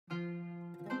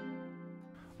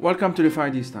Welcome to the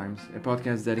Fire These Times, a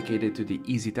podcast dedicated to the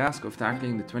easy task of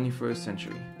tackling the 21st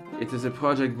century. It is a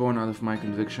project born out of my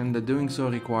conviction that doing so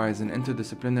requires an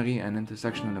interdisciplinary and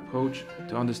intersectional approach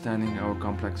to understanding our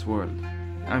complex world.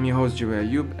 I'm your host, Jibril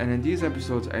Ayub, and in these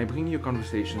episodes I bring you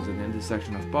conversations at the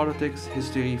intersection of politics,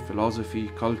 history, philosophy,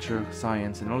 culture,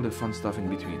 science, and all the fun stuff in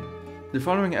between. The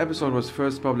following episode was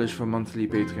first published for monthly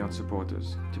Patreon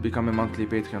supporters. To become a monthly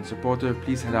Patreon supporter,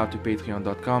 please head out to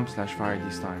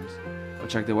patreon.com/firethesetimes or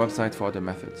check the website for other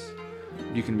methods.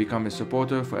 You can become a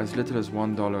supporter for as little as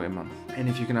 $1 a month. And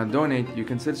if you cannot donate, you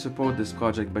can still support this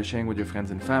project by sharing with your friends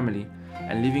and family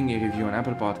and leaving a review on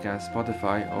Apple Podcasts,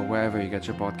 Spotify, or wherever you get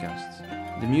your podcasts.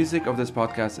 The music of this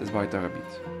podcast is by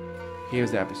Tarabeat. Here's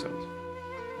the episode.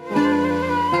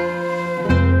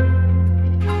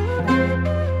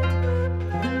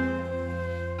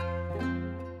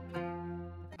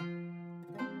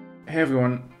 Hey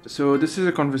everyone, so this is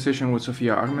a conversation with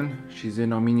Sophia Armen. She's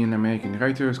an Armenian-American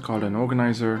writer, scholar and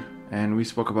organizer, and we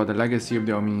spoke about the legacy of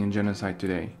the Armenian Genocide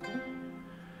today.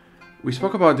 We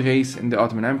spoke about race in the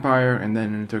Ottoman Empire and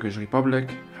then in the Turkish Republic,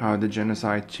 how the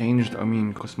genocide changed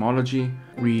Armenian cosmology.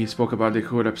 We spoke about the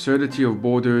cruel absurdity of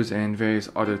borders and various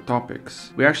other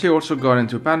topics. We actually also got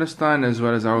into Palestine as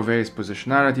well as our various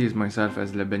positionalities, myself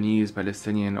as Lebanese,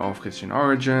 Palestinian of Christian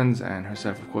origins, and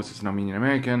herself of course as an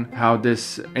Armenian-American, how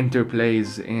this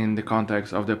interplays in the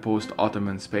context of the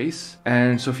post-Ottoman space.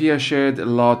 And Sophia shared a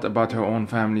lot about her own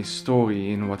family's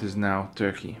story in what is now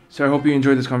Turkey. So I hope you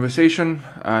enjoyed this conversation.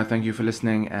 Thank you for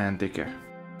listening and take care.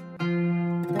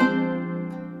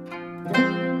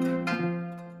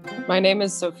 My name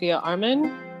is Sophia Armen.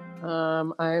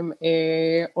 I'm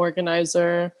a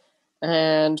organizer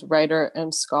and writer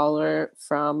and scholar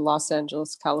from Los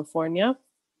Angeles, California.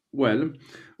 Well,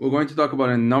 we're going to talk about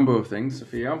a number of things,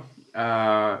 Sophia.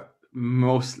 I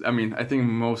think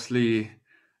mostly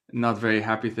not very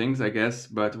happy things, I guess,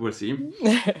 but we'll see.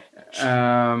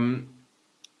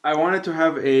 I wanted to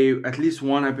have at least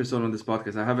one episode on this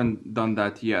podcast. I haven't done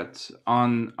that yet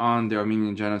on the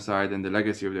Armenian Genocide and the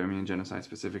legacy of the Armenian Genocide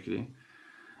specifically.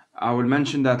 I will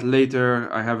mention that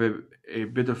later. I have a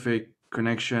bit of a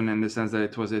connection in the sense that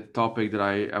it was a topic that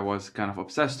I was kind of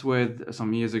obsessed with.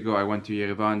 Some years ago, I went to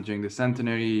Yerevan during the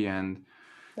centenary, and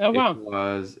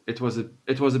it was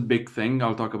a big thing.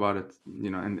 I'll talk about it,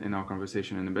 in our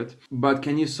conversation in a bit. But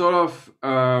can you sort of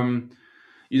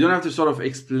you don't have to sort of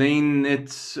explain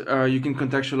it. You can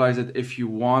contextualize it if you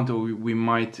want, or we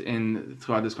might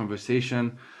throughout this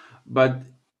conversation. But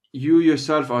you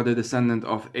yourself are the descendant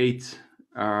of 8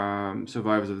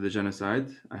 survivors of the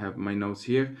genocide. I have my notes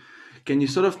here. Can you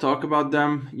sort of talk about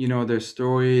them? Their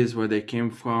stories, where they came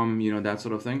from, that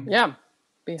sort of thing? Yeah,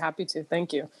 be happy to.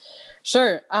 Thank you.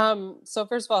 Sure. So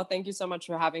first of all, thank you so much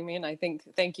for having me. And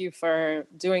thank you for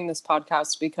doing this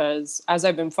podcast, because as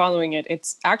I've been following it,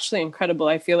 it's actually incredible.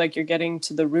 I feel like you're getting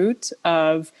to the root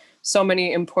of so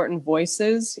many important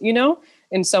voices,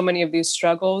 in so many of these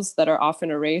struggles that are often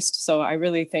erased. So I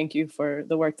really thank you for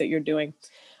the work that you're doing.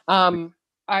 For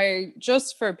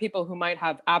people who might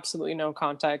have absolutely no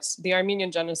context, the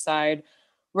Armenian Genocide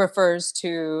refers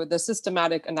to the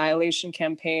systematic annihilation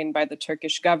campaign by the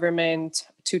Turkish government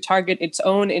to target its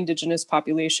own indigenous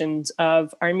populations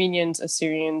of Armenians,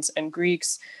 Assyrians, and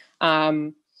Greeks,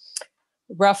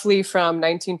 roughly from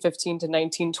 1915 to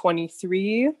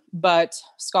 1923. But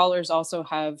scholars also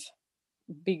have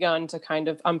begun to kind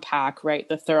of unpack,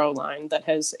 the thorough line that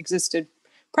has existed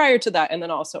prior to that, and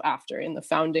then also after, in the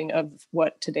founding of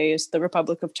what today is the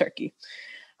Republic of Turkey.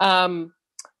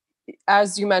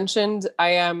 As you mentioned,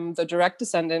 I am the direct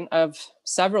descendant of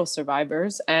several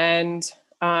survivors, and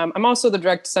I'm also the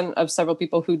direct descendant of several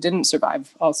people who didn't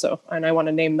survive also, and I want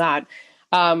to name that.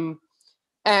 And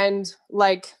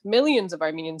like millions of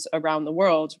Armenians around the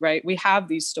world, we have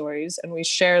these stories and we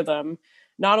share them,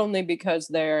 not only because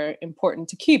they're important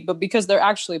to keep, but because they're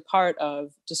actually part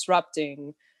of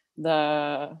disrupting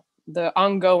the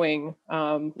ongoing,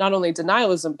 not only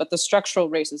denialism, but the structural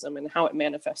racism and how it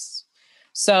manifests.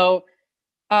 So,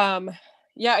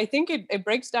 I think it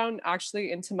breaks down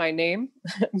actually into my name.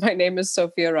 My name is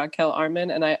Sophia Raquel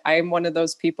Armen, and I'm one of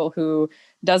those people who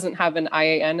doesn't have an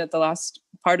IAN at the last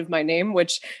part of my name,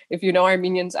 which, if you know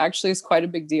Armenians, actually is quite a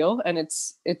big deal. And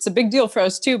it's a big deal for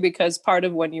us too, because part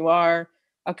of when you are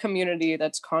a community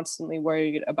that's constantly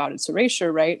worried about its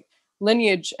erasure,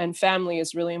 lineage and family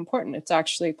is really important. It's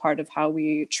actually part of how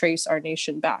we trace our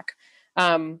nation back.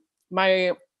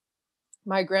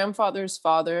 My grandfather's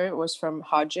father was from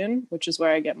Hajin, which is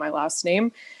where I get my last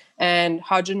name. And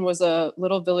Hajin was a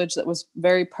little village that was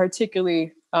very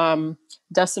particularly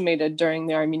decimated during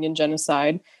the Armenian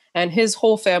Genocide. And his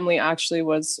whole family actually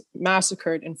was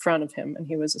massacred in front of him, and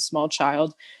he was a small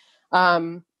child.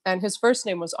 And his first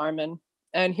name was Armen.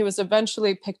 And he was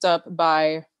eventually picked up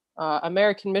by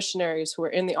American missionaries who were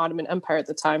in the Ottoman Empire at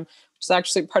the time, which is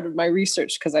actually part of my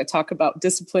research because I talk about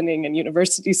disciplining and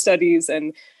university studies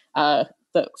and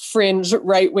the fringe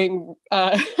right-wing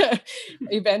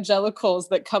evangelicals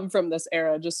that come from this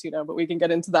era, just, but we can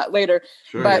get into that later.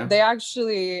 Sure, but yeah. they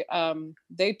actually,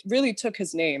 they really took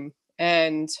his name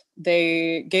and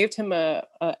they gave him a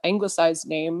anglicized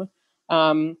name,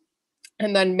 and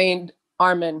then made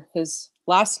Armen his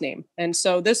last name. And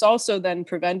so this also then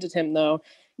prevented him, though,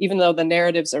 even though the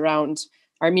narratives around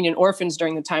Armenian orphans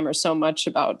during the time are so much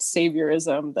about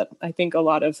saviorism that I think a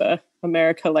lot of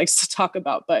America likes to talk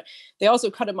about, but they also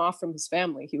cut him off from his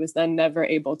family. He was then never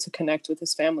able to connect with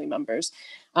his family members.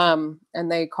 And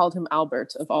they called him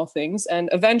Albert, of all things. And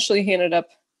eventually he ended up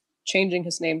changing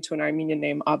his name to an Armenian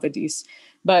name, Avadis.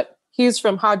 But he's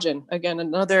from Hajin, again,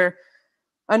 another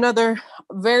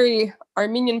very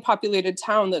Armenian populated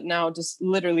town that now just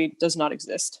literally does not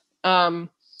exist.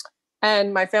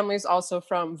 And my family's also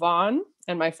from Van,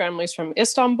 and my family's from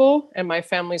Istanbul, and my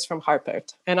family's from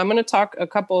Harpert. And I'm going to talk a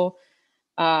couple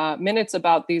minutes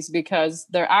about these because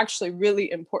they're actually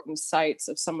really important sites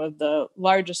of some of the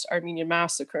largest Armenian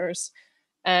massacres.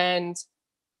 And,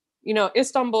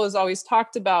 Istanbul is always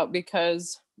talked about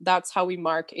because that's how we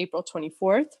mark April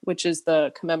 24th, which is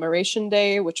the commemoration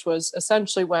day, which was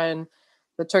essentially when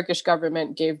the Turkish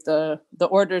government gave the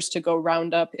orders to go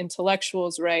round up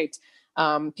intellectuals, right?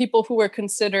 People who were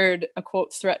considered a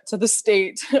quote threat to the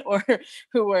state or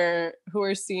who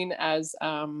were seen as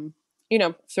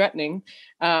threatening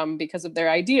because of their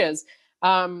ideas.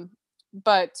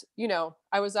 But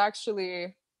I was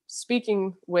actually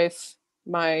speaking with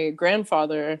my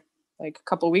grandfather like a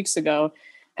couple weeks ago,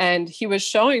 and he was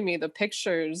showing me the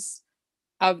pictures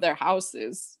of their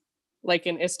houses, like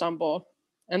in Istanbul,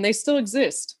 and they still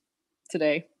exist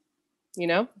today.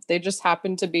 They just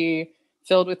happen to be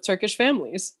filled with Turkish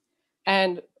families.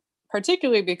 And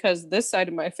particularly because this side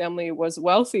of my family was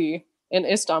wealthy in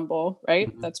Istanbul, right?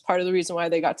 Mm-hmm. That's part of the reason why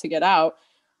they got to get out.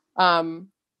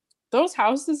 Those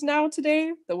houses now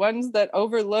today, the ones that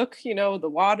overlook, the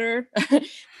water,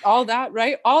 all that,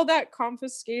 right? All that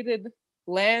confiscated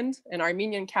land and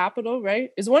Armenian capital,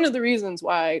 right, is one of the reasons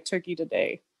why Turkey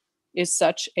today is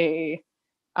such a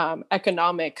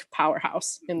economic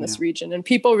powerhouse in this region. And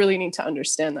people really need to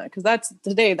understand that because that's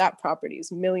today that property is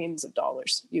millions of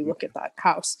dollars. You look at that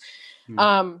house.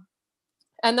 And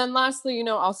then lastly,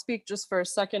 I'll speak just for a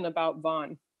second about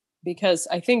Van, because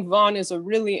I think Van is a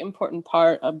really important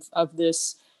part of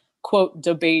this quote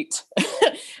debate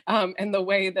and the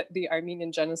way that the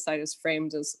Armenian genocide is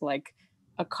framed as like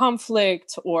a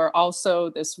conflict, or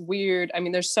also this weird,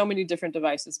 there's so many different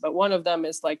devices, but one of them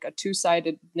is like a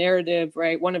two-sided narrative,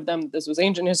 right? One of them, this was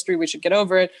ancient history, we should get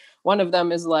over it. One of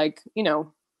them is like,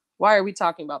 why are we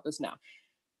talking about this now?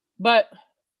 But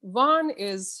Van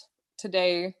is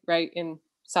today, right, in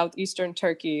southeastern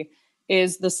Turkey,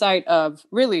 is the site of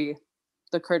really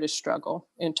the Kurdish struggle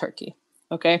in Turkey.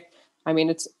 Okay.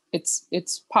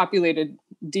 It's populated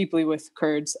deeply with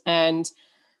Kurds, and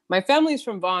my family's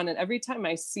from Van, and every time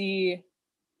I see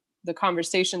the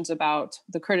conversations about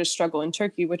the Kurdish struggle in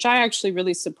Turkey, which I actually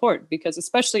really support, because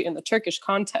especially in the Turkish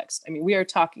context, we are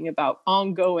talking about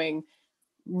ongoing,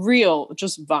 real,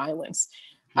 just violence.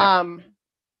 Yeah.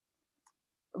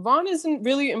 Van is a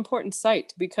really important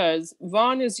site because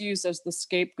Van is used as the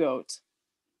scapegoat,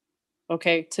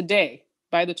 okay, today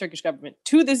by the Turkish government,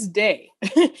 to this day,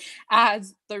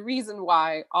 as the reason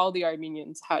why all the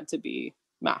Armenians had to be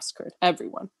massacred,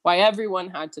 why everyone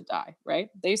had to die, right?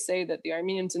 They say that the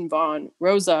Armenians in Van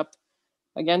rose up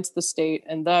against the state,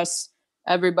 and thus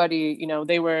everybody,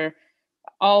 they were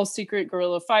all secret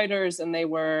guerrilla fighters, and they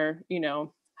were,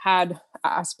 had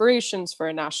aspirations for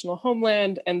a national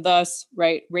homeland, and thus,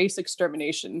 right, race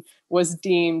extermination was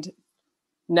deemed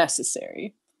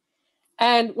necessary.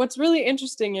 And what's really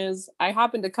interesting is I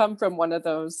happen to come from one of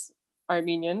those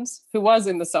Armenians who was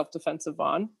in the self-defense of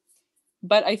Van.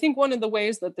 But I think one of the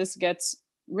ways that this gets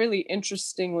really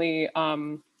interestingly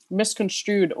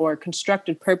misconstrued or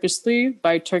constructed purposely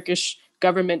by Turkish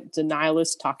government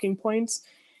denialist talking points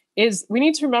is we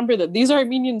need to remember that these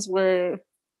Armenians were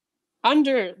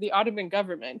under the Ottoman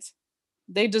government.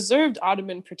 They deserved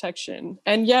Ottoman protection.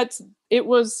 And yet it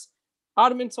was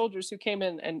Ottoman soldiers who came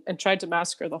in and tried to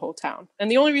massacre the whole town.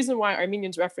 And the only reason why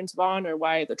Armenians reference Van, or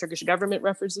why the Turkish government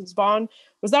references Van,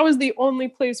 was that was the only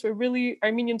place where really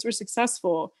Armenians were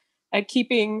successful at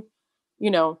keeping,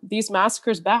 these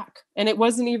massacres back. And it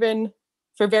wasn't even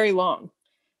for very long.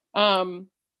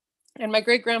 And my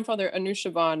great grandfather,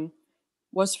 Anushirvan,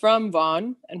 was from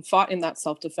Van and fought in that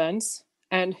self defense.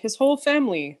 And his whole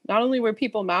family, not only were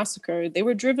people massacred, they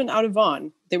were driven out of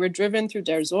Van. They were driven through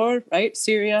Deir Zor, right,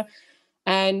 Syria,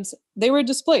 and they were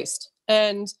displaced.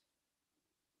 And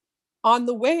on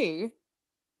the way,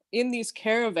 in these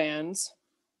caravans,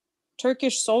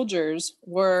 Turkish soldiers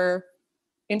were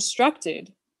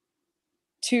instructed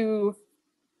to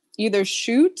either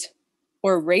shoot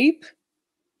or rape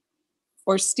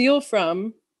or steal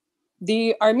from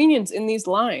the Armenians in these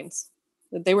lines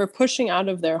that they were pushing out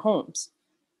of their homes.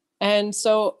 And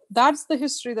so that's the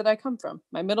history that I come from.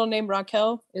 My middle name,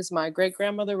 Raquel, is my great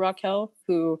grandmother, Raquel,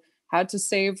 who had to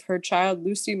save her child,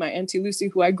 Lucy, my Auntie Lucy,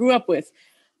 who I grew up with,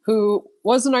 who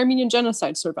was an Armenian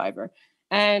genocide survivor.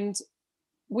 And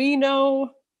we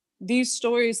know these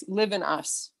stories live in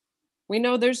us. We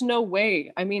know there's no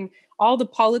way. I mean, all the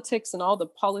politics and all the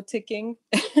politicking,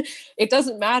 it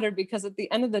doesn't matter, because at the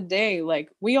end of the day, like,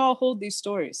 we all hold these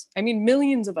stories. I mean,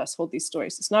 millions of us hold these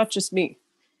stories. It's not just me.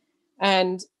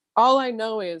 And all I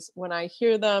know is when I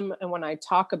hear them and when I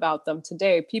talk about them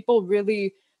today, people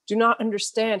really do not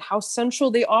understand how central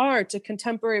they are to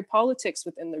contemporary politics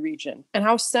within the region, and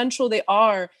how central they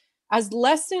are as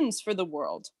lessons for the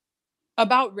world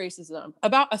about racism,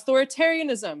 about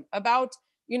authoritarianism, about,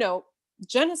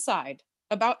 genocide,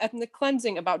 about ethnic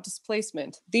cleansing, about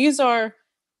displacement. These are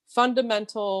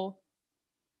fundamental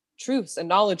truths and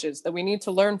knowledges that we need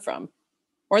to learn from,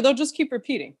 or they'll just keep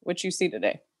repeating, which you see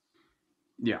today.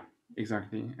 Yeah,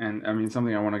 exactly. And I mean,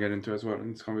 something I want to get into as well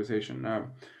in this conversation.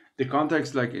 The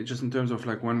context, like, just in terms of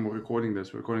like when we're recording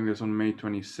this on May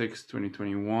 26,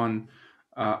 2021.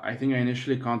 I think I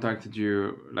initially contacted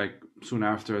you like soon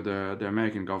after the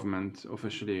American government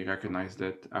officially recognized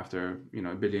it, after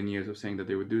a billion years of saying that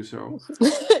they would do so.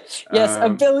 Yes, a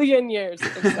billion years,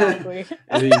 exactly.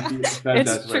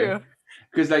 It's true.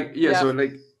 Because so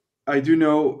like I do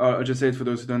know, I'll just say it for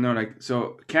those who don't know, like,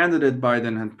 so candidate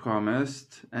Biden had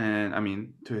promised, and I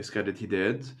mean, to his credit, he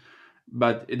did,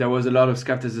 but there was a lot of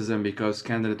skepticism because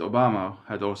candidate Obama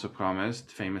had also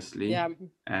promised famously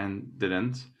and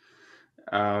didn't.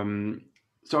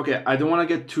 So okay, I don't want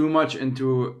to get too much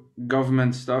into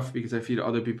government stuff because I feel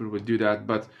other people would do that,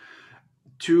 but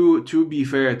to be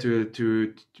fair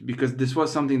to because this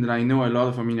was something that I know a lot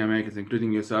of Armenian Americans,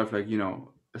 including yourself, like,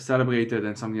 celebrated,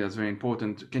 and something that's very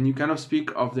important. Can you kind of speak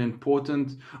of the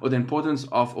importance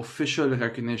of official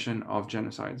recognition of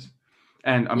genocides?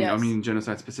 And I mean, Yes. Armenian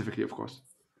genocide specifically, of course.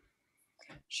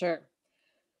 Sure.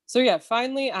 So yeah,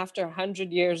 finally, after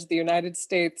 100 years, the United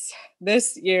States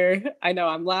this year, I know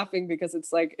I'm laughing because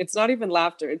it's like, it's not even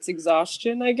laughter, it's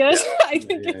exhaustion, I guess. I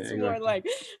think it's more like,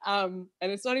 and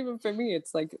it's not even for me,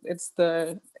 it's like,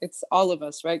 it's all of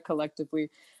us, right, collectively.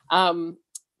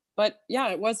 But yeah,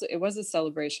 it was a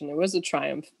celebration. It was a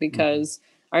triumph, because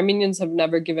Armenians have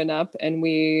never given up, and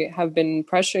we have been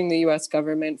pressuring the US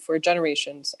government for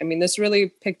generations. I mean, this really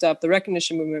picked up, the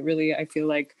recognition movement really, I feel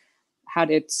like, had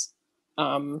its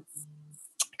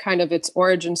kind of its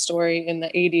origin story in the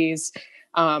 80s,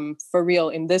 for real,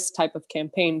 in this type of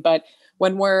campaign. But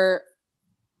when we're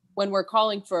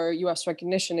calling for US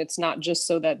recognition, it's not just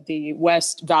so that the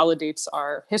West validates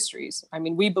our histories. I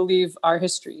mean, we believe our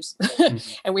histories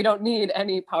and we don't need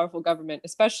any powerful government,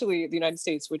 especially the United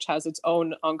States, which has its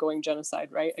own ongoing genocide,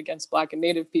 right, against Black and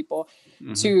Native people,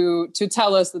 to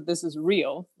tell us that this is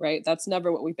real, right? That's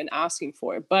never what we've been asking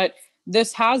for. But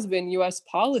this has been US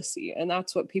policy, and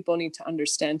that's what people need to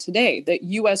understand today, that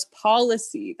US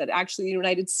policy, that actually the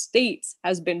United States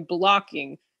has been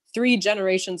blocking 3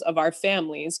 generations of our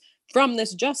families from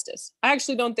this justice. I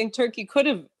actually don't think Turkey could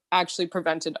have actually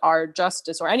prevented our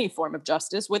justice, or any form of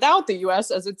justice, without the US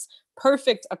as its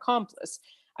perfect accomplice.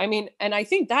 I mean, and I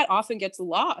think that often gets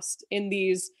lost in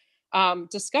these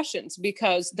discussions,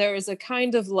 because there is a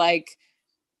kind of like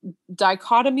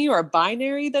dichotomy or a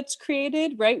binary that's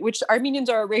created, right? Which Armenians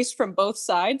are erased from both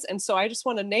sides. And so I just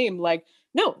want to name, like,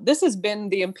 no, this has been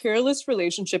the imperialist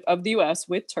relationship of the US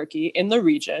with Turkey in the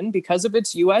region, because of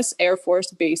its US Air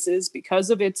Force bases, because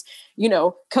of its,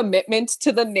 commitment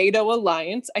to the NATO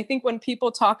alliance. I think when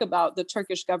people talk about the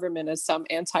Turkish government as some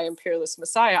anti-imperialist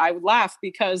messiah, I would laugh,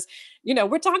 because,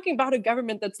 we're talking about a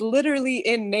government that's literally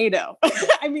in NATO.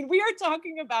 I mean, we are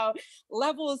talking about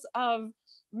levels of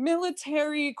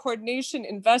military coordination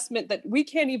investment that we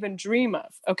can't even dream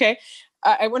of. Okay.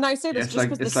 When I say this, it's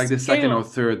like the second or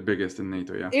third biggest in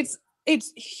NATO. Yeah.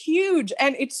 It's huge,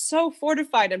 and it's so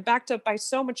fortified and backed up by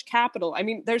so much capital. I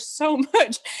mean, there's so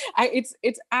much,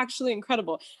 it's actually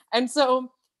incredible. And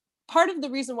so part of the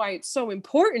reason why it's so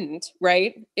important,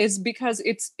 right, is because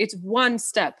it's one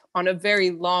step on a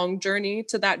very long journey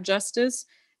to that justice.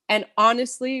 And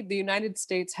honestly, the United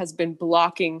States has been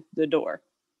blocking the door.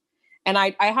 And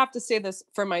I have to say this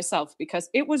for myself, because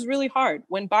it was really hard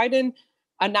when Biden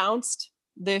announced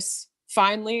this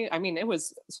finally. I mean, it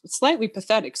was a slightly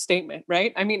pathetic statement,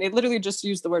 right? I mean, it literally just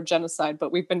used the word genocide,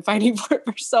 but we've been fighting for it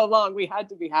for so long. We had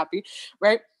to be happy,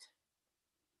 right?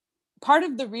 Part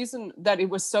of the reason that it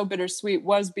was so bittersweet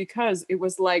was because it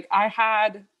was like I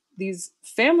had these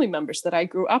family members that I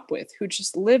grew up with who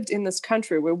just lived in this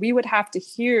country where we would have to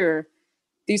hear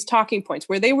these talking points,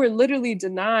 where they were literally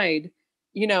denied,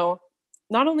 you know,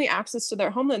 not only access to their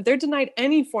homeland, they're denied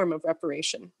any form of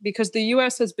reparation because the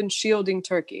US has been shielding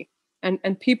Turkey.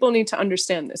 And people need to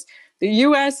understand this. The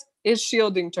US is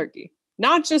shielding Turkey,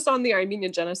 not just on the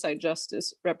Armenian genocide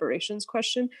justice reparations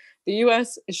question. The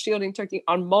US is shielding Turkey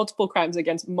on multiple crimes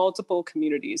against multiple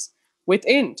communities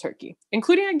within Turkey,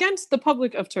 including against the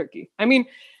public of Turkey. I mean,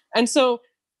 and so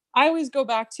I always go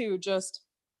back to just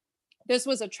this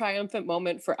was a triumphant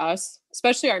moment for us,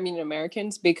 especially Armenian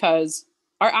Americans, because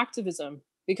our activism,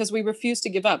 because we refuse to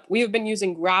give up. We have been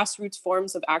using grassroots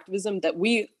forms of activism that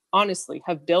we honestly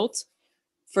have built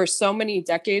for so many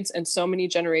decades and so many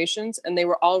generations, and they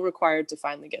were all required to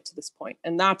finally get to this point.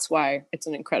 And that's why it's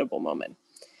an incredible moment.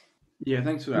 Yeah,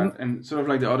 thanks for that. And sort of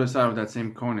like the other side of that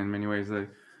same coin in many ways, like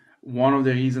one of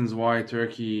the reasons why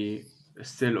Turkey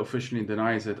still officially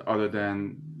denies it, other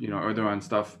than Erdogan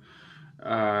stuff,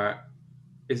 uh,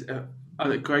 is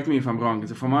correct me if I'm wrong.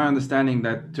 Is from my understanding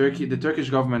that the Turkish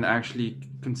government actually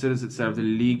considers itself the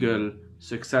legal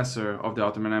successor of the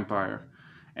Ottoman Empire,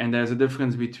 and there's a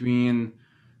difference between,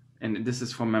 and this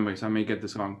is from memory, so I may get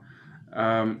this wrong,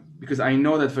 because I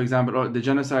know that, for example, the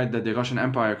genocide that the Russian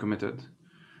Empire committed,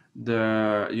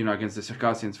 against the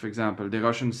Circassians, for example, the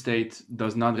Russian state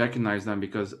does not recognize them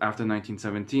because after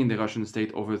 1917, the Russian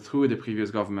state overthrew the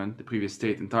previous government, the previous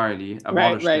state entirely,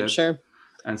 abolished Right, it, sure.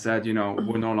 and said,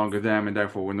 we're no longer them, and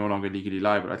therefore we're no longer legally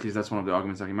liable. At least that's one of the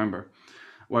arguments I remember.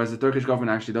 Whereas the Turkish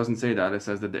government actually doesn't say that. It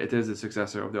says that it is the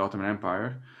successor of the Ottoman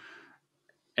Empire.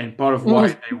 And part of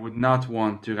why they would not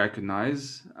want to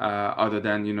recognize, other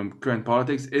than current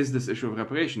politics, is this issue of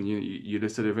reparation. You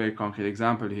listed a very concrete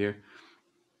example here.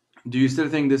 Do you still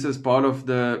think this is part of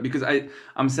the? Because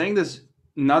I'm saying this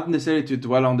not necessarily to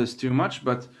dwell on this too much,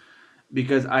 but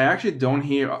because I actually don't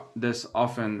hear this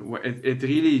often. It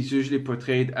really is usually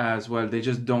portrayed as, well, they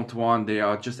just don't want, they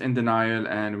are just in denial,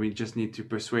 and we just need to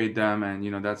persuade them,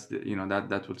 and that's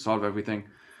that would solve everything.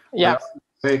 Yeah. But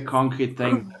very concrete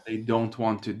things that they don't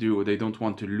want to do, they don't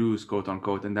want to lose, quote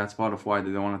unquote, and that's part of why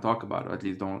they don't want to talk about it, or at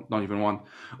least don't even want,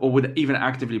 or would even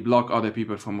actively block other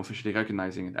people from officially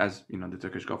recognizing it, as the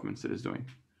Turkish government still is doing.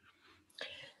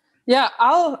 Yeah,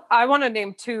 I want to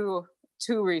name two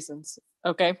reasons.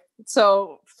 Okay,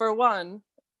 so for one,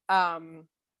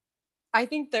 I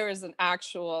think there is an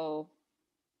actual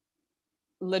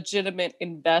legitimate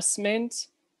investment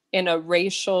in a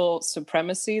racial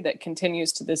supremacy that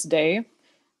continues to this day,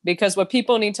 because what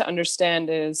people need to understand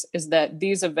is that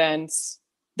these events,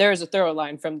 there is a thorough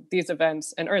line from these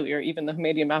events and earlier, even the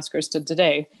Hamadian massacres, to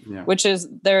today, which is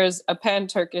there is a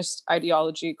Pan-Turkish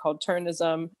ideology called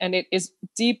Turnism, and it is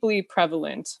deeply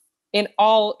prevalent in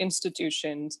all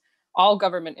institutions, all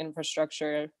government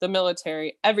infrastructure, the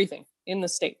military, everything in the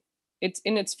state. It's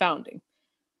in its founding.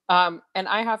 And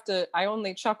I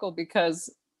only chuckle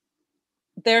because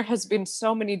there has been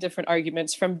so many different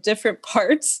arguments from different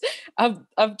parts of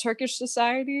Turkish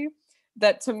society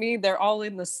that, to me, they're all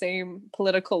in the same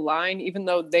political line, even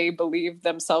though they believe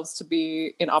themselves to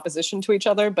be in opposition to each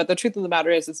other. But the truth of the matter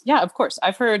is yeah, of course,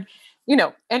 I've heard,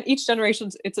 and each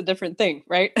generation, it's a different thing,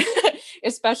 right?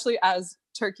 Especially as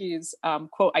Turkey's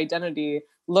quote identity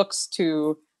looks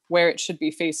to where it should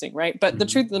be facing, right? But the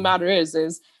truth of the matter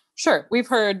is sure, we've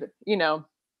heard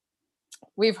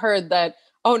that,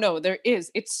 oh no,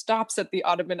 it stops at the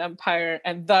Ottoman Empire,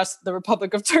 and thus the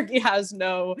Republic of Turkey has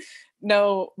no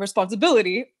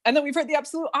responsibility. And then we've heard the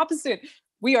absolute opposite.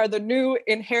 We are the new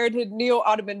inherited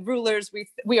neo-Ottoman rulers.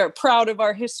 We are proud of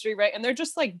our history, right? And they're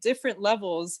just like different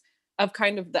levels of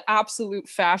kind of the absolute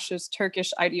fascist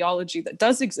Turkish ideology that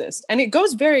does exist. And it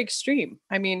goes very extreme.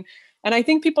 I mean, and I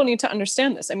think people need to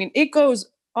understand this. I mean, it goes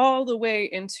all the way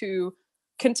into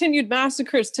continued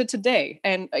massacres to today,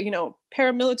 and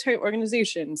paramilitary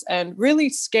organizations, and really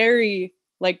scary,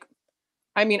 like,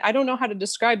 I mean, I don't know how to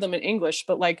describe them in English,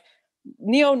 but like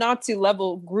neo-Nazi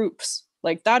level groups,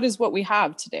 like that is what we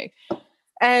have today.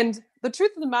 And the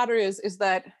truth of the matter is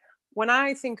that when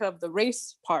I think of the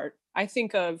race part, I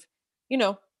think of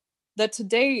that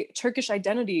today Turkish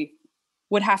identity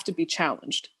would have to be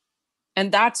challenged,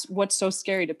 and that's what's so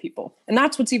scary to people, and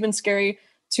that's what's even scary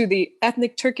to the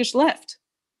ethnic Turkish left.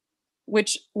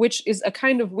 which is a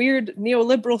kind of weird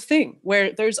neoliberal thing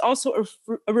where there's also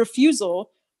a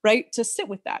refusal, right, to sit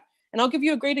with that. And I'll give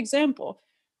you a great example.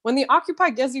 When the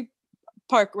Occupy Gezi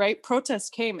Park, right, protests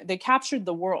came, they captured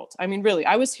the world. I mean, really,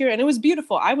 I was here and it was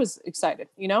beautiful. I was excited,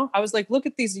 you know? I was like, look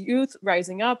at these youth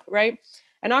rising up, right?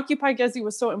 And Occupy Gezi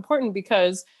was so important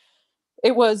because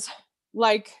it was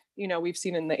like, you know, we've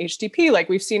seen in the HDP, like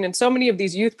we've seen in so many of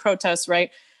these youth protests,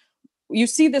 right? You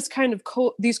see this kind of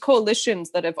these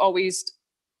coalitions that have always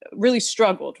really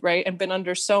struggled, right, and been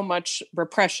under so much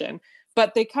repression,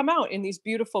 but they come out in these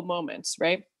beautiful moments,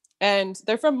 right? And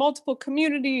they're from multiple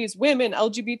communities, women,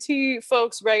 LGBT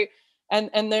folks, right?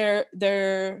 And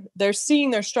they're seeing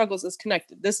their struggles as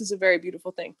connected. This is a very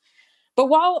beautiful thing. But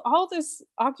while all this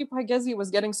Occupy Gezi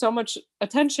was getting so much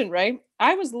attention, right,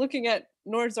 I was looking at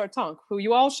Nur Zartank, who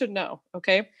you all should know,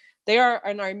 okay? They are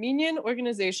an Armenian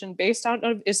organization based out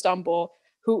of Istanbul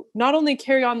who not only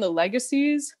carry on the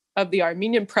legacies of the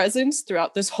Armenian presence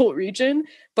throughout this whole region,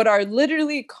 but are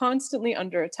literally constantly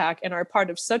under attack and are part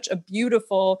of such a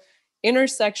beautiful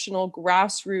intersectional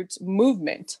grassroots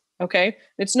movement. Okay,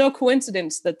 it's no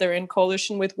coincidence that they're in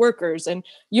coalition with workers and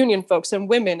union folks and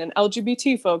women and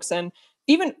LGBT folks and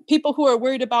even people who are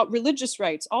worried about religious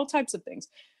rights, all types of things.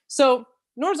 So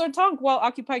Nur Zartank, while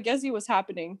Occupy Gezi was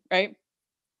happening, right,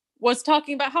 was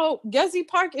talking about how Gezi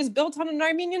Park is built on an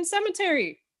Armenian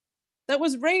cemetery that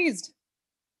was razed.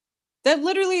 That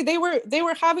literally they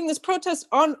were having this protest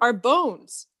on our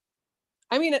bones.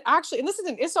 I mean, it actually, and this is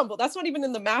in Istanbul, that's not even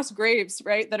in the mass graves,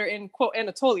 right, that are in, quote,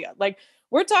 Anatolia. Like,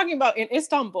 we're talking about in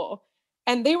Istanbul.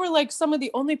 And they were like some of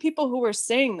the only people who were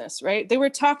saying this, right? They were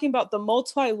talking about the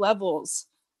multi-levels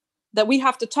that we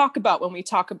have to talk about when we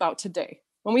talk about today.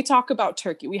 When we talk about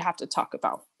Turkey, we have to talk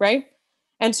about, right?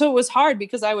 And so it was hard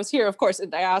because I was here, of course,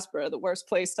 in diaspora, the worst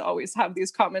place to always have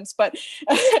these comments, but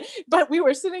but we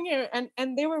were sitting here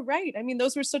and they were right. I mean,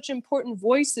 those were such important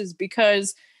voices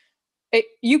because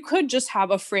you could just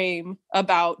have a frame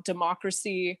about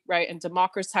democracy, right, and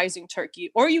democratizing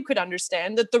Turkey, or you could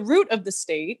understand that the root of the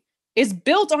state is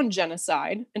built on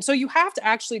genocide. And so you have to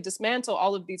actually dismantle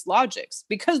all of these logics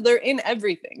because they're in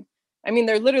everything. I mean,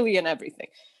 they're literally in everything.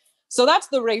 So that's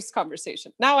the race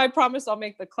conversation. Now I promise I'll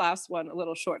make the class one a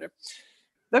little shorter.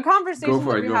 The conversation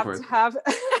that we have to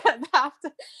have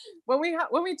when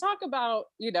we talk about,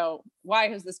 you know, why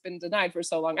has this been denied for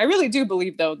so long? I really do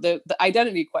believe, though, the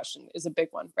identity question is a big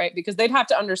one, right? Because they'd have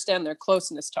to understand their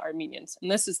closeness to Armenians. And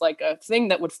this is like a thing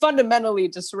that would fundamentally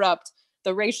disrupt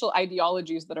the racial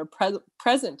ideologies that are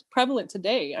prevalent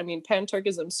today. I mean,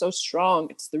 Pan-Turkism is so strong.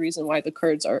 It's the reason why the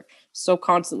Kurds are so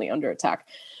constantly under attack.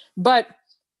 But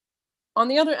on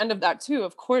the other end of that, too,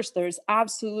 of course, there's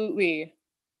absolutely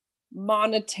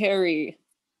monetary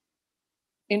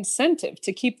incentive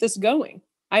to keep this going.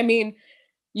 I mean,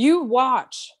 you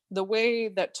watch the way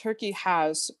that Turkey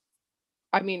has,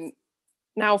 I mean,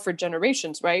 now for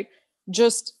generations, right,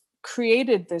 just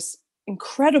created this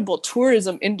incredible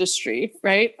tourism industry,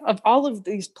 right, of all of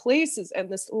these places and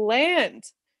this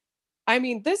land. I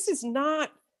mean, this is not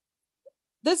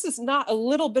a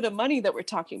little bit of money that we're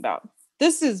talking about.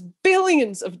 This is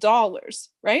billions of dollars,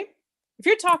 right? If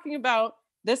you're talking about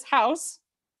this house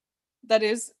that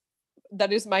is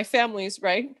my family's,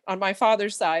 right, on my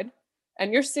father's side,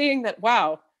 and you're seeing that,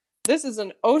 wow, this is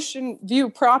an ocean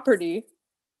view property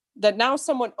that now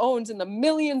someone owns in the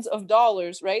millions of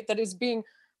dollars, right, that is being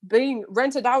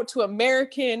rented out to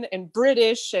American and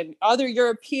British and other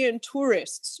European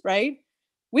tourists, right?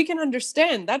 We can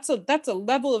understand that's a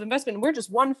level of investment. We're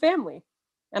just one family.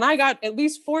 And I got at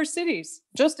least 4 cities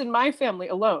just in my family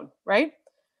alone, right?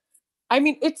 I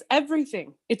mean, it's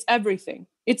everything. It's everything.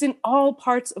 It's in all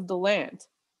parts of the land.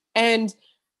 And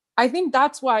I think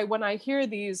that's why when I hear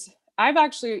these,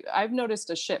 I've noticed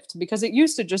a shift, because it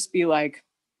used to just be like,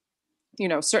 you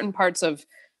know, certain parts of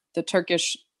the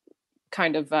Turkish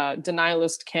kind of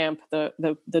denialist camp,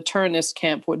 the Turanist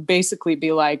camp would basically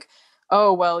be like,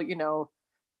 oh, well, you know,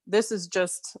 this is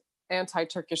just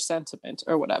anti-Turkish sentiment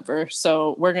or whatever.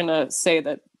 So we're going to say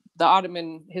that the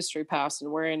Ottoman history passed and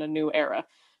we're in a new era.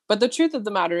 But the truth of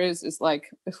the matter is like,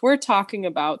 if we're talking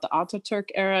about the Ataturk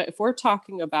era, if we're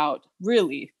talking about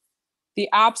really the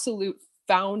absolute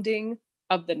founding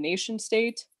of the nation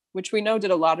state, which we know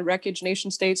did a lot of wreckage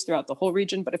nation states throughout the whole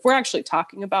region, but if we're actually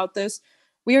talking about this,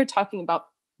 we are talking about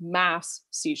mass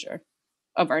seizure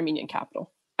of Armenian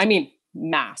capital. I mean,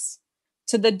 mass.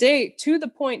 To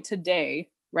the point today,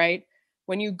 right?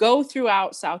 When you go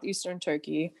throughout southeastern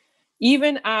Turkey,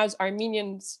 even as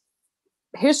Armenians'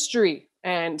 history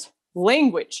and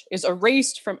language is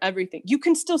erased from everything, you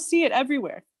can still see it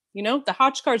everywhere. You know, the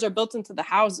Hachkars are built into the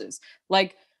houses.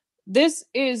 Like, This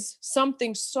is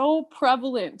something so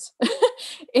prevalent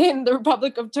in the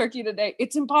Republic of Turkey today.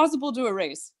 It's impossible to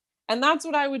erase. And that's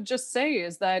what I would just say,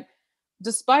 is that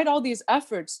despite all these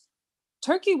efforts,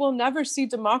 Turkey will never see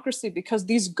democracy because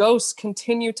these ghosts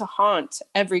continue to haunt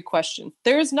every question.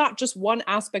 There is not just one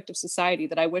aspect of society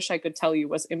that I wish I could tell you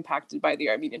was impacted by the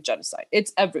Armenian genocide.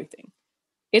 It's everything.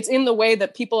 It's in the way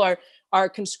that people are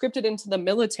conscripted into the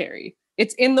military.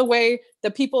 It's in the way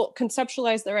that people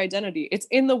conceptualize their identity. It's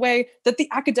in the way that the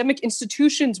academic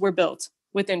institutions were built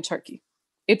within Turkey.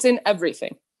 It's in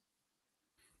everything.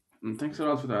 Thanks a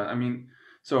lot for that. I mean,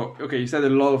 so okay, you said a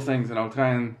lot of things, and I'll try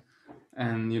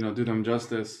and do them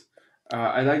justice.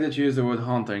 I like that you use the word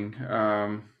haunting.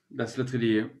 That's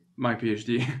literally my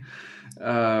PhD.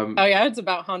 Oh yeah, it's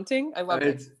about haunting. I love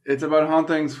it. It's about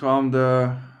hauntings from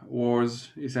the wars,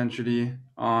 essentially,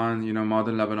 on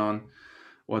modern Lebanon,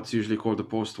 what's usually called the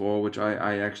post-war, which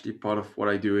I actually, part of what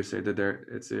I do is say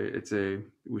that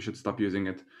we should stop using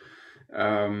it.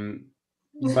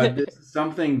 But this is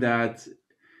something that,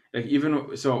 like,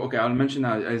 even so, okay, I'll mention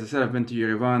that. As I said, I've been to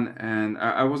Yerevan, and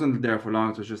I wasn't there for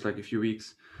long. It was just like a few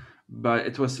weeks, but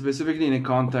it was specifically in a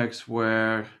context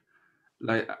where,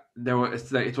 like,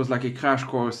 it was like a crash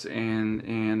course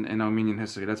in Armenian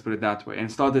history. Let's put it that way. And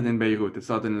it started in Beirut. It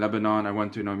started in Lebanon. I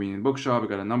went to an Armenian bookshop. I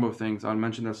got a number of things. I'll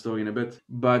mention that story in a bit.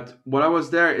 But while I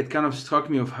was there, it kind of struck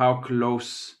me of how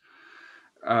close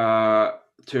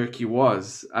Turkey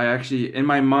was. I actually, in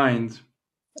my mind,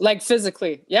 like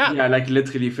physically, yeah, like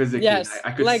literally physically, yes,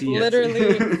 I could like see literally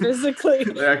it. physically,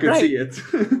 I could see it.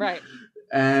 Right.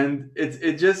 And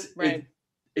it just right.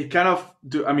 it kind of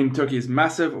I mean, Turkey is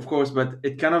massive, of course, but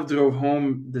it kind of drove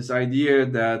home this idea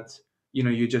that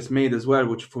you just made as well,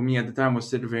 which for me at the time was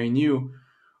still very new,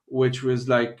 which was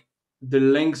like the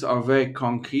links are very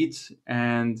concrete.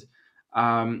 And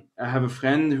I have a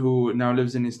friend who now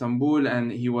lives in Istanbul,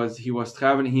 and he was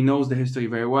traveling. He knows the history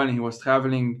very well, and he was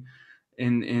traveling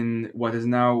in what is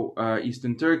now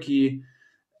Eastern Turkey.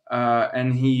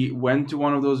 And he went to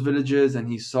one of those villages, and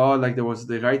he saw, like, there was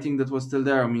the writing that was still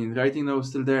there. I mean, writing that was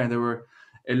still there, and there were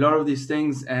a lot of these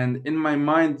things. And in my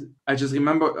mind, I just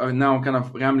remember, now I'm kind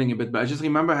of rambling a bit, but I just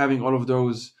remember having all of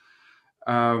those.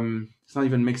 It's not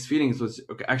even mixed feelings. It was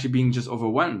actually being just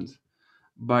overwhelmed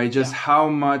by just how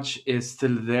much is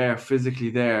still there, physically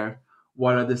there,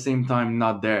 while at the same time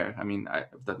not there. I mean,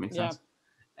 if that makes sense.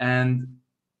 And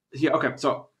yeah, okay,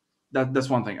 so that's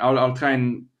one thing. I'll try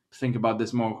and think about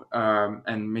this more,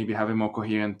 and maybe have a more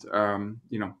coherent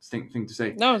thing to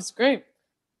say. No, it's great.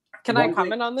 Can I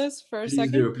comment on this for a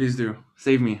second? Please do.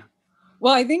 Save me.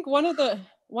 Well, I think one of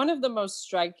the most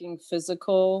striking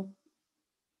physical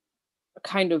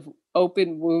kind of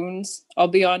open wounds, I'll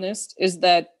be honest, is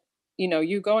that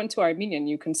you go into Armenia and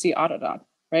you can see Ararat,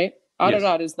 right?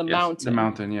 Ararat is the mountain. The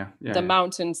mountain, yeah. The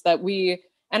mountains that we,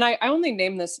 and I only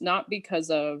name this not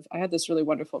because of, I had this really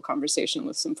wonderful conversation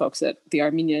with some folks at the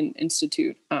Armenian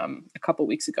Institute a couple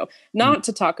weeks ago, not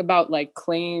to talk about like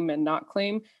claim and not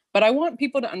claim, but I want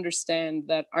people to understand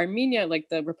that Armenia, like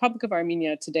the Republic of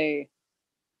Armenia today,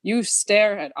 you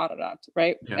stare at Ararat,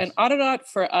 right? Yes. And Ararat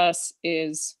for us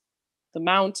is the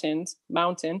mountain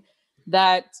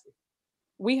that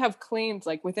we have claimed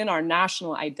like within our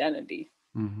national identity.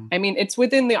 Mm-hmm. I mean, it's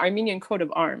within the Armenian coat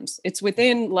of arms. It's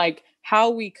within like how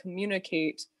we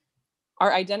communicate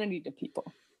our identity to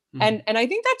people. Mm-hmm. And I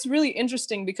think that's really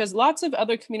interesting because lots of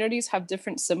other communities have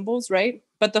different symbols, right?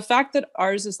 But the fact that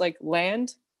ours is like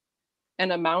land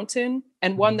and a mountain,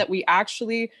 and one that we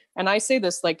actually, and I say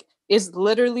this like, is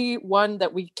literally one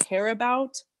that we care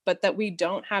about, but that we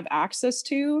don't have access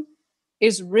to,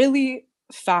 is really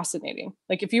fascinating.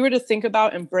 Like if you were to think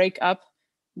about and break up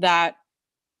that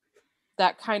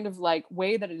kind of like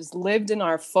way that it is lived in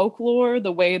our folklore,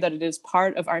 the way that it is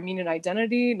part of Armenian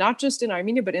identity, not just in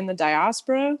Armenia, but in the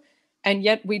diaspora, and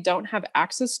yet we don't have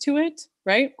access to it,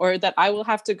 right? Or that I will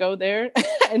have to go there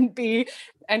and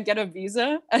get a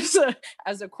visa as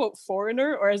a quote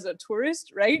foreigner or as a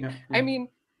tourist, right? Yeah. I mean,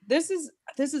 this is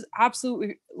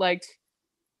absolutely like,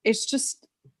 it's just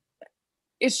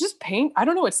pain. I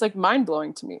don't know. It's like mind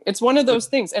blowing to me. It's one of those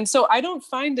things. And so I don't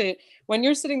find it when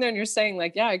you're sitting there and you're saying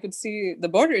like, yeah, I could see the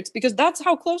border. It's because that's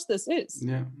how close this is.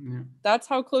 Yeah. That's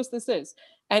how close this is.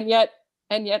 And yet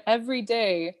every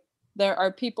day there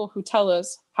are people who tell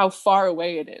us how far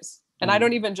away it is. And I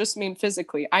don't even just mean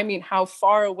physically. I mean how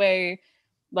far away,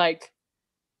 like,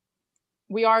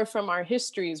 we are from our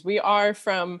histories. We are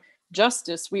from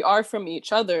justice. We are from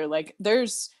each other. Like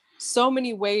there's so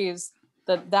many ways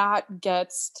that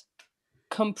gets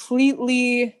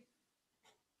completely,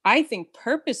 I think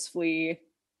purposefully,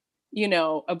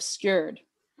 obscured.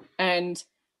 And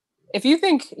if you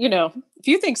think, if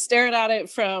you think staring at it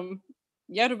from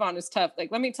Yerevan is tough,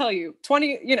 like, let me tell you,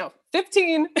 20,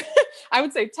 15, I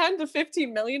would say 10 to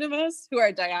 15 million of us who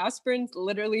are diasporans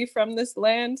literally from this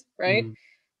land, right? Mm.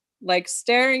 Like,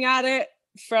 staring at it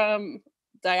from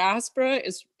diaspora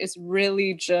is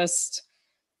really just,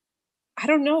 I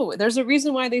don't know. There's a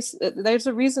reason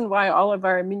why all of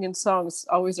our Armenian songs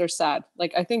always are sad.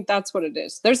 Like, I think that's what it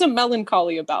is. There's a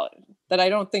melancholy about it that I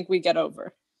don't think we get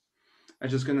over. I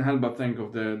just couldn't help but think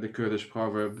of the Kurdish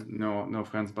proverb, no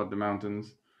friends but the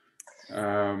mountains.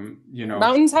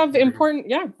 Mountains have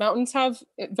mountains have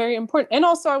very important. And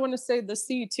also I want to say the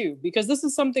sea too, because this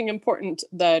is something important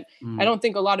that I don't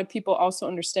think a lot of people also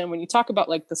understand when you talk about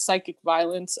like the psychic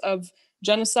violence of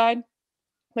genocide.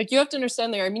 Like, you have to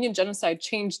understand the Armenian genocide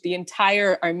changed the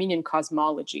entire Armenian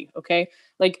cosmology. Okay.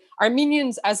 Like,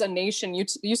 Armenians as a nation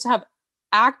used to have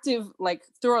active like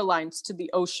through lines to the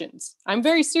oceans. I'm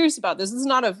very serious about this. This is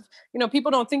not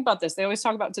people don't think about this. They always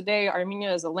talk about today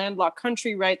Armenia as a landlocked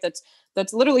country, right?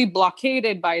 That's literally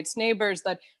blockaded by its neighbors,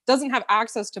 that doesn't have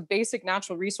access to basic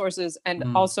natural resources, and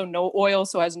also no oil,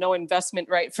 so has no investment,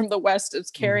 right, from the West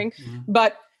it's carrying.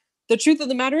 But the truth of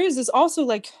the matter is also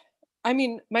like, I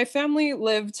mean, my family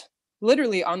lived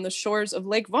literally on the shores of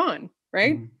Lake Van,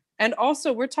 right? And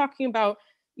also we're talking about,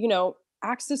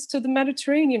 access to the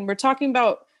Mediterranean. We're talking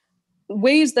about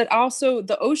ways that also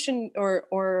the ocean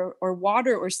or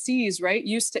water or seas, right,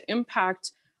 used to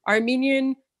impact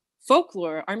Armenian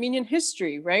folklore, Armenian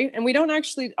history, right? And we don't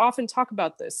actually often talk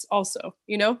about this also,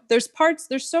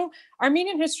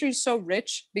 Armenian history is so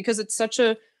rich because it's such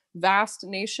a vast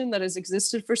nation that has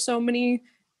existed for so many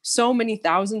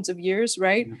thousands of years,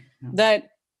 right?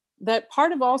 That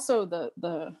part of also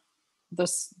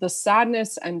the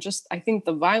sadness and just, I think,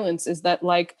 the violence is that,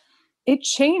 like, it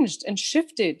changed and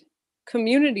shifted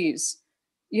communities,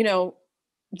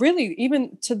 really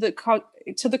even to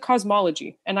the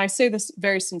cosmology. And I say this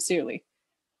very sincerely.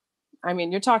 I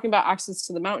mean, you're talking about access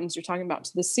to the mountains, you're talking about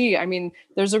to the sea. I mean,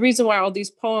 there's a reason why all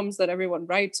these poems that everyone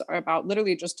writes are about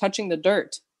literally just touching the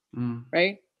dirt,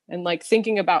 right? And like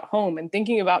thinking about home and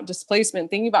thinking about displacement,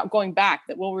 thinking about going back,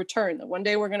 that we'll return, that one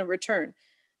day we're going to return.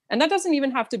 And that doesn't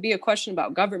even have to be a question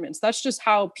about governments. That's just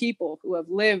how people who have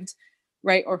lived,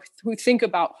 right, or who think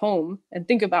about home and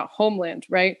think about homeland,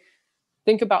 right,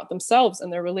 think about themselves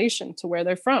and their relation to where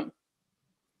they're from.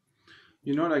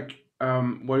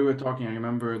 While you were talking, I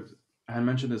remembered I had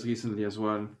mentioned this recently as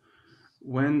well.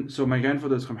 So my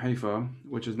grandfather is from Haifa,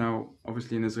 which is now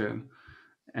obviously in Israel,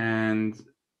 and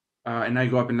I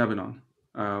grew up in Lebanon,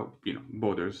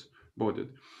 bordered.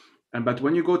 But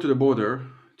when you go to the border,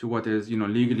 to what is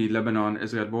legally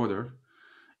Lebanon-Israel border,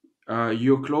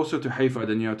 you're closer to Haifa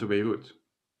than you are to Beirut.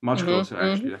 Much closer,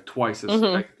 actually, like twice as.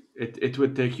 Like it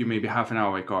would take you maybe half an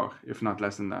hour by car, if not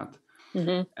less than that.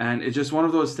 And it's just one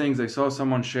of those things. I saw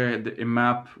someone share a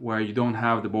map where you don't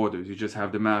have the borders, you just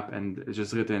have the map, and it's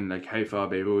just written like Haifa,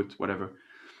 Beirut, whatever.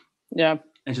 Yeah.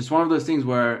 It's just one of those things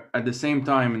where at the same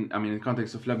time, I mean, in the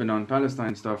context of Lebanon,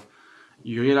 Palestine stuff,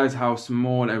 you realize how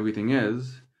small everything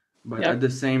is, but at the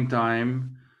same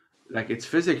time, like, it's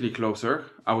physically closer.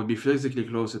 I would be physically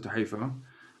closer to Haifa,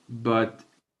 but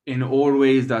in all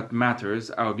ways that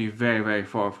matters, I would be very, very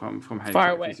far from Haifa.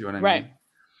 Far away. You see what I mean? Right.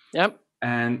 Yep.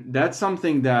 And that's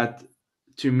something that,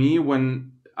 to me,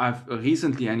 when I've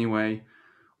recently anyway,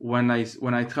 when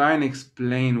I try and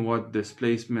explain what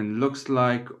displacement looks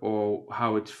like or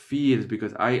how it feels,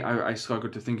 because I struggle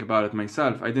to think about it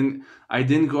myself. I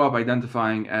didn't grow up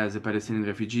identifying as a Palestinian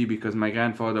refugee because my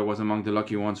grandfather was among the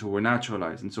lucky ones who were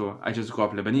naturalized, and so I just grew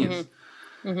up Lebanese.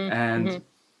 And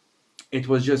it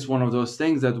was just one of those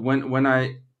things that when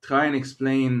I try and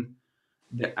explain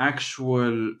the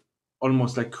actual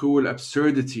almost like cruel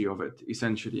absurdity of it,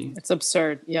 essentially, it's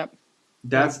absurd. Yep.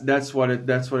 That's what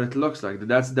it looks like.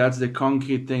 That's the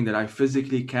concrete thing that I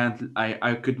physically can't.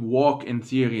 I could walk in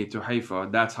theory to Haifa.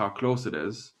 That's how close it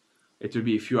is. It would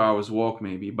be a few hours walk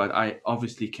maybe, but I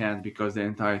obviously can't because the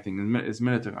entire thing is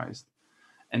militarized.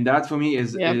 And that for me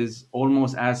is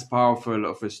almost as powerful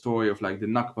of a story of like the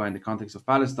Nakba in the context of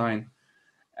Palestine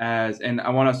and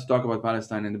I want us to talk about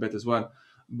Palestine in a bit as well.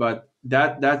 But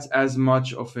that's as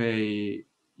much of a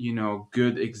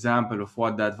good example of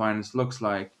what that violence looks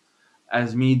like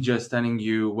as me just telling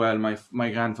you, well, my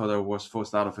grandfather was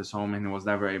forced out of his home and he was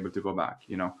never able to go back.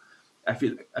 I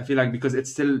feel like because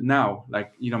it's still now,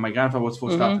 like, my grandfather was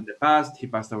forced out in the past. He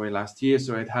passed away last year,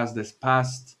 so it has this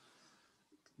past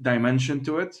dimension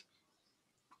to it.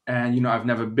 And I've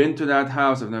never been to that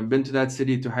house, I've never been to that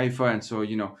city, to Haifa, and so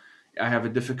I have a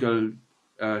difficult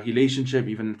relationship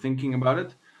even thinking about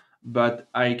it. But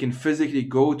I can physically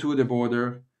go to the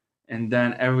border, and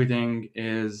then everything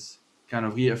is kind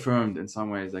of reaffirmed in some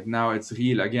ways. Like now it's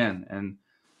real again, and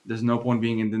there's no point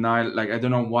being in denial. Like I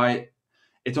don't know why.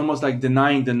 It's almost like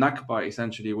denying the Nakba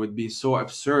essentially would be so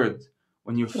absurd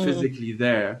when you're Mm-hmm. physically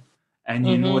there and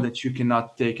you know Mm-hmm. that you cannot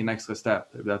take an extra step,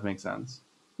 if that makes sense.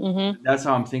 Mm-hmm. That's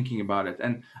how I'm thinking about it.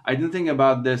 And I didn't think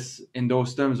about this in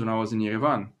those terms when I was in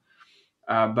Yerevan.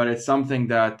 But it's something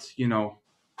that,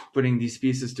 putting these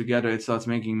pieces together, it starts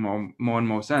making more and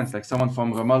more sense. Like someone from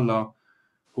Ramallah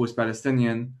who is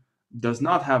Palestinian does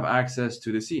not have access to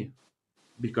the sea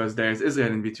because there's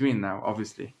Israel in between now,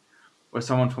 obviously. Or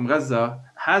someone from Gaza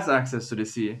has access to the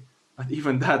sea, but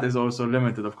even that is also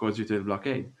limited, of course, due to the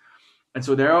blockade. And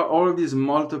so there are all of these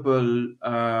multiple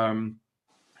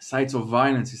sites of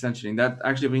violence, essentially. And that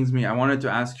actually brings me, I wanted to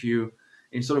ask you,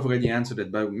 and you sort of already answered it,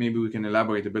 but maybe we can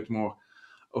elaborate a bit more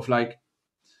of like,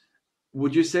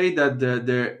 would you say that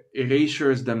the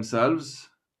erasures themselves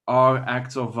are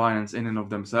acts of violence in and of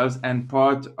themselves and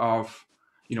part of,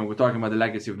 we're talking about the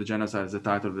legacy of the genocide as the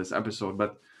title of this episode,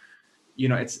 but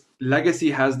it's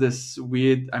legacy has this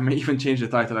weird, I may even change the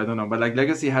title, I don't know, but like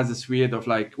legacy has this weird of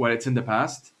like, well, it's in the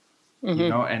past,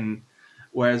 Mm-hmm. and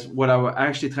whereas what I was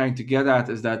actually trying to get at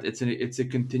is that it's a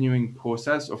continuing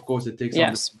process. Of course, it takes on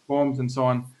Yes. different forms and so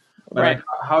on, but like, Right.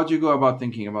 how do you go about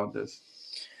thinking about this?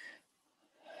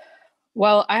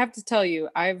 Well, I have to tell you,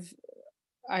 I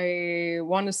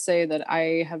want to say that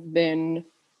I have been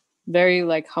very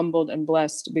like humbled and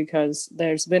blessed because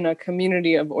there's been a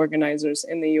community of organizers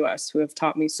in the US who have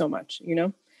taught me so much,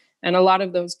 and a lot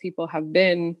of those people have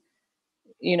been,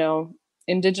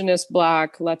 indigenous,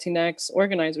 Black, Latinx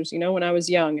organizers, when I was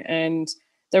young. And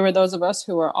there were those of us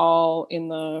who were all in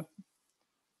the,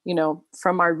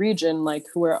 from our region, like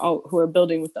who were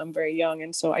building with them very young.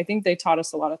 And so I think they taught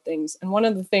us a lot of things. And one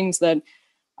of the things that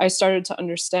I started to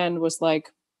understand was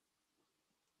like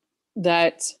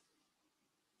that,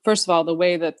 first of all, the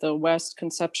way that the West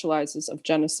conceptualizes of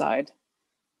genocide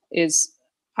is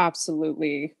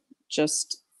absolutely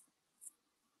just,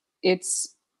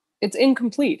 it's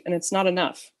incomplete and it's not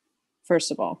enough, first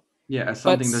of all. Yeah, as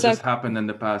But something that just happened in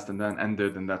the past and then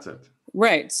ended and that's it.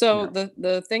 right. So Yeah.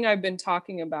 the thing I've been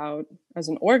talking about as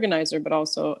an organizer, but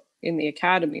also in the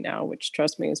academy now, which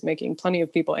trust me is making plenty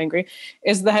of people angry,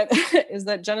 is that is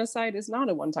that genocide is not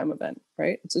a one-time event,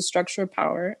 right? It's a structure of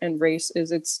power and race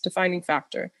is its defining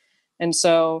factor. And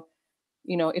so,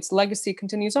 its legacy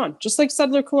continues on, just like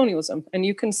settler colonialism. And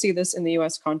you can see this in the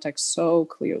US context so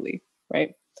clearly,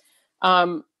 right?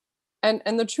 Um,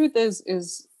 and the truth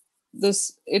is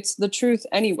this, it's the truth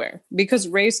anywhere because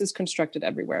race is constructed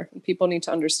everywhere and people need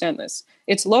to understand this.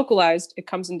 It's localized, it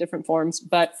comes in different forms,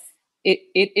 but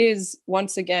it is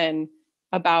once again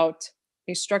about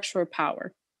a structure of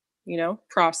power,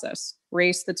 process,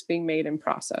 race that's being made in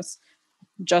process,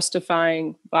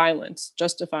 justifying violence,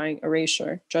 justifying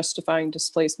erasure, justifying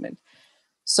displacement.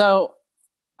 So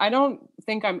I don't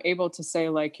think I'm able to say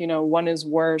like, one is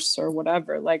worse or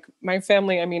whatever. Like my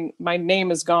family, I mean, my name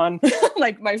is gone.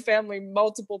 Like my family,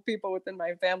 multiple people within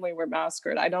my family were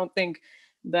massacred. I don't think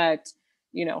that,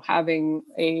 having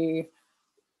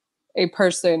a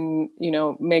person,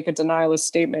 make a denialist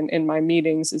statement in my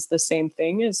meetings is the same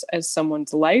thing as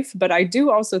someone's life. But I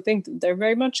do also think that they're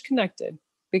very much connected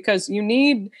because you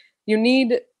need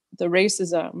the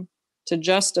racism to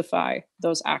justify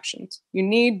those actions. You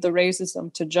need the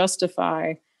racism to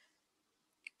justify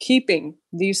keeping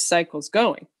these cycles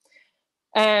going.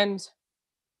 And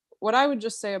what I would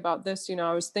just say about this,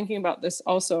 I was thinking about this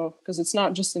also because it's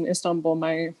not just in Istanbul.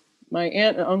 My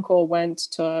aunt and uncle went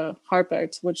to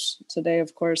Harput, which today,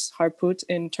 of course, Harput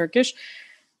in Turkish,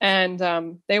 and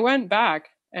they went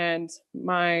back. And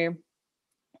my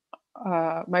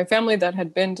family that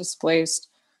had been displaced,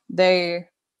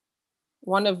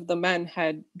 one of the men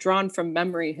had drawn from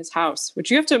memory his house,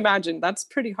 which you have to imagine, that's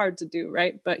pretty hard to do,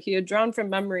 right? But he had drawn from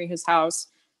memory his house,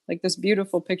 like this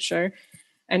beautiful picture.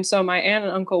 And so my aunt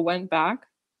and uncle went back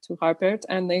to Harpert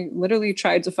and they literally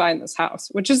tried to find this house,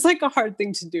 which is like a hard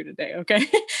thing to do today, okay?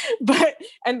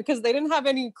 And because they didn't have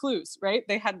any clues, right?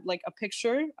 They had like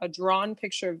a drawn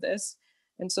picture of this.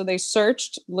 And so they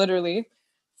searched literally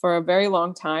for a very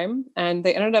long time and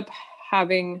they ended up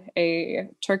having a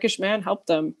Turkish man help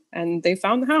them and they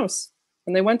found the house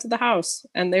and they went to the house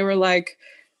and they were like,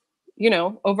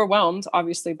 overwhelmed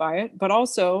obviously by it, but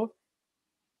also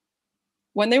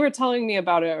when they were telling me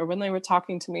about it or when they were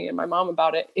talking to me and my mom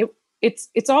about it,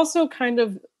 it's also kind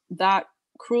of that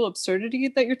cruel absurdity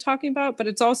that you're talking about, but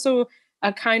it's also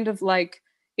a kind of like,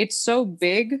 it's so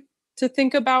big to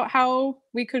think about how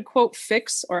we could quote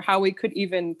fix or how we could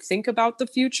even think about the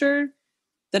future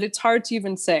that it's hard to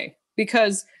even say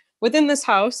because within this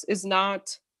house is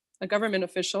not a government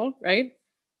official, right?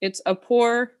 It's a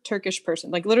poor Turkish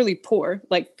person, like literally poor,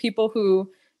 like people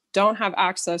who don't have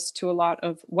access to a lot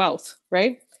of wealth,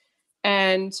 right?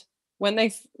 And when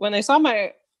they saw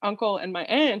my uncle and my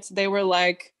aunt, they were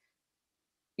like,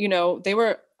 they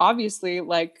were obviously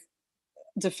like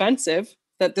defensive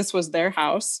that this was their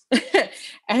house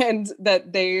and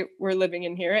that they were living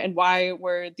in here, and why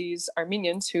were these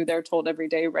Armenians, who they're told every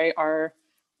day, right, are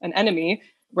an enemy,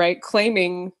 right,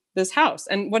 claiming this house.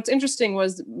 And what's interesting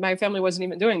was my family wasn't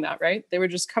even doing that, right? They were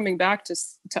just coming back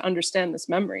to understand this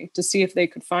memory, to see if they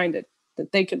could find it,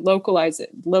 that they could localize it,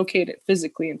 locate it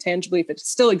physically and tangibly, if it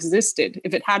still existed,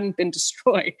 if it hadn't been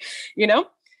destroyed,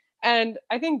 And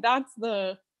I think that's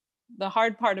the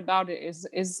hard part about it,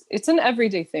 is it's an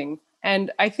everyday thing.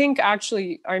 And I think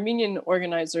actually Armenian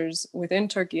organizers within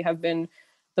Turkey have been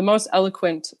the most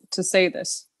eloquent to say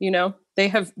this. They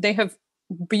have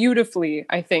beautifully,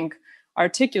 I think,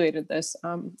 articulated this.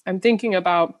 I'm thinking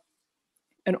about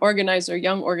an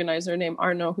young organizer named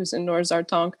Arno, who's in Nor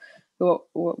Zartank, who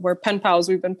we're pen pals.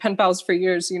 We've been pen pals for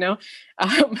years,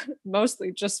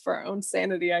 mostly just for our own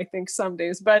sanity, I think, some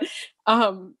days. But,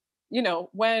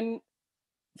 when,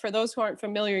 for those who aren't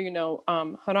familiar,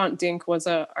 Hrant Dink was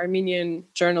an Armenian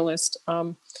journalist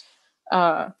and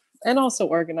also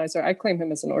organizer. I claim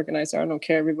him as an organizer. I don't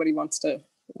care. Everybody wants to,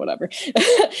 whatever.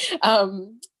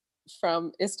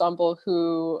 From Istanbul,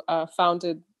 who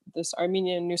founded this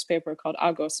Armenian newspaper called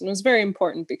Agos. And it was very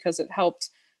important because it helped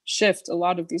shift a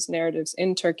lot of these narratives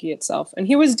in Turkey itself. And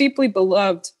he was deeply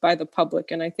beloved by the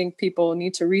public. And I think people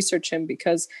need to research him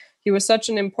because he was such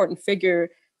an important figure,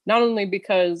 not only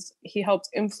because he helped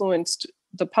influence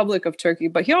the public of Turkey,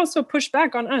 but he also pushed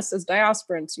back on us as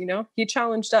diasporans. He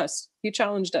challenged us.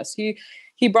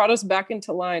 He brought us back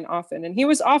into line often. And he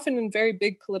was often in very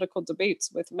big political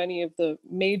debates with many of the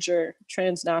major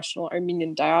transnational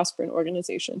Armenian diasporan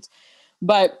organizations.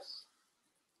 But,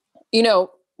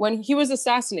 when he was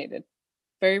assassinated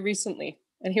very recently,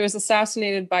 and he was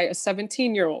assassinated by a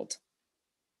 17-year-old.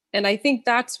 And I think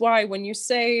that's why when you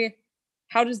say,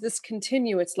 how does this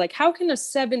continue? It's like, how can a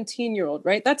 17-year-old,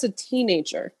 right? That's a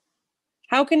teenager.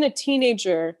 How can a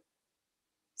teenager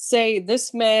say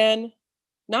this man,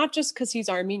 not just because he's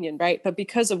Armenian, right, but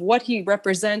because of what he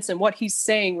represents and what he's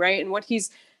saying, right, and what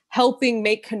he's helping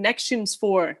make connections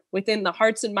for within the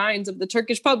hearts and minds of the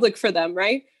Turkish public for them,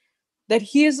 right, that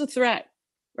he is a threat,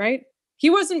 right? He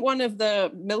wasn't one of the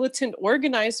militant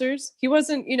organizers. He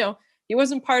wasn't, he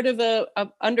wasn't part of a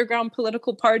underground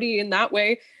political party in that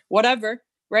way, whatever,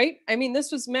 right? I mean,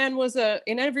 this man was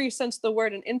in every sense of the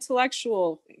word, an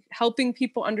intellectual, helping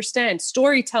people understand,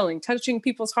 storytelling, touching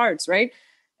people's hearts, right?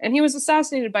 And he was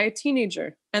assassinated by a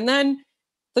teenager. And then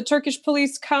the Turkish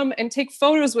police come and take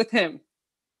photos with him.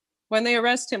 When they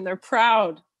arrest him, they're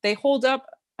proud. They hold up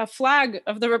a flag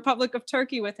of the Republic of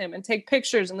Turkey with him and take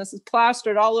pictures. And this is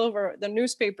plastered all over the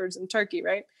newspapers in Turkey,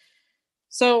 right?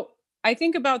 So I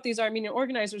think about these Armenian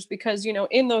organizers because,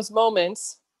 in those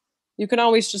moments, you can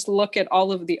always just look at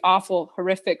all of the awful,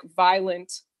 horrific,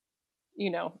 violent,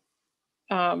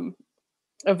 events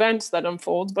that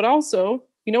unfold. But also,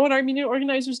 you know what Armenian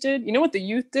organizers did? You know what the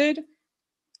youth did?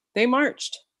 They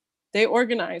marched. They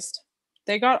organized.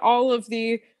 They got all of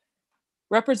the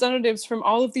representatives from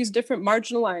all of these different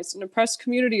marginalized and oppressed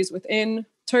communities within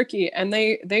Turkey, and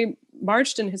they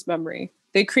marched in his memory.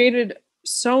 They created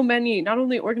so many, not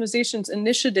only organizations,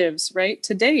 initiatives, right,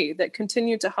 today that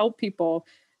continue to help people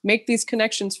make these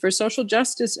connections for social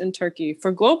justice in Turkey,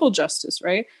 for global justice,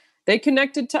 right? They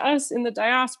connected to us in the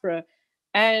diaspora.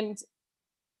 And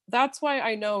that's why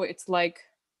I know it's like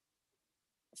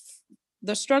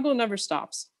the struggle never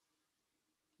stops,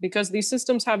 because these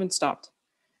systems haven't stopped.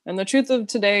 And the truth of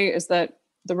today is that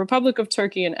the Republic of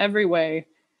Turkey, in every way,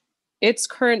 its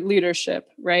current leadership,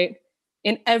 right,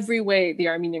 in every way, the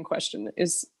Armenian question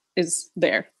is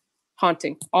there,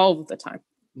 haunting all of the time.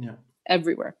 Yeah.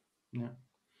 Everywhere. Yeah.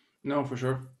 No, for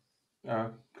sure.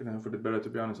 Couldn't have put it better, to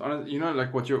be honest.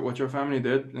 Like what your family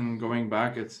did in going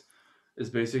back, it's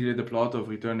basically the plot of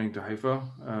Returning to Haifa,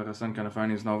 Ghassan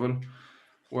Kanafani's novel,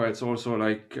 where it's also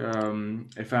like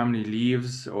a family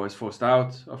leaves or is forced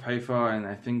out of Haifa, and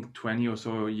I think 20 or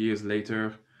so years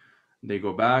later, they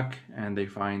go back and they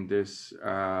find this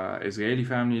Israeli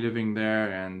family living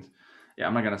there, and yeah,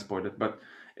 I'm not gonna spoil it, but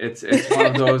it's one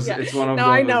of those. Yeah. It's one of no,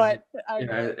 those. I know it.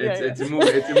 It's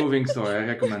a moving story. I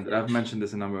recommend it. I've mentioned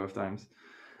this a number of times.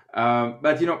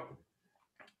 But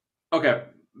okay,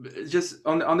 just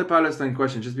on the Palestine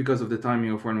question, just because of the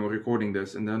timing of when we're recording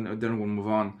this, and then we'll move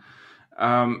on.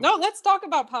 No, let's talk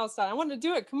about Palestine. I want to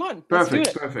do it. Come on.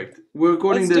 Perfect. We're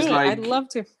recording this I'd love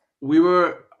to. We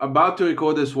were about to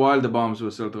record this while the bombs were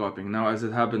still dropping. Now, as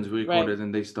it happens, we recorded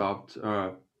and they stopped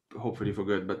hopefully for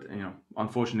good, but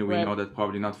unfortunately we Right. know that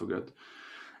probably not for good.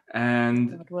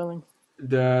 And God willing.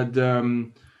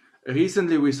 the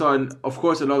recently we saw, of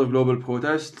course, a lot of global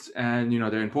protests, and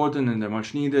they're important and they're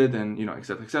much needed, and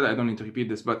etc., etc. I don't need to repeat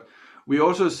this, but we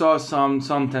also saw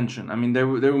some tension. I mean, they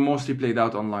were mostly played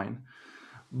out online,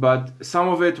 but some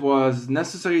of it was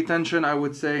necessary tension, I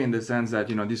would say, in the sense that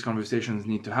these conversations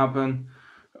need to happen.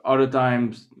 Other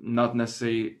times, not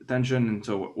necessary tension, and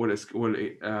so we'll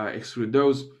exclude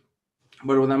those.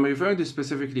 But what I'm referring to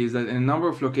specifically is that in a number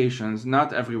of locations,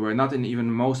 not everywhere, not in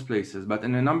even most places, but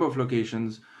in a number of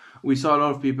locations, we saw a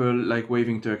lot of people like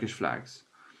waving Turkish flags.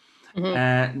 Mm-hmm.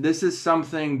 And this is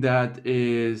something that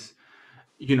is,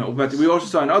 but we also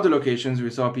saw in other locations,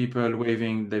 we saw people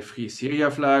waving the Free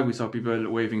Syria flag, we saw people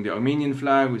waving the Armenian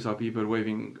flag, we saw people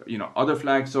waving, other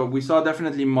flags. So we saw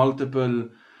definitely multiple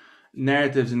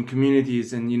narratives and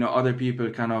communities, and other people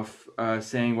kind of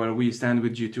saying, well, we stand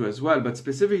with you too as well. But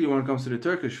specifically when it comes to the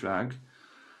Turkish flag,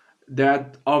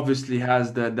 that obviously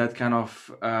has that kind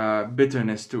of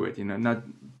bitterness to it, not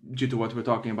due to what we're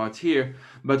talking about here,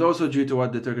 but also due to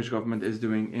what the Turkish government is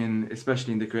doing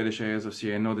especially in the Kurdish areas of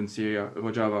Syria, northern Syria,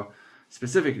 Rojava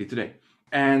specifically today.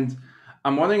 And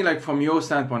I'm wondering, like, from your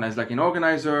standpoint as like an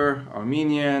organizer,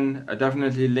 Armenian,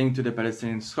 definitely linked to the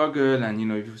Palestinian struggle, and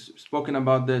you've spoken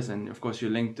about this, and of course you're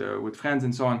linked with friends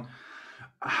and so on.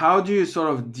 How do you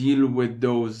sort of deal with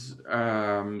those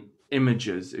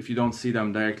images if you don't see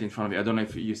them directly in front of you? I don't know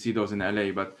if you see those in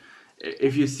LA, but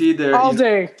if you see the All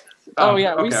day. Oh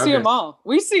yeah, we see okay. them all.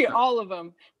 We see all of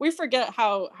them. We forget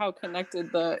how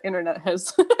connected the internet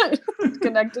has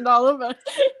connected all of us.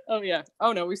 Oh yeah.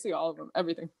 Oh no, we see all of them.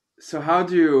 Everything. So how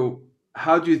do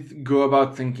you go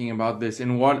about thinking about this?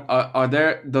 And what are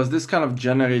there? Does this kind of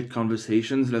generate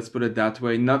conversations? Let's put it that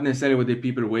way. Not necessarily with the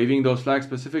people waving those flags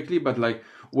specifically, but like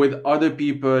with other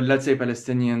people, let's say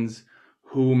Palestinians,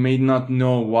 who may not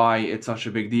know why it's such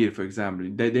a big deal. For example,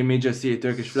 they may just see a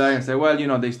Turkish flag and say, well,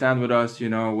 they stand with us.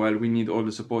 Well, we need all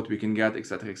the support we can get,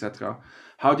 etc., etc.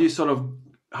 How do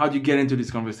you get into these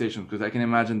conversations? Because I can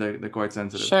imagine they're quite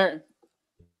sensitive. Sure.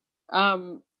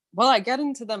 Well, I get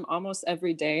into them almost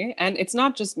every day, and it's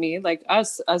not just me. Like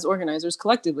us as organizers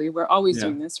collectively, we're always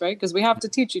doing this, right? Because we have to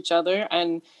teach each other,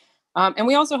 and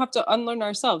we also have to unlearn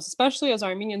ourselves, especially as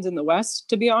Armenians in the West,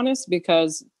 to be honest,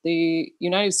 because the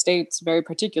United States, very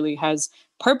particularly, has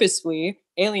purposefully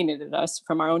alienated us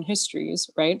from our own histories,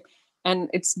 right? And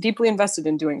it's deeply invested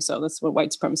in doing so. That's what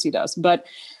white supremacy does. But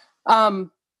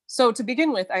so to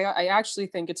begin with, I actually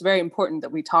think it's very important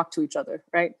that we talk to each other,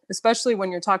 right? Especially when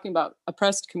you're talking about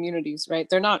oppressed communities, right?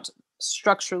 They're not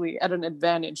structurally at an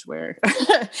advantage where,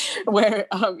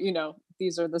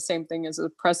 these are the same thing as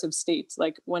oppressive states.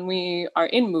 Like when we are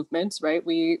in movements, right?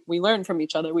 We learn from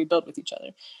each other, we build with each other.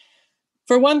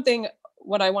 For one thing,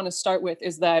 what I want to start with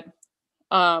is that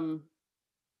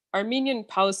Armenian,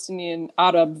 Palestinian,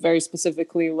 Arab, very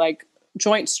specifically, like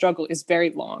joint struggle is very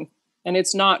long. And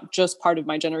it's not just part of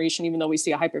my generation, even though we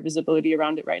see a hyper visibility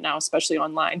around it right now, especially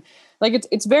online. Like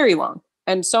it's very long.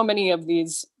 And so many of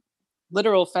these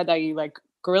literal fedai, like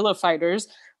guerrilla fighters,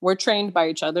 were trained by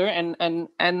each other.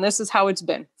 And this is how it's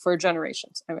been for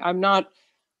generations. I'm not,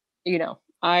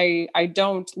 I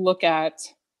don't look at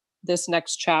this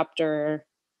next chapter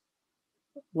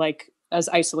like as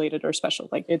isolated or special.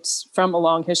 Like it's from a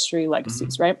long history,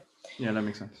 legacies, right? Yeah, that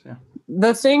makes sense. Yeah.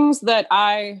 The things that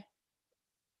I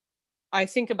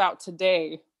think about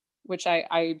today, which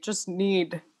I just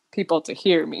need people to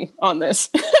hear me on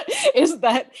this, is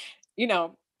that,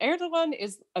 Erdogan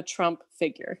is a Trump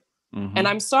figure. Mm-hmm. And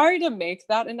I'm sorry to make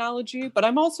that analogy, but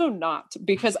I'm also not,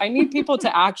 because I need people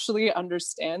to actually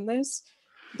understand this,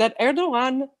 that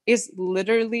Erdogan is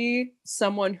literally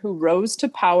someone who rose to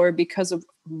power because of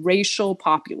racial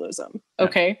populism.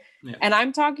 Okay. Yeah. And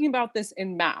I'm talking about this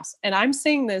in mass. And I'm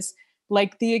saying this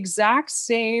like the exact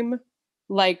same,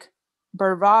 like,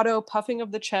 bravado, puffing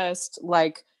of the chest,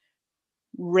 like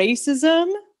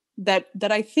racism that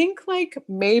I think like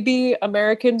maybe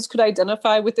Americans could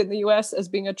identify within the US as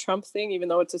being a Trump thing, even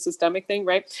though it's a systemic thing,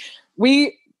 right?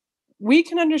 We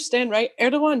can understand, right?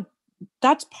 Erdogan,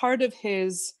 that's part of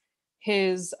his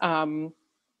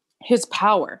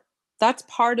power. That's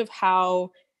part of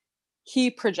how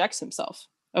he projects himself.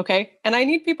 Okay. And I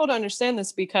need people to understand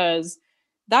this, because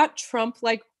that Trump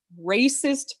like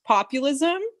racist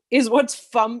populism is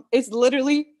is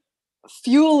literally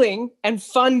fueling and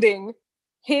funding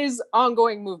his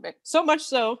ongoing movement. So much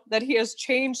so that he has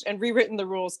changed and rewritten the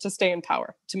rules to stay in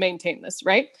power, to maintain this,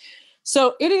 right?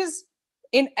 So it is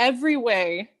in every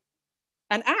way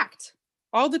an act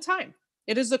all the time.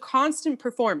 It is a constant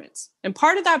performance. And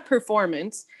part of that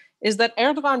performance is that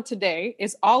Erdogan today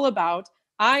is all about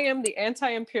I am the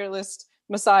anti-imperialist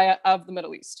Messiah of the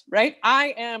Middle East, right?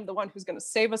 I am the one who's going to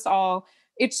save us all.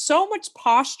 It's so much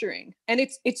posturing, and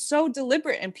it's so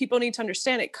deliberate, and people need to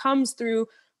understand it comes through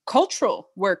cultural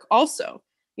work also.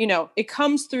 It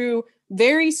comes through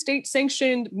very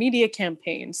state-sanctioned media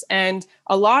campaigns and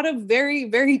a lot of very,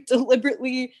 very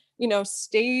deliberately,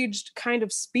 staged kind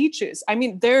of speeches. I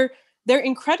mean, they're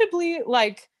incredibly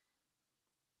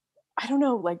I don't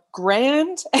know,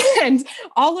 grand and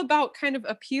all about kind of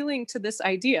appealing to this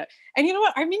idea. And you know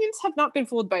what? Armenians have not been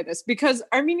fooled by this, because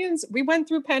Armenians, we went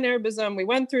through Pan-Arabism, we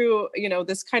went through,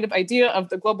 this kind of idea of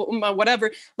the global ummah,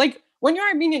 whatever. When you're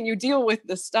Armenian, you deal with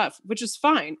this stuff, which is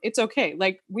fine. It's okay.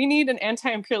 We need an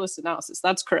anti-imperialist analysis.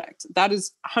 That's correct. That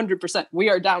is 100%. We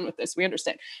are down with this. We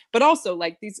understand. But also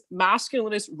these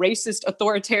masculinist, racist,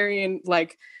 authoritarian,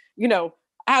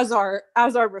 as our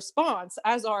response,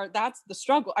 that's the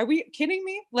struggle. Are we kidding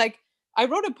me? I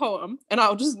wrote a poem, and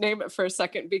I'll just name it for a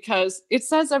second because it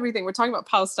says everything. We're talking about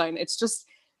Palestine.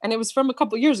 And it was from a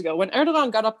couple of years ago when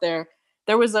Erdogan got up there.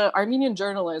 There was an Armenian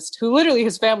journalist who literally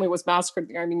his family was massacred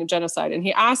in the Armenian Genocide. And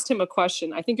he asked him a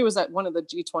question. I think it was at one of the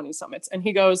G20 summits. And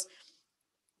he goes,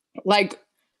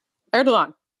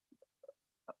 Erdogan,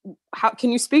 how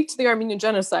can you speak to the Armenian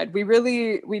Genocide?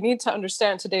 We need to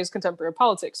understand today's contemporary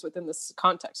politics within this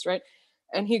context, right?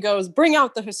 And he goes, bring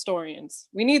out the historians.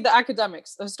 We need the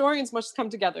academics. The historians must come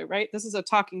together, right? This is a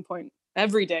talking point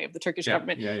every day of the Turkish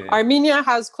government. Yeah. Armenia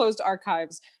has closed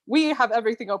archives. We have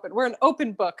everything open. We're an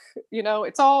open book.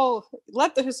 It's all,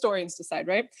 let the historians decide,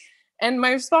 right? And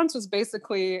my response was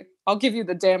basically, I'll give you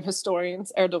the damn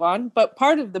historians, Erdogan. But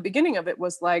part of the beginning of it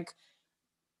was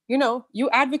you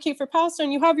advocate for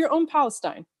Palestine, you have your own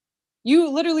Palestine. You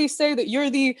literally say that you're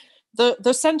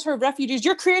the center of refugees.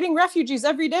 You're creating refugees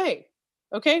every day.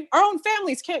 Okay? Our own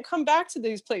families can't come back to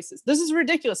these places. This is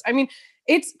ridiculous. I mean,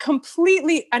 it's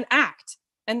completely an act.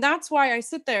 And that's why I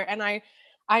sit there and I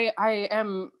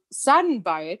am saddened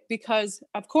by it, because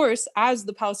of course, as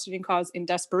the Palestinian cause in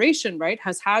desperation, right,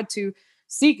 has had to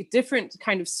seek different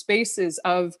kind of spaces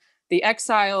of the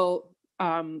exile,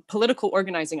 political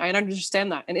organizing. I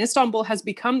understand that. And Istanbul has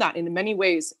become that in many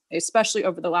ways, especially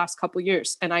over the last couple of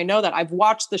years. And I know that I've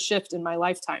watched the shift in my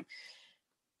lifetime.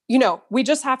 We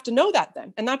just have to know that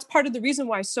then. And that's part of the reason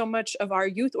why so much of our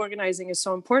youth organizing is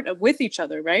so important with each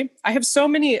other, right? I have so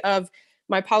many of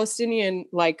my Palestinian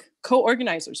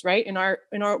co-organizers, right, in our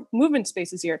movement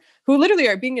spaces here, who literally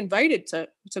are being invited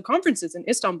to conferences in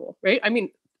Istanbul, right? I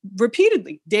mean,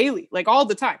 repeatedly, daily, all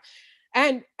the time.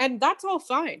 And that's all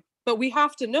fine. But we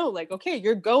have to know, okay,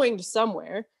 you're going to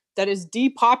somewhere that is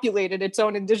depopulated its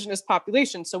own indigenous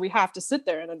population. So we have to sit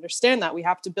there and understand that. We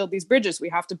have to build these bridges. We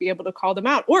have to be able to call them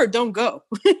out, or don't go,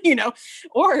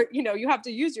 or, you have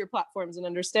to use your platforms and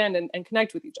understand and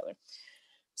connect with each other.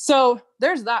 So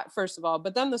there's that, first of all.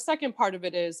 But then the second part of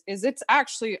it is it's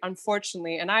actually,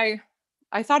 unfortunately, and I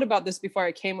thought about this before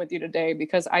I came with you today,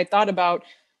 because I thought about,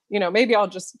 maybe I'll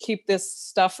just keep this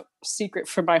stuff secret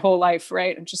for my whole life,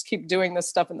 right? And just keep doing this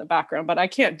stuff in the background, but I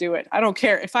can't do it. I don't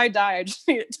care. If I die, I just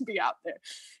need it to be out there.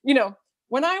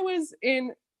 When I was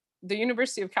in the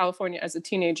University of California as a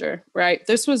teenager, right,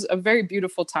 this was a very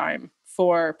beautiful time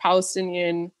for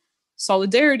Palestinian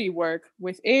solidarity work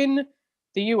within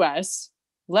the US,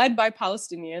 led by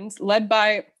Palestinians, led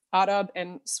by Arab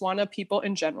and Swana people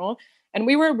in general. And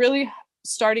we were really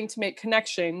starting to make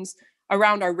connections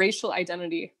around our racial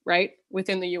identity, right,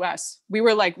 within the US. We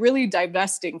were really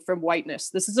divesting from whiteness.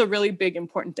 This is a really big,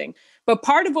 important thing. But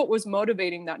part of what was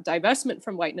motivating that divestment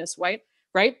from whiteness,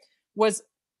 right, was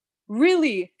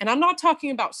really, and I'm not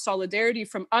talking about solidarity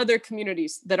from other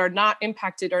communities that are not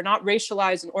impacted or not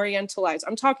racialized and orientalized.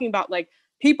 I'm talking about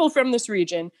people from this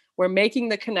region were making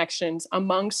the connections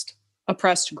amongst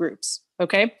oppressed groups,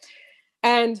 okay?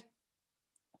 And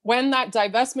when that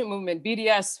divestment movement,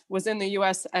 BDS, was in the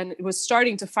US and it was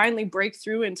starting to finally break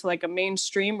through into a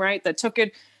mainstream, right, that took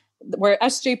it where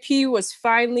SJP was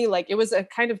finally it was a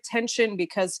kind of tension,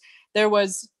 because there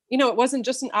was, it wasn't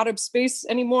just an Arab space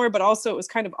anymore, but also it was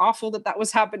kind of awful that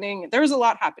was happening. There was a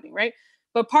lot happening, right?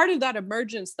 But part of that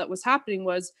emergence that was happening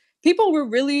was people were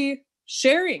really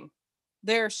sharing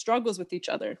their struggles with each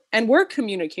other and were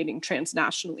communicating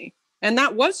transnationally. And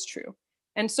that was true.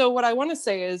 And so what I want to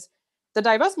say is, the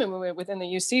divestment movement within the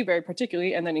UC very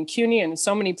particularly, and then in CUNY and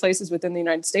so many places within the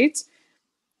United States,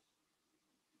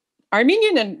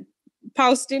 Armenian and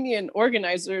Palestinian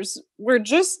organizers were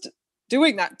just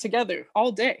doing that together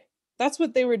all day. That's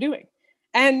what they were doing.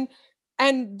 And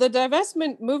the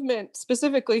divestment movement,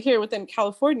 specifically here within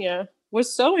California,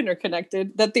 was so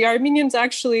interconnected that the Armenians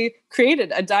actually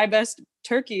created a divest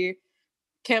Turkey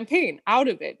campaign out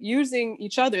of it, using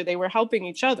each other. They were helping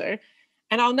each other.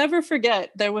 And I'll never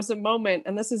forget, there was a moment,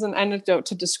 and this is an anecdote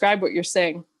to describe what you're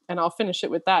saying, and I'll finish it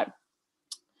with that.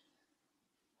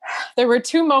 There were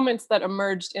two moments that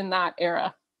emerged in that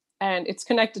era, and it's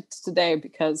connected to today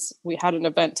because we had an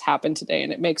event happen today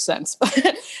and it makes sense.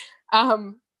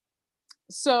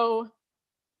 So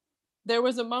there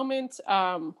was a moment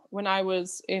when I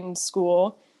was in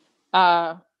school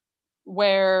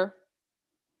where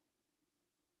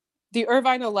the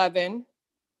Irvine 11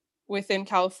 within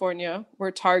California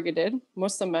were targeted,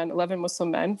 11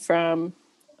 Muslim men from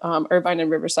Irvine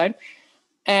and Riverside.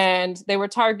 And they were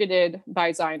targeted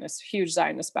by Zionists, huge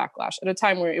Zionist backlash at a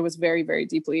time where it was very, very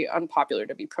deeply unpopular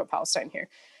to be pro-Palestine here.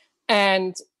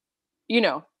 And,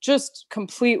 just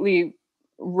completely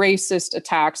racist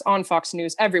attacks on Fox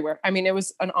News everywhere. I mean, it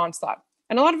was an onslaught.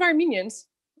 And a lot of Armenians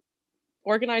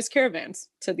organized caravans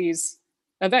to these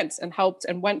events and helped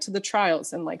and went to the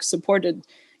trials and supported,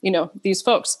 these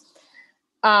folks.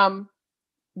 Then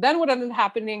what ended up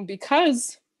happening,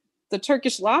 because the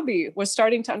Turkish lobby was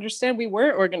starting to understand we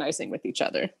were organizing with each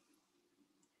other,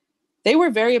 they were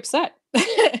very upset.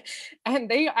 And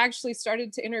they actually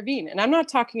started to intervene. And I'm not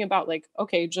talking about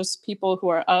just people who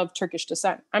are of Turkish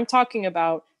descent. I'm talking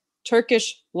about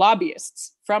Turkish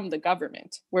lobbyists from the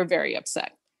government were very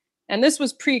upset. And this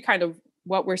was pre kind of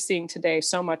what we're seeing today,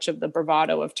 so much of the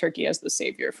bravado of Turkey as the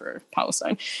savior for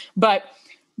Palestine. But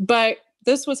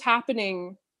this was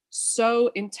happening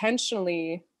so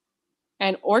intentionally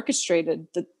and orchestrated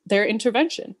their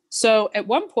intervention. So at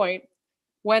one point,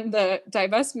 when the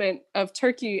divestment of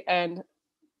Turkey and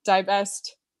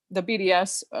divest the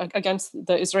BDS against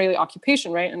the Israeli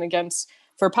occupation, right, and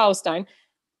for Palestine,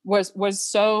 was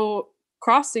so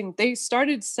crossing, they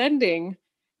started sending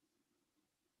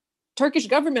Turkish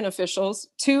government officials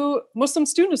to Muslim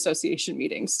Student Association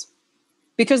meetings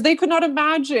because they could not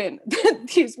imagine that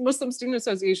these Muslim student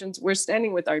associations were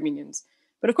standing with Armenians.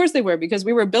 But of course they were, because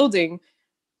we were building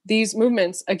these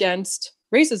movements against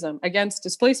racism, against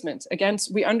displacement,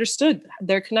 we understood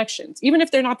their connections, even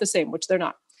if they're not the same, which they're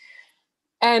not.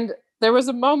 And there were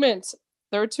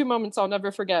two moments I'll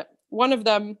never forget. One of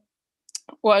them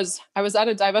was, I was at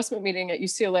a divestment meeting at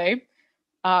UCLA.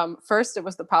 First, it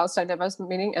was the Palestine divestment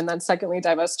meeting, and then secondly,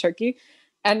 Divest Turkey.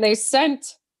 And they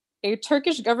sent a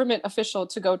Turkish government official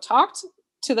to go talk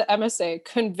to the MSA,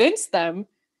 convince them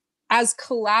as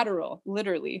collateral,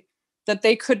 literally, that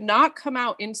they could not come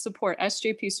out in support.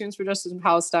 SJP, Students for Justice in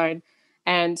Palestine,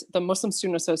 and the Muslim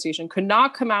Student Association could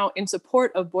not come out in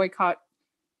support of boycott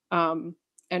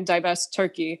and divest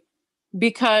Turkey,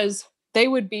 because they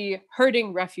would be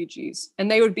hurting refugees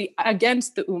and they would be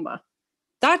against the Ummah.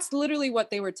 That's literally what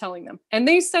they were telling them. And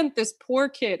they sent this poor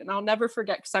kid, and I'll never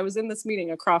forget, because I was in this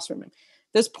meeting across from him,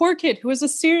 this poor kid who was a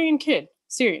Syrian,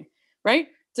 right?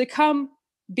 To come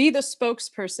be the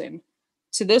spokesperson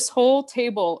to this whole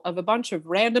table of a bunch of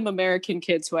random American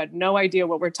kids who had no idea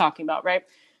what we're talking about, right?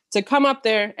 To come up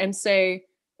there and say,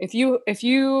 if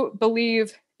you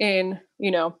believe in,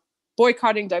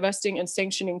 boycotting, divesting, and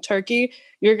sanctioning Turkey,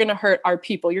 you're going to hurt our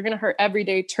people. You're going to hurt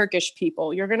everyday Turkish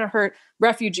people. You're going to hurt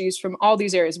refugees from all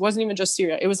these areas. It wasn't even just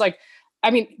Syria. It was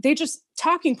they just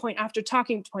talking point after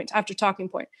talking point after talking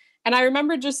point. And I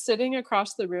remember just sitting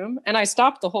across the room, and I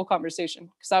stopped the whole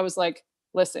conversation because I was like,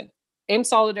 listen, in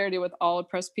solidarity with all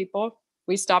oppressed people,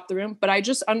 we stopped the room. But I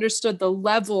just understood the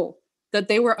level that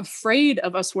they were afraid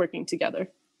of us working together.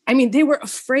 I mean, they were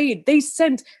afraid. They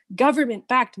sent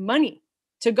government-backed money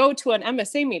to go to an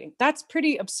MSA meeting. That's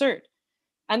pretty absurd.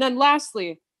 And then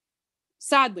lastly,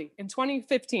 sadly, in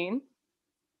 2015,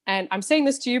 and I'm saying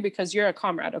this to you because you're a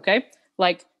comrade, okay?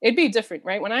 It'd be different,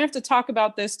 right? When I have to talk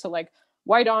about this to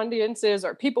white audiences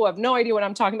or people who have no idea what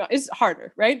I'm talking about, it's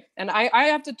harder, right? And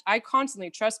I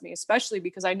constantly, trust me, especially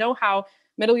because I know how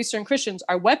Middle Eastern Christians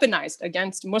are weaponized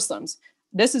against Muslims.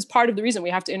 This is part of the reason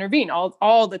we have to intervene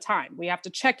all the time. We have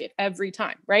to check it every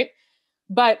time, right?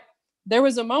 But there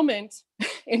was a moment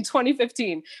in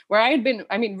 2015 where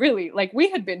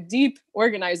we had been deep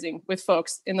organizing with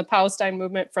folks in the Palestine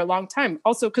movement for a long time.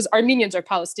 Also, because Armenians are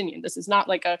Palestinian. This is not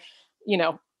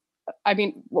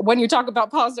when you talk about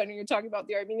Palestine, you're talking about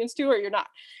the Armenians too, or you're not.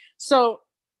 So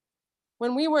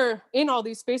when we were in all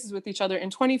these spaces with each other in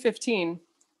 2015,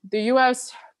 the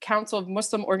U.S. Council of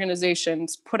Muslim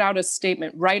Organizations put out a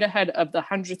statement right ahead of the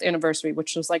 100th anniversary,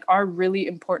 which was our really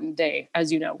important day,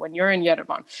 as you know, when you're in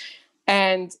Yerevan.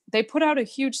 And they put out a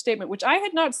huge statement, which I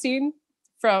had not seen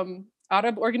from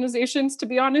Arab organizations, to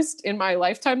be honest, in my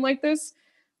lifetime like this,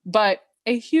 but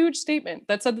a huge statement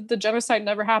that said that the genocide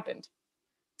never happened,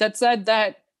 that said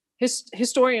that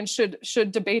historians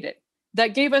should debate it,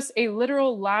 that gave us a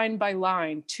literal line by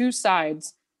line, two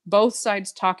sides, both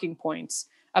sides talking points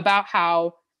about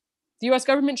how the US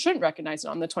government shouldn't recognize it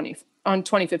on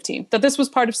 2015, that this was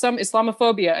part of some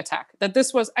Islamophobia attack, that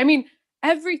this was, I mean,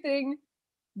 everything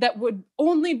that would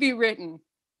only be written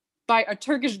by a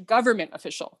Turkish government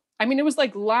official. I mean, it was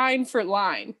like line for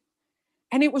line.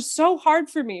 And it was so hard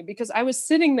for me because I was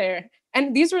sitting there,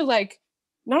 and these were like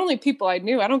not only people I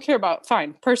knew, I don't care about,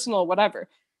 fine, personal, whatever,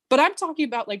 but I'm talking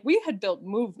about like we had built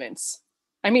movements.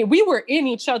 I mean, we were in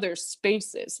each other's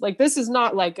spaces. Like, this is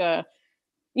not like a,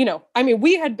 you know, I mean,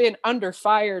 we had been under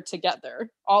fire together,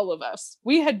 all of us.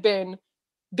 We had been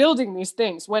building these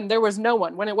things when there was no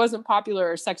one, when it wasn't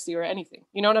popular or sexy or anything.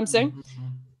 You know what I'm saying? Mm-hmm.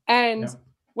 And Yeah.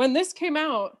 when this came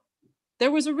out,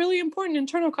 there was a really important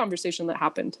internal conversation that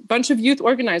happened. A bunch of youth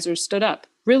organizers stood up,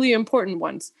 really important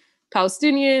ones.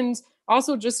 Palestinians,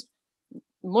 also just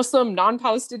Muslim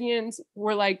non-Palestinians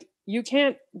were like, you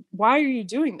can't, why are you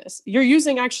doing this? You're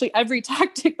using actually every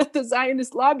tactic that the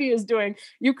Zionist lobby is doing.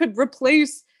 You could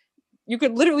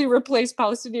literally replace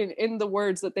Palestinian in the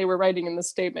words that they were writing in the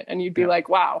statement. And you'd be like,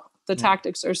 wow, the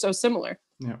tactics are so similar.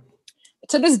 Yeah.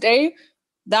 To this day,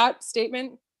 that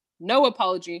statement, no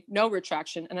apology, no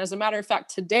retraction. And as a matter of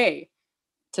fact, today,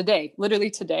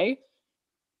 literally today,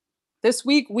 this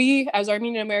week, we as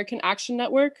Armenian-American Action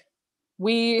Network,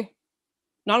 we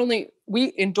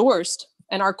endorsed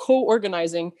and are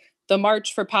co-organizing the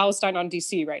March for Palestine on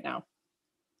DC right now.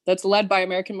 That's led by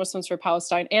American Muslims for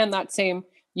Palestine and that same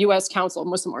US Council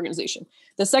Muslim organization.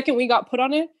 The second we got put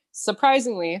on it,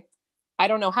 surprisingly, I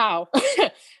don't know how,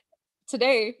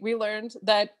 today we learned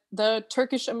that the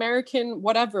Turkish American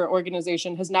whatever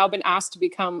organization has now been asked to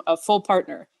become a full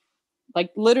partner,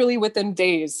 like literally within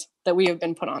days that we have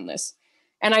been put on this.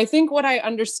 And I think what I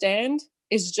understand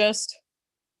is just,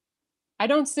 I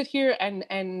don't sit here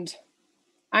and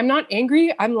I'm not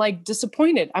angry. I'm like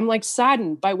disappointed. I'm like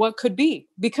saddened by what could be,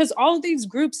 because all of these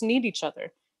groups need each other.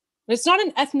 And it's not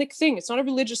an ethnic thing. It's not a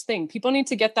religious thing. People need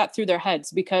to get that through their heads,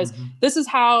 because this is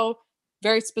how,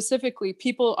 very specifically,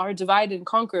 people are divided and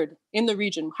conquered in the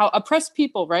region. How oppressed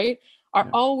people, right, are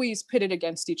always pitted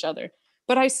against each other.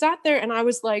 But I sat there and I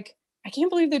was like, I can't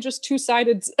believe they're just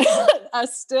two-sided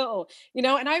us still, you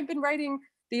know? And I've been writing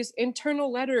these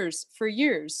internal letters for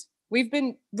years. We've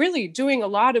been really doing a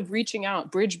lot of reaching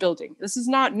out, bridge building. This is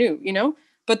not new, you know?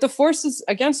 But the forces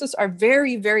against us are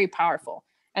very, very powerful.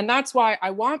 And that's why I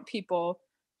want people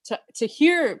to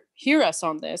hear us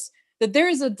on this, that there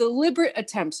is a deliberate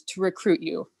attempt to recruit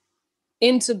you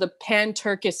into the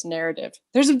Pan-Turkish narrative.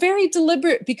 There's a very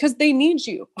deliberate, because they need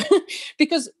you.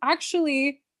 Because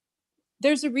actually,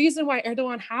 there's a reason why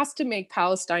Erdogan has to make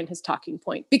Palestine his talking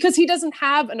point, because he doesn't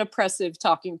have an oppressive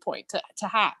talking point to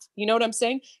have. You know what I'm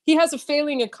saying? He has a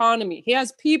failing economy. He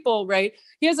has people, right?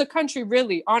 He has a country,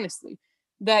 really, honestly,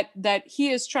 that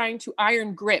he is trying to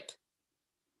iron grip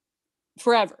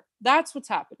forever. That's what's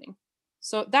happening.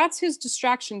 So that's his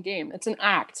distraction game. It's an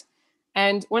act.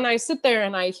 And when I sit there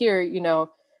and I hear, you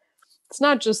know, it's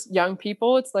not just young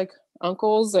people, it's like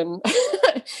uncles and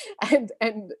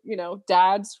and you know,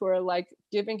 dads who are like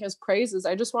giving his praises.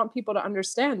 I just want people to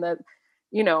understand that,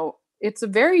 you know, it's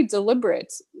really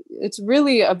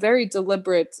a very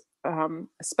deliberate,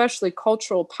 especially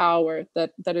cultural power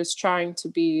that is trying to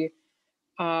be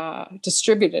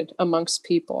distributed amongst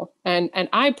people. And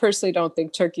I personally don't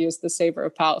think Turkey is the savior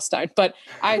of Palestine, but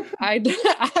I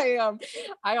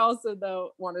also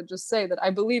though want to just say that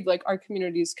I believe like our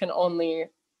communities can only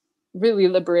really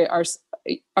liberate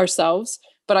ourselves,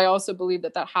 but I also believe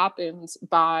that happens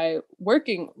by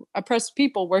oppressed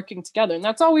people working together, and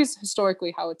that's always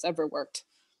historically how it's ever worked.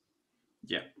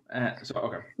 Yeah.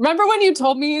 Okay. Remember when you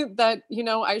told me that, you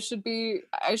know, I should be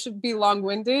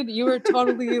long-winded? You were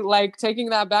totally like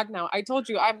taking that back now. I told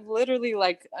you I'm literally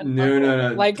like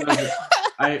no. Like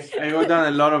I wrote down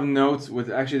a lot of notes with,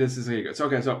 actually this is really good. So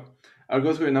okay, so I'll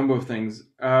go through a number of things.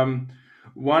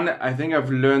 One, I think I've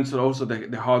learned so also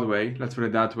the hard way, let's put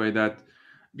it that way, that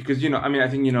because, you know, I mean, I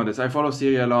think you know this. I follow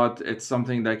Syria a lot. It's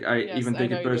something like I even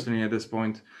take it personally at this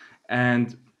point.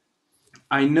 And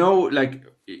I know, like,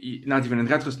 not even in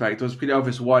retrospect, it was pretty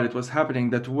obvious while it was happening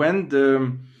that when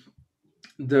the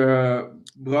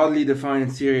broadly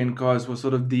defined Syrian cause was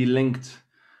sort of delinked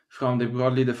from the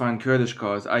broadly defined Kurdish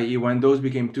cause, i.e. when those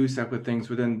became two separate things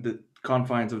within the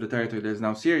confines of the territory that is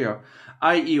now Syria,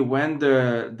 i.e. when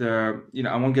the you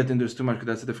know, I won't get into this too much because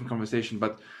that's a different conversation,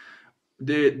 but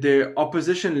the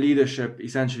opposition leadership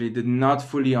essentially did not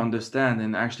fully understand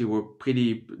and actually were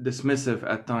pretty dismissive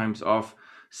at times of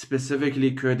specifically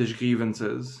Kurdish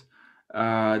grievances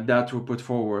that were put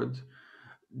forward.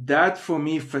 That for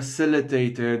me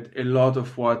facilitated a lot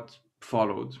of what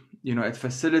followed. You know, it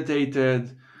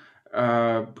facilitated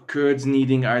Kurds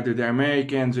needing either the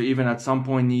Americans or even at some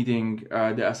point needing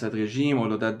the Assad regime,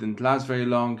 although that didn't last very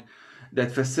long,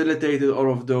 that facilitated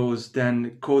all of those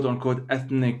then quote unquote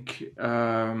ethnic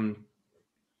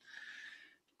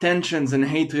tensions and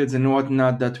hatreds and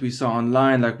whatnot that we saw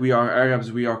online, like we are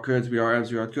Arabs, we are Kurds, we are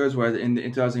Arabs, we are Kurds, where in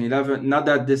 2011, not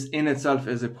that this in itself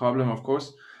is a problem, of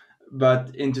course,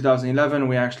 but in 2011,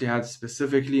 we actually had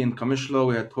specifically in Kamishlo,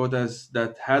 we had protests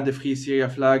that had the Free Syria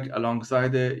flag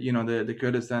alongside the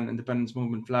Kurdistan independence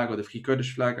movement flag, or the Free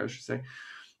Kurdish flag, I should say.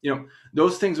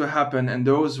 Those things will happen, and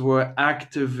those were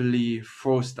actively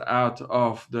forced out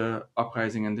of the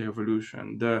uprising and the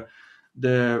revolution.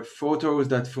 The photos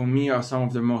that for me are some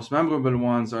of the most memorable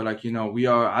ones are like, we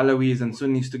are Alawis and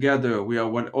Sunnis together, we are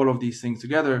all of these things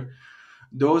together.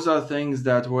 Those are things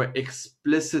that were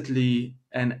explicitly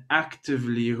and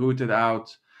actively rooted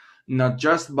out, not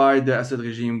just by the Assad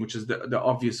regime, which is the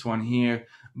obvious one here,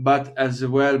 but as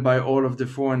well by all of the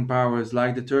foreign powers,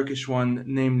 like the Turkish one,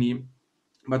 namely,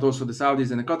 but also the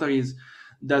Saudis and the Qataris,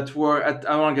 that were I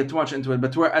don't want to get too much into it,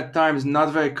 but were at times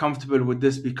not very comfortable with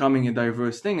this becoming a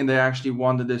diverse thing, and they actually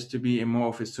wanted this to be more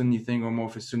of a Sunni thing or more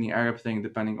of a Sunni Arab thing,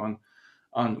 depending on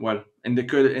well, in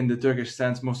the Turkish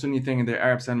sense, more Sunni thing, in the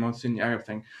Arab sense, more Sunni Arab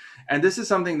thing. And this is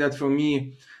something that for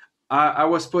me, I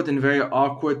was put in very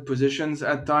awkward positions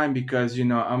at time because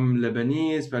I'm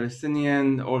Lebanese,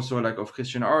 Palestinian, also like of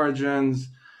Christian origins,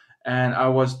 and I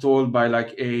was told by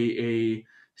like a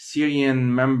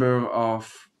Syrian member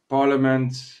of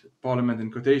parliament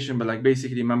in quotation, but like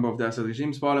basically member of the Assad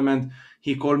regime's parliament.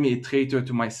 He called me a traitor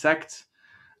to my sect,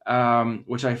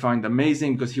 which I find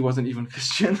amazing because he wasn't even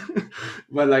Christian.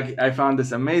 But like I found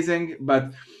this amazing.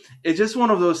 But it's just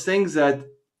one of those things that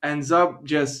ends up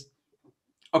just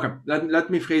okay. Let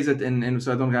me phrase it in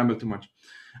so I don't ramble too much.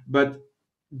 But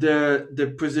the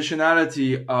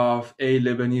positionality of a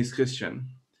Lebanese Christian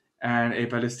and a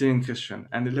Palestinian Christian,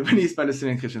 and the Lebanese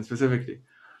Palestinian Christian specifically,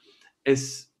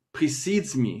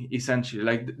 precedes me essentially.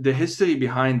 Like the history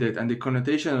behind it and the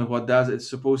connotation of what does it's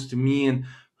supposed to mean,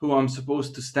 who I'm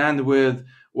supposed to stand with,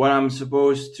 what I'm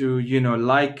supposed to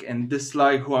like and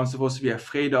dislike, who I'm supposed to be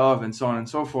afraid of, and so on and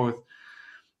so forth,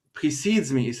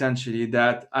 precedes me essentially.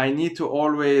 That I need to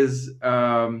always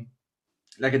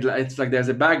it's like there's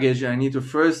a baggage, and I need to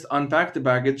first unpack the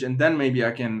baggage, and then maybe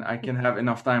I can have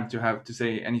enough time to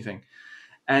say anything.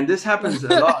 And this happens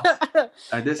a lot.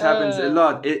 This happens a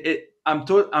lot. I'm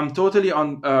totally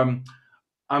on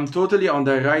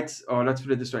the right, or let's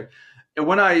put it this way.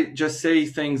 When I just say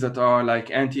things that are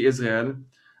like anti-Israel,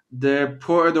 the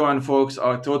pro-Erdogan folks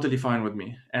are totally fine with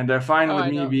me, and they're fine with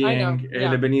me being a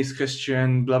Lebanese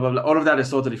Christian, blah blah blah. All of that is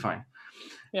totally fine.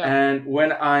 Yeah. And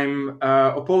when I'm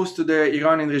opposed to the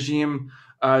Iranian regime,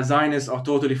 Zionists are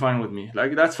totally fine with me.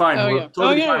 Like that's fine. We're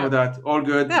totally fine with that. All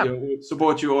good. Yeah.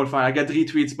 Support you. All fine. I get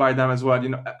retweets by them as well.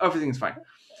 Everything's fine.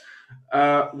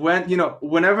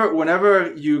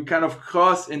 Whenever you kind of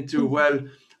cross into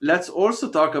let's also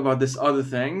talk about this other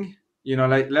thing.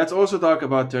 Let's also talk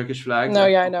about Turkish flags. No,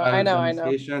 yeah, I know.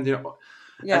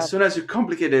 As soon as you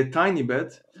complicate it a tiny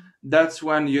bit, that's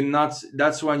when you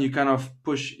kind of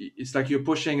push. It's like you're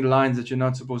pushing lines that you're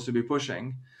not supposed to be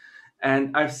pushing.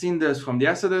 And I've seen this from the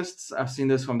Assadists, I've seen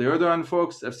this from the Erdogan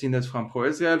folks, I've seen this from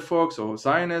pro-Israel folks or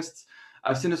Zionists.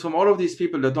 I've seen this from all of these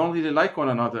people that don't really like one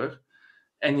another,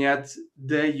 and yet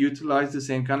they utilize the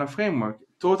same kind of framework.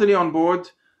 Totally on board.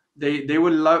 They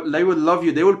will love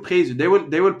you. They will praise you. They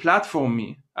will platform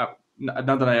me.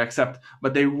 Not that I accept,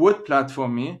 but they would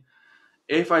platform me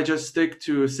if I just stick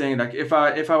to saying, like, if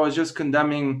I was just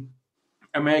condemning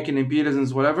American imperialism,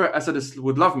 whatever, Assadists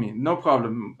would love me, no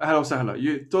problem. Hello, sahla.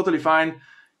 You're totally fine.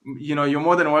 You're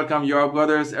more than welcome. You're our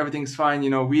brothers. Everything's fine.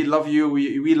 We love you.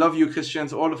 We love you,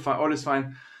 Christians. All is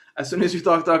fine. As soon as you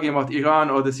talking about Iran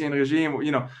or the Syrian regime,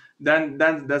 then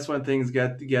that's when things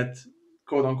get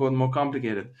quote unquote more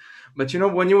complicated. But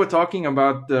when you were talking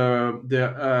about the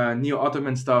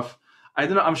neo-Ottoman stuff, I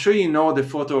don't know. I'm sure the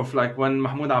photo of like when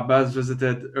Mahmoud Abbas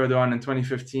visited Erdogan in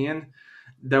 2015.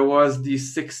 There was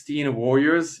these 16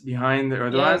 warriors behind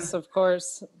Erdogan. Yes, of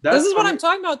course. This is what I'm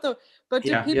talking about, though. But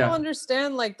do people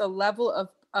understand like the level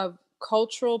of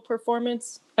cultural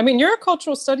performance? I mean, you're a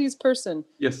cultural studies person.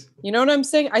 Yes. You know what I'm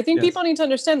saying? I think people need to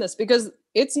understand this, because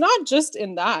it's not just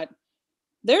in that.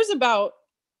 There's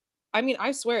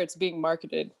I swear it's being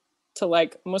marketed to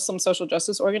like Muslim social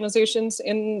justice organizations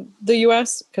in the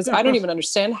US, because I don't even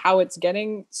understand how it's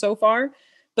getting so far.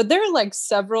 But there are like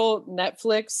several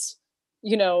Netflix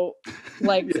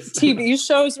like TV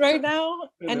shows right now,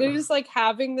 and it is like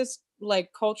having this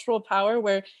like cultural power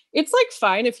where it's like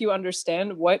fine if you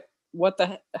understand what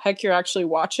the heck you're actually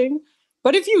watching,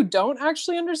 But if you don't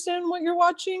actually understand what you're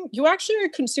watching, you actually are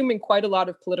consuming quite a lot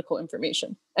of political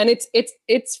information. And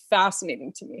it's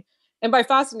fascinating to me. And by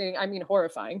fascinating, I mean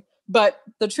horrifying. But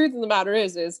the truth of the matter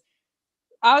is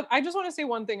I just want to say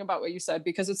one thing about what you said,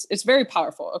 because it's very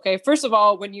powerful. Okay. First of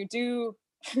all, when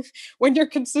you're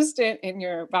consistent in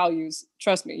your values,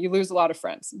 trust me, you lose a lot of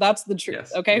friends. That's the truth.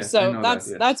 Yes, Okay. yes, So that,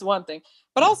 yes. that's one thing.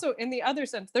 But also in the other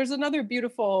sense, there's another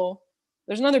beautiful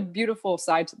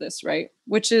side to this, right?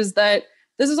 Which is that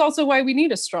this is also why we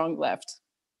need a strong left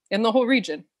in the whole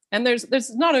region. And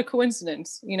there's not a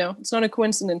coincidence, it's not a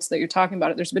coincidence that you're talking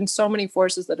about it. There's been so many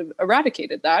forces that have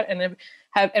eradicated that and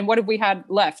and what have we had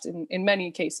left in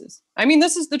many cases? I mean,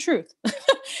 this is the truth.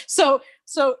 So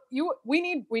we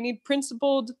need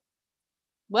principled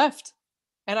left.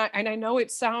 And I know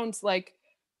it sounds like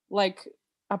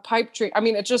a pipe dream. I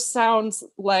mean, it just sounds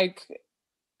like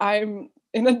I'm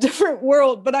in a different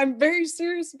world, but I'm very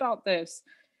serious about this,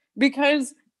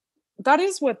 because that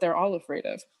is what they're all afraid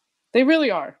of. They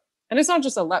really are. And it's not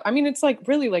just I mean, it's like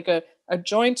really like a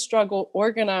joint struggle,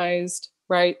 organized,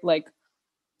 right? Like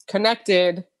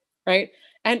connected, right?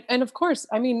 And of course,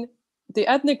 I mean, the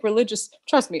ethnic religious,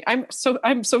 trust me, I'm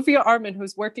Sophia Armen,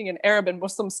 who's working in Arab and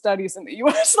Muslim studies in the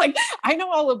US. Like, I know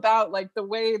all about like the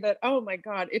way that, oh my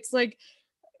God, it's like,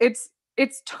 it's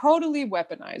totally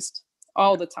weaponized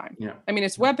all the time. Yeah. I mean,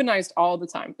 it's weaponized all the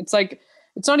time. It's like,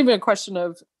 it's not even a question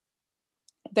of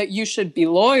that you should be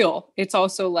loyal. It's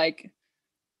also like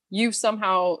you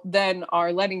somehow then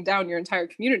are letting down your entire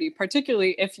community,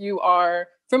 particularly if you are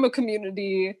from a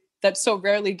community that so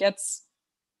rarely gets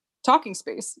talking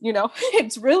space.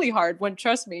 It's really hard when,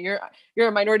 trust me, you're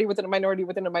a minority within a minority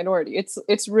within a minority.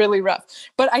 It's really rough.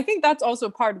 But I think that's also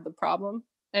part of the problem.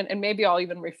 And maybe I'll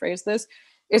even rephrase this.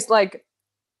 It's like,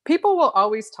 people will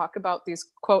always talk about these,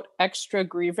 quote, extra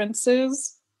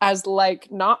grievances as like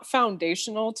not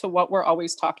foundational to what we're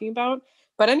always talking about.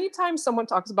 But anytime someone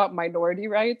talks about minority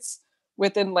rights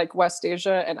within like West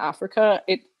Asia and Africa,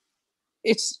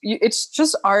 it's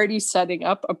just already setting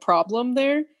up a problem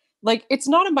there. Like, it's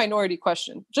not a minority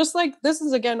question. Just like this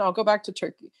is, again, I'll go back to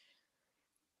Turkey.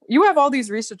 You have all these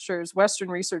researchers, Western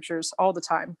researchers, all the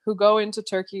time who go into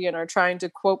Turkey and are trying to,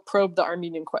 quote, probe the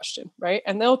Armenian question, right?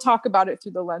 And they'll talk about it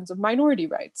through the lens of minority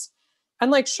rights. And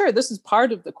like, sure, this is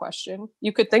part of the question.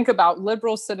 You could think about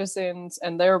liberal citizens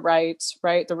and their rights,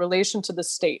 right? The relation to the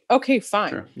state. Okay,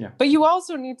 fine. Sure, yeah. But you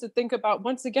also need to think about,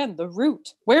 once again, the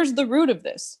root. Where's the root of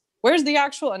this? Where's the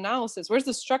actual analysis? Where's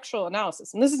the structural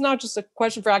analysis? And this is not just a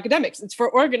question for academics, it's for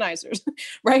organizers,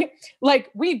 right? Like,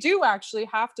 we do actually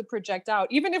have to project out,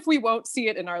 even if we won't see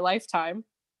it in our lifetime,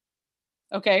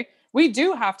 okay? We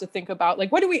do have to think about,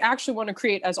 like, what do we actually want to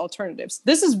create as alternatives?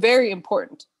 This is very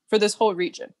important for this whole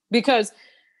region, because,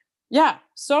 yeah,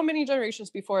 so many generations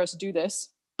before us do this,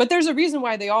 but there's a reason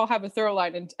why they all have a thorough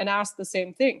line and ask the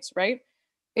same things, right?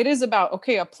 It is about,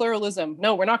 okay, a pluralism.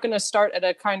 No, we're not going to start at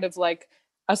a kind of like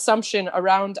assumption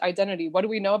around identity. What do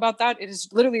we know about that? It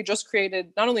has literally just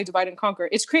created not only divide and conquer,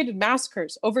 it's created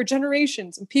massacres over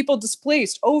generations and people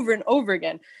displaced over and over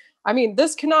again. I mean,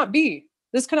 this cannot be.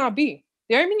 This cannot be.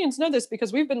 The Armenians know this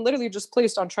because we've been literally just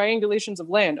placed on triangulations of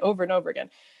land over and over again.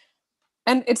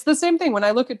 And it's the same thing when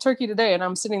I look at Turkey today and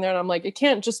I'm sitting there and I'm like, it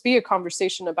can't just be a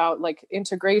conversation about like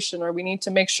integration, or we need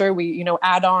to make sure we,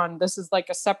 add on. This is like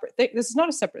a separate thing. This is not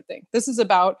a separate thing. This is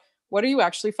about, what are you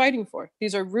actually fighting for?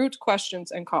 These are root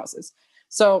questions and causes.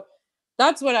 So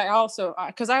that's what I also,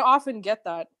 because I often get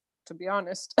that, to be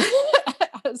honest,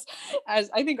 as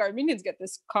I think Armenians get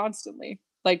this constantly,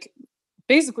 like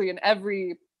basically in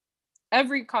every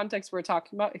context we're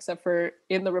talking about, except for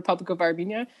in the Republic of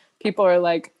Armenia, people are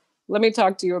like, let me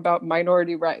talk to you about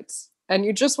minority rights. And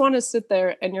you just want to sit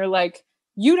there and you're like,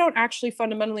 you don't actually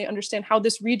fundamentally understand how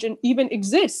this region even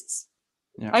exists.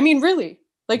 Yeah. I mean, really,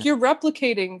 like you're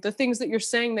replicating the things that you're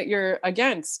saying that you're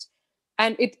against.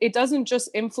 And it doesn't just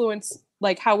influence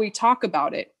like how we talk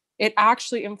about it. It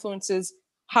actually influences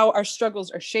how our struggles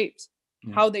are shaped,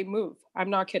 how they move. I'm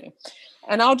not kidding.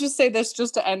 And I'll just say this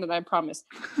just to end, and I promise.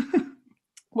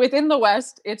 Within the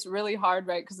West, it's really hard,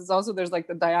 right? Because there's like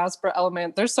the diaspora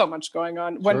element. There's so much going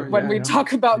on when we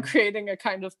talk about creating a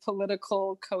kind of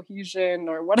political cohesion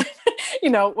or whatever,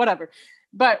 whatever.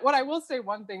 But what I will say,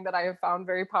 one thing that I have found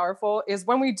very powerful is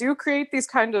when we do create these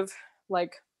kind of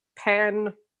like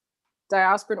pan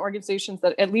diasporan organizations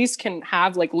that at least can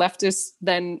have like leftists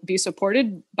then be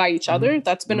supported by each other.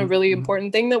 That's been a really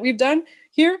important thing that we've done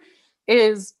here.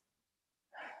 Is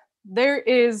there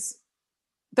is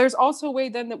there's also a way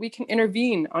then that we can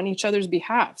intervene on each other's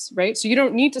behalves, right? So you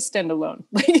don't need to stand alone.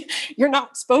 Like, you're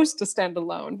not supposed to stand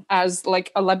alone as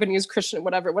like a Lebanese Christian,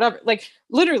 whatever. Like,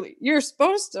 literally, you're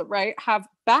supposed to, right, have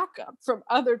backup from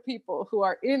other people who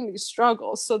are in these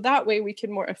struggles. So that way we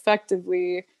can more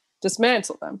effectively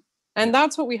dismantle them. And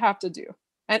that's what we have to do.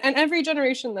 And every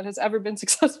generation that has ever been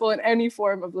successful in any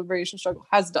form of liberation struggle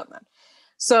has done that.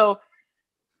 So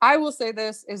I will say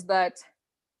this is that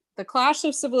the Clash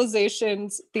of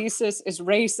Civilizations thesis is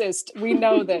racist. We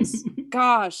know this.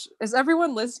 Gosh, is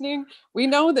everyone listening? We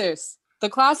know this. The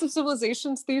Clash of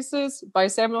Civilizations thesis by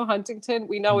Samuel Huntington,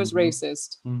 we know is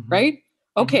racist, right?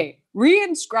 Okay,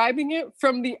 reinscribing it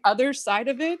from the other side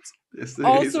of it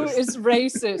also is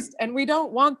racist. And we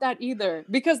don't want that either,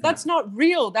 because that's not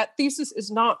real. That thesis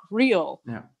is not real.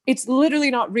 Yeah. It's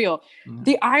literally not real.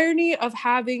 The irony of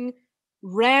having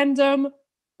random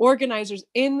organizers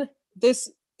in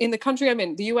the country I'm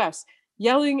in, the US,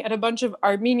 yelling at a bunch of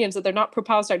Armenians that they're not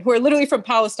pro-Palestine, who are literally from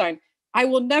Palestine. I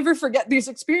will never forget these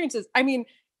experiences. I mean,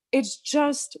 it's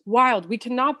just wild. We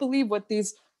cannot believe what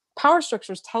these power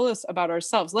structures tell us about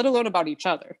ourselves, let alone about each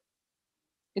other.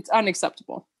 It's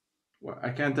unacceptable. Well, I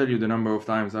can't tell you the number of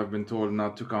times I've been told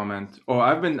not to comment, or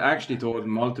I've been actually told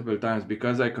multiple times,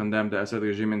 because I condemn the Assad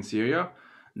regime in Syria,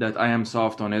 that I am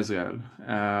soft on Israel,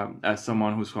 as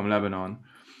someone who's from Lebanon.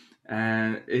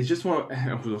 And it's just more,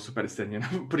 who's also Palestinian,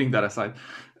 putting that aside.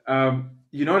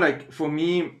 Like, for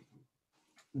me,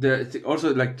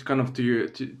 also, like, kind of to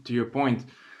your point,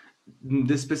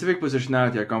 the specific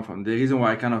positionality I come from, the reason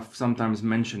why I kind of sometimes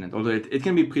mention it, although it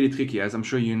can be pretty tricky, as I'm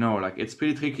sure you know, like, it's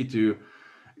pretty tricky to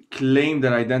claim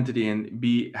that identity and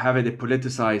have it a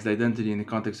politicized identity in the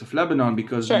context of Lebanon,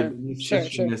 because the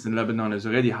Christianness in Lebanon is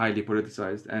already highly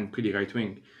politicized and pretty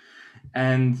right-wing.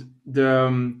 And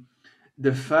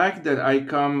the fact that I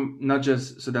come not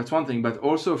just, so that's one thing, but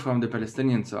also from the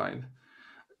Palestinian side,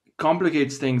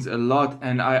 complicates things a lot.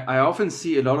 And I often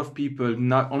see a lot of people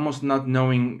almost not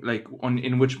knowing, like,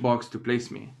 in which box to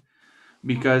place me,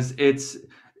 because it's,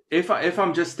 if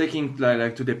I'm just sticking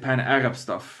like to the pan-Arab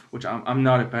stuff, which I'm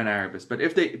not a pan-Arabist, but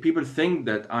if people think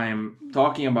that I am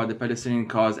talking about the Palestinian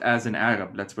cause as an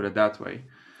Arab, let's put it that way,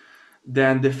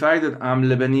 then the fact that I'm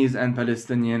Lebanese and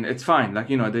Palestinian, it's fine. Like,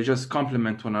 they just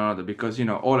complement one another, because,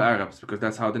 all Arabs, because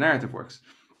that's how the narrative works.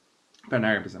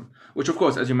 Pan-Arabism, which, of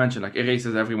course, as you mentioned, like,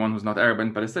 erases everyone who's not Arab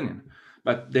and Palestinian,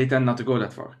 but they tend not to go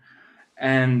that far.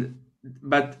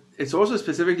 But it's also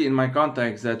specifically in my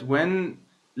context that when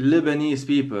Lebanese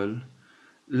people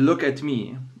look at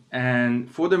me and,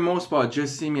 for the most part,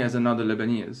 just see me as another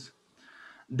Lebanese,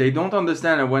 they don't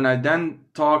understand that when I then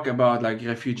talk about, like,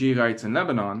 refugee rights in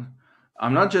Lebanon,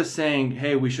 I'm not just saying,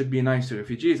 hey, we should be nice to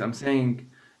refugees. I'm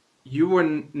saying, you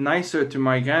were nicer to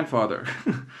my grandfather.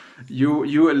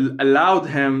 you allowed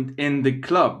him in the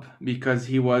club because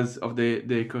he was of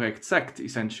the correct sect,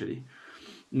 essentially.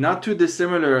 Not too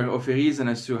dissimilar of a reason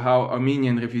as to how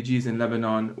Armenian refugees in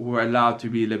Lebanon were allowed to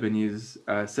be Lebanese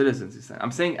citizens.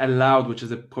 I'm saying allowed, which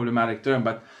is a problematic term,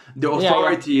 but the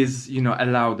authorities,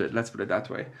 allowed it. Let's put it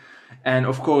that way. And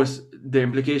of course, the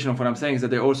implication of what I'm saying is that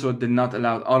they also did not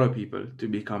allow other people to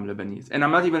become Lebanese. And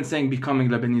I'm not even saying becoming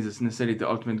Lebanese is necessarily the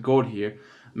ultimate goal here.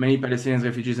 Many Palestinian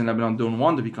refugees in Lebanon don't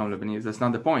want to become Lebanese. That's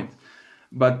not the point.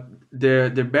 But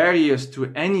the barriers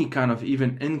to any kind of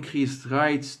even increased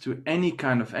rights to any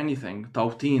kind of anything,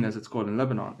 tawteen as it's called in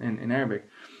Lebanon, in Arabic,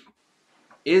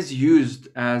 is used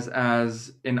as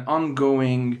an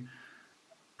ongoing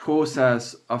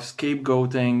process of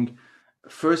scapegoating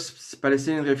first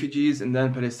Palestinian refugees and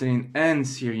then Palestinian and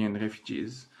Syrian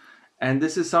refugees. And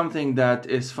this is something that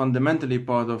is fundamentally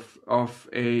part of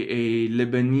a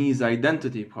Lebanese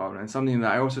identity problem, and something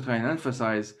that I also try and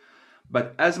emphasize.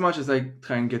 But as much as I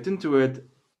try and get into it,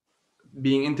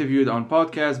 being interviewed on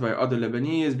podcasts by other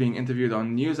Lebanese, being interviewed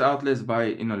on news outlets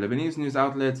by Lebanese news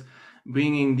outlets,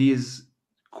 bringing these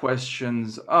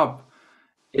questions up,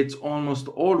 it's almost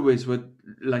always, with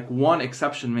like one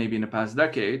exception maybe in the past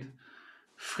decade,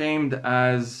 framed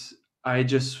as, I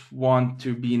just want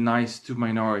to be nice to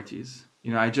minorities.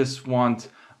 I just want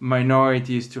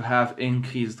minorities to have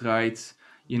increased rights.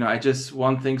 I just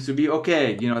want things to be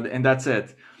okay, and that's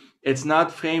it. It's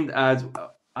not framed as,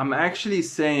 I'm actually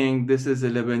saying this is a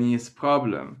Lebanese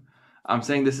problem. I'm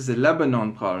saying this is a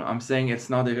Lebanon problem. I'm saying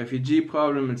it's not a refugee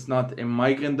problem. It's not a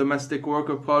migrant domestic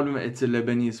worker problem. It's a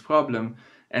Lebanese problem.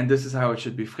 And this is how it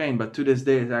should be framed. But to this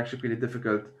day, it's actually pretty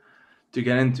difficult to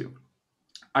get into.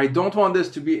 I don't want this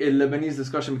to be a Lebanese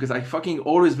discussion, because I fucking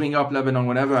always bring up Lebanon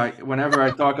whenever I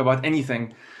talk about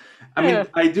anything. I mean,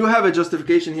 I do have a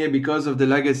justification here because of the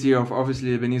legacy of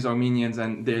obviously Lebanese Armenians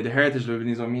and the heritage of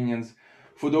Lebanese Armenians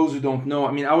for those who don't know,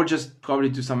 I mean, I will just probably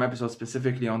do some episodes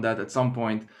specifically on that at some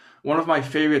point. One of my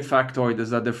favorite factoids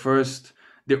is that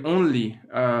the only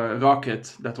rocket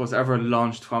that was ever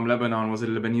launched from Lebanon was a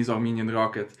Lebanese Armenian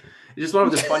rocket. It's just one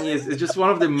of the funniest, it's just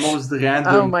one of the most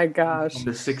random Oh my gosh. from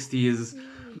the 60s.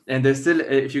 And there's still,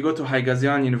 if you go to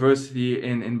Haigazian University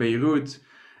in Beirut,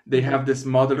 they have this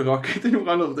model rocket in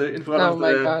front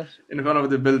of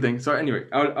the building. So anyway,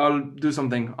 I'll do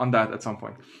something on that at some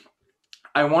point.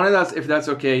 I wanted us, if that's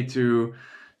okay,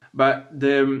 but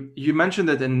you mentioned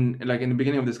that in the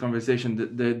beginning of this conversation,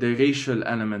 the racial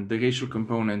element, the racial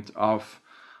component of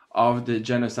the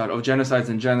genocide, of genocides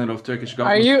in general, of Turkish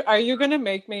government. Are you gonna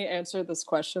make me answer this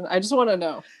question? I just want to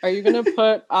know. Are you gonna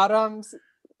put Adam's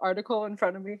article in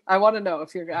front of me? I want to know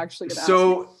if you're actually gonna ask me.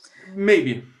 So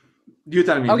maybe you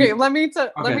tell me. Okay, let me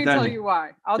tell you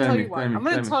why. I'll tell you why. I'm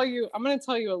gonna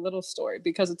tell you a little story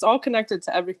because it's all connected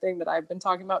to everything that I've been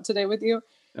talking about today with you.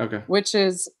 Okay. Which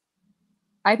is,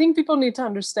 I think people need to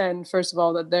understand, first of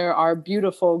all, that there are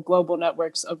beautiful global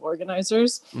networks of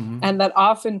organizers, and that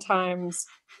oftentimes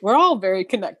we're all very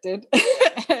connected,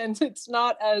 and it's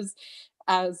not as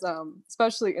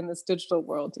especially in this digital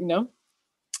world,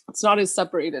 it's not as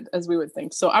separated as we would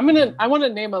think. So I want to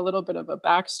name a little bit of a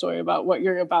backstory about what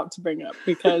you're about to bring up,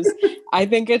 because I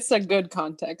think it's a good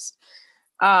context.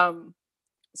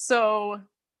 So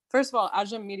first of all,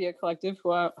 Ajam Media Collective,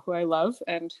 who I love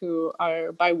and who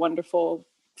are by wonderful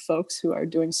folks who are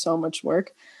doing so much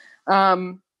work,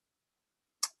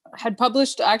 had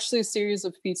published actually a series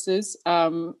of pieces,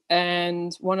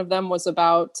 and one of them was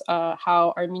about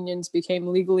how Armenians became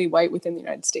legally white within the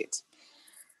United States.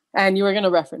 And you were going to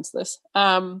reference this.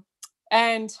 And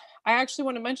I actually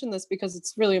want to mention this because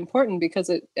it's really important, because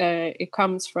it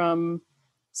comes from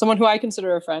someone who I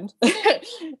consider a friend,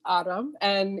 Adam,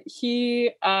 and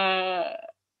he,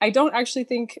 I don't actually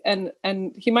think, and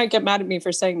he might get mad at me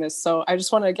for saying this, so I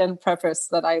just want to again preface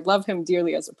that I love him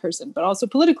dearly as a person, but also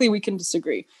politically we can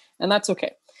disagree, and that's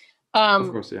okay. Of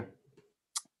course, yeah.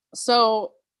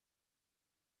 So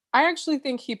I actually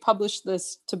think he published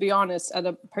this, to be honest, at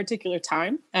a particular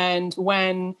time, and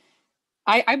when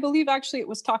I believe actually it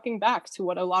was talking back to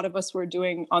what a lot of us were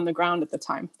doing on the ground at the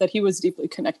time that he was deeply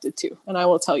connected to, and I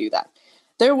will tell you that.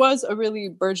 There was a really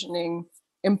burgeoning,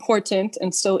 important,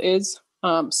 and still is,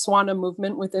 Swana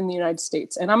movement within the United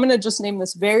States. And I'm going to just name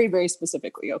this very, very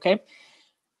specifically, okay?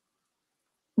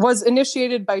 Was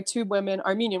initiated by two women,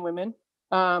 Armenian women,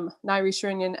 Nairi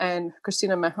Shirinyan and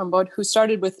Christina Mehambod, who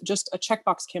started with just a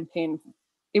checkbox campaign.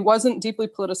 It wasn't deeply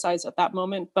politicized at that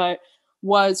moment, but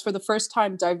was for the first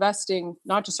time divesting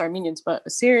not just Armenians, but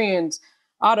Assyrians,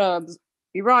 Arabs,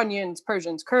 Iranians,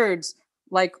 Persians, Kurds,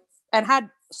 and had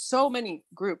so many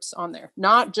groups on there.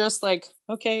 Not just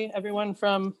okay, everyone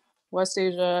from West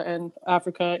Asia and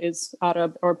Africa is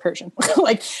Arab or Persian.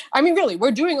 Really,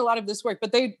 we're doing a lot of this work,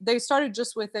 but they started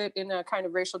just with it in a kind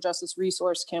of racial justice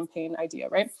resource campaign idea,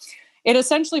 right? It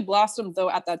essentially blossomed, though,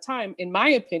 at that time, in my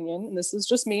opinion, and this is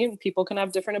just me, and people can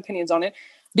have different opinions on it,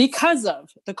 because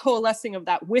of the coalescing of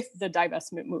that with the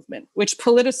divestment movement, which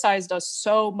politicized us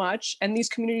so much. And these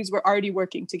communities were already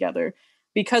working together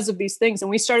because of these things.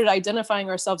 And we started identifying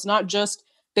ourselves not just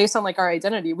based on our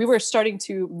identity. We were starting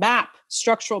to map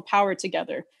structural power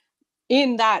together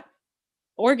in that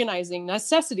organizing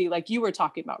necessity, like you were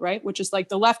talking about, right? Which is the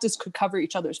leftists could cover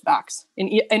each other's backs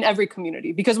in every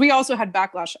community, because we also had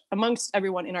backlash amongst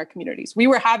everyone in our communities. We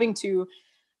were having to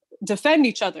defend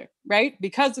each other, right?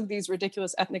 Because of these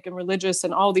ridiculous ethnic and religious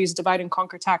and all these divide and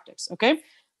conquer tactics, okay?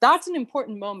 That's an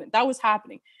important moment. That was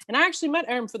happening. And I actually met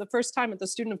Aram for the first time at the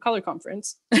Student of Color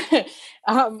Conference.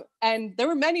 And there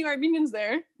were many Armenians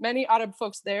there, many Arab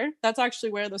folks there. That's actually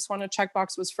where the Swana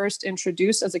checkbox was first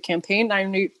introduced as a campaign.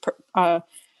 I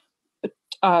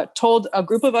told a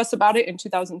group of us about it in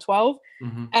 2012.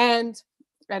 And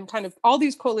kind of all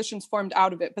these coalitions formed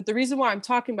out of it. But the reason why I'm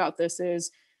talking about this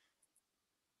is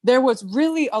there was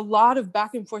really a lot of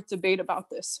back and forth debate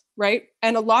about this, right?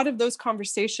 And a lot of those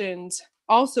conversations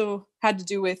also had to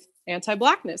do with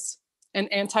anti-Blackness and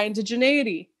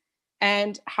anti-indigeneity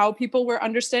and how people were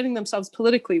understanding themselves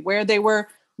politically, where they were,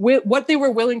 what they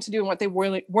were willing to do and what they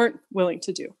weren't willing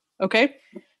to do, okay?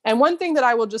 And one thing that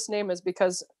I will just name is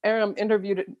because Aram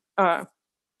interviewed me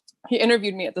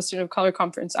at the Student of Color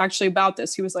Conference actually about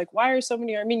this. He was like, why are so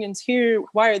many Armenians here?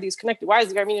 Why are these connected? Why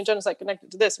is the Armenian genocide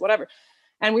connected to this? Whatever.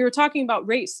 And we were talking about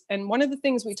race. And one of the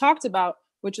things we talked about,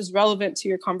 which is relevant to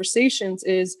your conversations,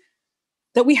 is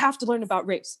that we have to learn about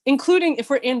race, including if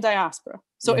we're in diaspora.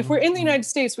 So if we're in the United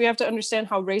States, we have to understand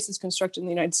how race is constructed in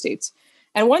the United States.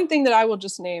 And one thing that I will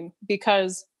just name,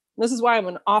 because This is why I'm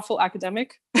an awful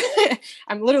academic.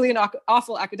 I'm literally an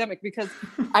awful academic because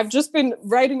I've just been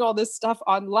writing all this stuff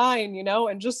online,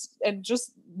 and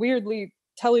just weirdly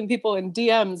telling people in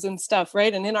DMs and stuff,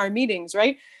 right? And in our meetings,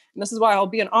 right? And this is why I'll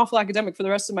be an awful academic for the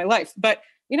rest of my life. But,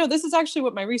 this is actually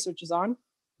what my research is on.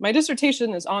 My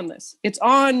dissertation is on this. It's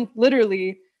on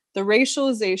literally the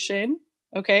racialization,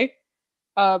 okay,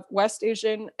 of West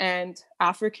Asian and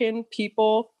African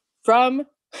people from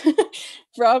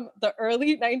the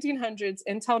early 1900s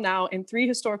until now in 3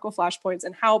 historical flashpoints,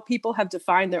 and how people have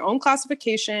defined their own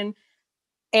classification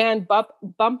and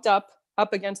bumped up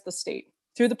against the state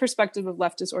through the perspective of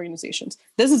leftist organizations.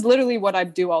 This is literally what I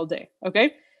do all day,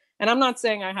 okay? And I'm not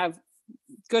saying I have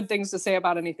good things to say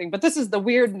about anything, but this is the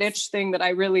weird niche thing that I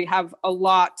really have a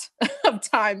lot of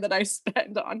time that I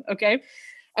spend on, okay?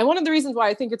 And one of the reasons why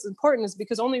I think it's important is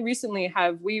because only recently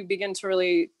have we begun to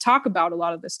really talk about a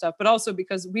lot of this stuff, but also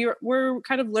because we're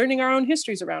kind of learning our own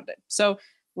histories around it. So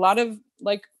a lot of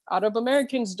Arab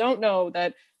Americans don't know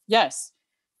that, yes,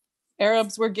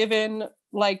 Arabs were given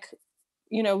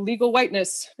legal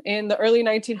whiteness in the early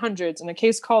 1900s in a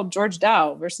case called George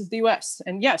Dow versus the US.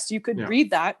 And yes, you could read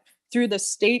that through the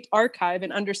state archive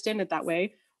and understand it that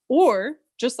way. Or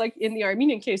just like in the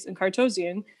Armenian case in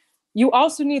Cartosian, you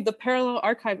also need the parallel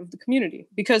archive of the community,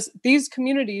 because these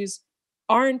communities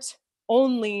aren't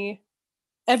only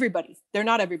everybody. They're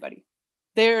not everybody.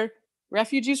 They're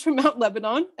refugees from Mount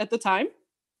Lebanon at the time,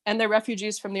 and they're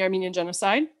refugees from the Armenian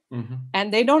Genocide. Mm-hmm.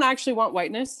 And they don't actually want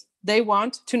whiteness. They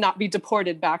want to not be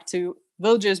deported back to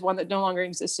villages, one that no longer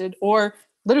existed, or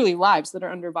literally lives that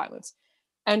are under violence.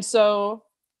 And so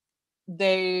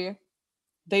they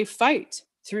fight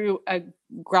through a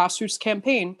grassroots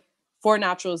campaign for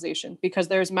naturalization, because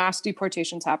there's mass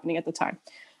deportations happening at the time.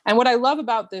 And what I love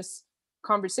about this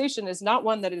conversation is not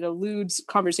one that it eludes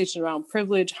conversation around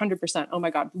privilege, 100%, oh my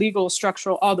God, legal,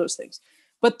 structural, all those things.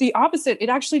 But the opposite, it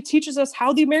actually teaches us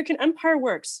how the American Empire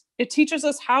works. It teaches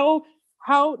us how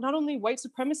not only white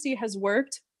supremacy has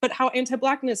worked, but how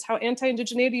anti-Blackness, how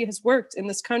anti-indigeneity has worked in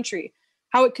this country,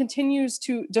 how it continues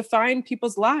to define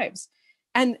people's lives.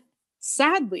 And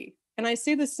sadly, and I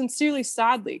say this sincerely,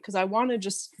 sadly, because I want to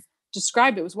just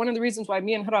describe it was one of the reasons why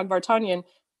me and Hrag Vartanian,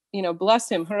 bless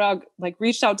him, Hrag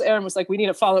reached out to Aaron, was like, we need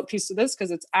a follow-up piece to this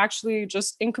because it's actually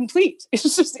just incomplete.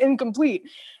 It's just incomplete.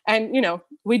 And,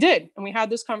 we did. And we had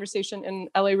this conversation in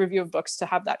LA Review of Books to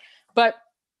have that. But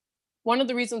one of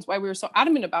the reasons why we were so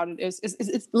adamant about it is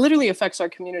it literally affects our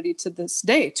community to this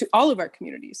day, to all of our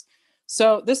communities.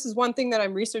 So this is one thing that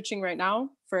I'm researching right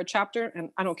now for a chapter, and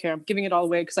I don't care, I'm giving it all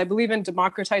away because I believe in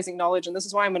democratizing knowledge, and this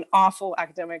is why I'm an awful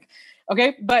academic.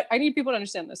 Okay, but I need people to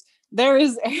understand this.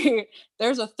 There's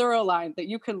a thorough line that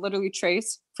you can literally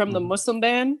trace from the Muslim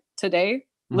ban today,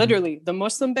 literally the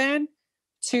Muslim ban,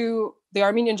 to the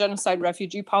Armenian Genocide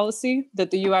refugee policy that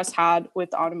the US had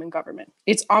with the Ottoman government.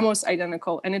 It's almost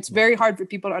identical, and it's very hard for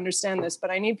people to understand this,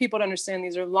 but I need people to understand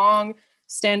these are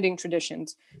long-standing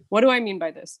traditions. What do I mean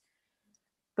by this?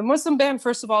 The Muslim ban,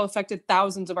 first of all, affected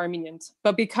thousands of Armenians,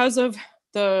 but because of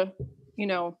the,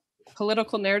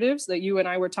 political narratives that you and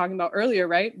I were talking about earlier,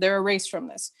 right? They're erased from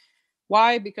this.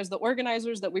 Why? Because the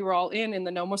organizers that we were all in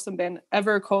the No Muslim Ban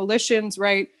Ever coalitions,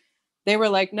 right? They were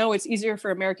like, no, it's easier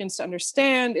for Americans to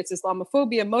understand. It's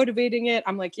Islamophobia motivating it.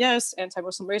 I'm like, yes,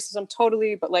 anti-Muslim racism,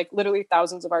 totally. But literally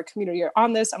thousands of our community are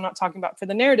on this. I'm not talking about for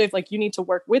the narrative. You need to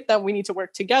work with them. We need to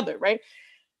work together, right?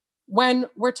 When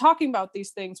we're talking about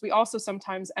these things, we also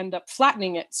sometimes end up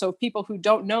flattening it. So people who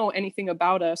don't know anything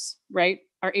about us, right,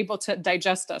 are able to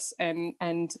digest us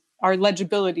and our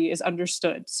legibility is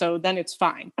understood. So then it's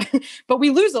fine. But we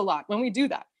lose a lot when we do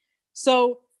that.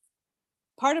 So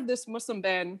part of this Muslim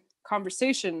ban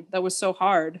conversation that was so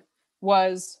hard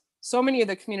was so many of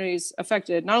the communities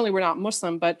affected not only were not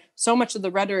Muslim, but so much of the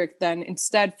rhetoric then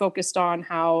instead focused on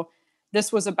how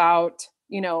this was about,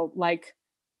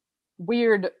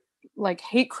 weird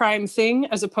hate crime thing,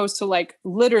 as opposed to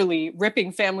literally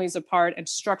ripping families apart and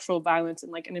structural violence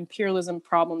and an imperialism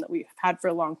problem that we've had for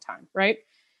a long time, right?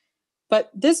 But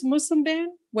this Muslim ban,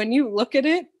 when you look at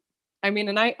it,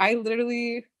 and I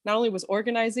literally not only was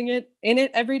organizing in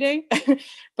it every day,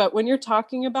 but when you're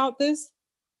talking about this,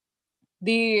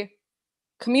 the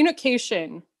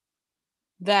communication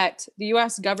that the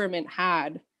US government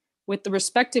had with the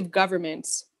respective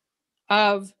governments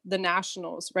of the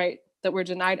nationals, right, that were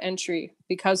denied entry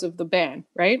because of the ban,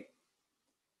 right,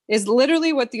 is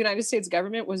literally what the United States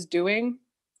government was doing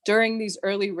during these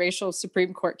early racial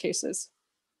Supreme Court cases.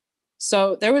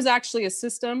 So there was actually a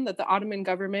system that the Ottoman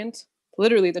government,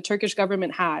 literally the Turkish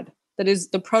government, had that is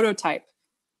the prototype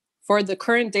for the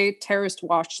current day terrorist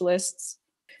watch lists,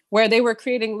 where they were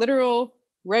creating literal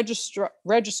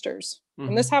registers.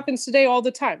 And this happens today all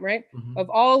the time, right? Of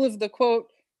all of the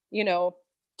quote,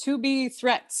 to be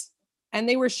threats. And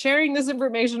they were sharing this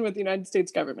information with the United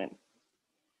States government.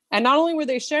 And not only were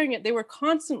they sharing it, they were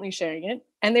constantly sharing it,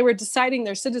 and they were deciding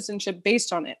their citizenship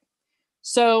based on it.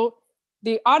 So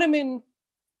the Ottoman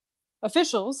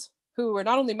officials, who were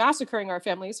not only massacring our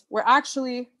families, were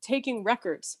actually taking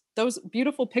records. Those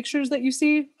beautiful pictures that you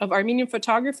see of Armenian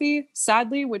photography,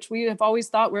 sadly, which we have always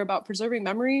thought were about preserving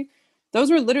memory,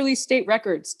 those were literally state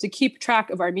records to keep track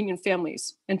of Armenian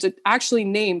families and to actually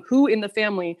name who in the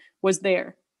family was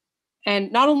there.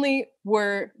 And not only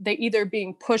were they either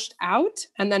being pushed out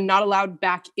and then not allowed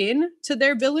back in to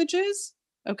their villages,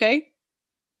 okay,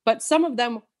 but some of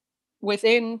them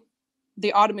within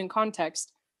the Ottoman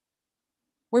context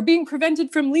were being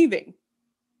prevented from leaving.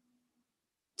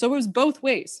 So it was both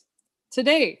ways.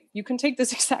 Today, you can take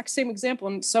this exact same example,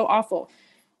 and it's so awful.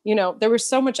 There was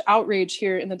so much outrage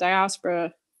here in the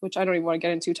diaspora, which I don't even want to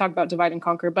get into, talk about divide and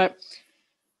conquer, but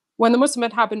when the Muslim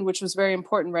had happened, which was very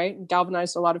important, right?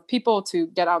 Galvanized a lot of people to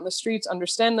get out in the streets,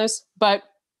 understand this. But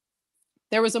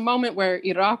there was a moment where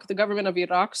Iraq, the government of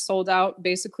Iraq, sold out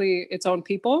basically its own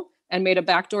people and made a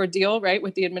backdoor deal, right,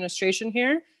 with the administration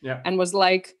here, and was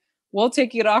like, we'll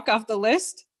take Iraq off the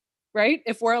list, right?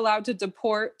 If we're allowed to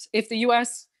deport, if the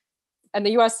US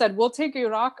said, we'll take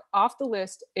Iraq off the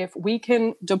list if we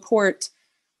can deport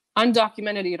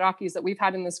undocumented Iraqis that we've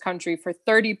had in this country for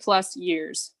 30 plus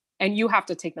years. And you have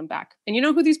to take them back. And you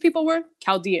know who these people were?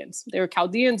 Chaldeans. They were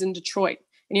Chaldeans in Detroit.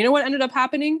 And you know what ended up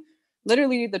happening?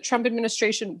 Literally, the Trump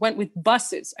administration went with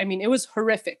buses. I mean, it was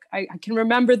horrific. I can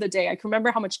remember the day. I can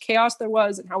remember how much chaos there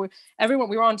was and how we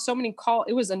were on so many calls.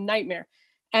 It was a nightmare.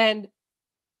 And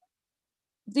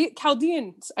the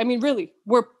Chaldeans, I mean, really,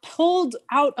 were pulled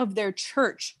out of their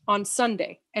church on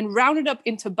Sunday and rounded up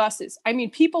into buses. I mean,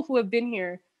 people who have been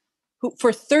here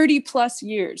for 30 plus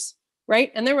years.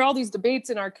 Right. And there were all these debates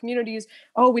in our communities.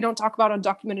 Oh, we don't talk about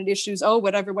undocumented issues. Oh,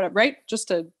 whatever, right? Just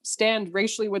to stand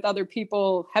racially with other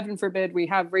people. Heaven forbid we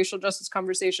have racial justice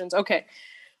conversations. Okay.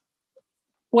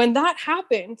 When that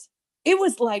happened, it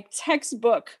was like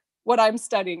textbook what I'm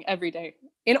studying every day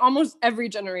in almost every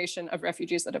generation of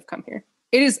refugees that have come here.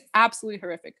 It is absolutely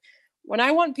horrific. When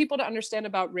I want people to understand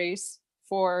about race,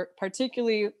 for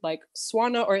particularly like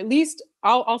Swana, or at least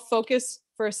I'll focus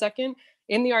for a second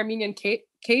in the Armenian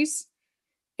case,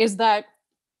 is that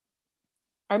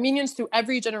Armenians through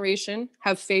every generation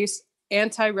have faced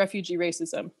anti-refugee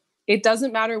racism. It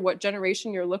doesn't matter what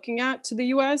generation you're looking at to the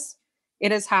US,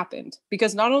 it has happened.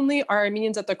 Because not only are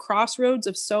Armenians at the crossroads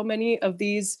of so many of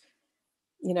these,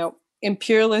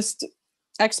 imperialist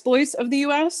exploits of the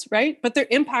US, right? But they're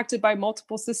impacted by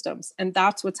multiple systems, and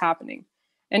that's what's happening.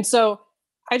 And so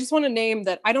I just want to name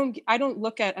that I don't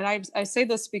look at, and I say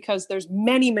this because there's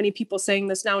many, many people saying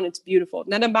this now, and it's beautiful.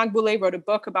 Nana Magbule wrote a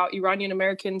book about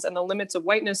Iranian-Americans and the limits of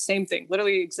whiteness, same thing,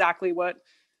 literally exactly what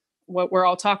we're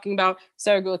all talking about.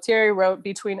 Sarah Gualtieri wrote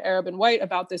Between Arab and White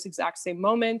about this exact same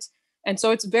moment. And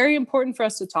so it's very important for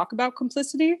us to talk about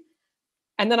complicity.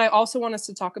 And then I also want us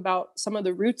to talk about some of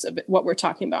the roots of it, what we're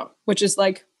talking about, which is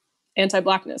like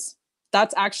anti-Blackness.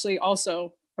 That's actually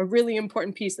also a really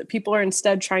important piece that people are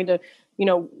instead trying to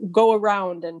go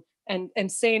around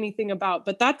and say anything about.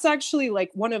 But that's actually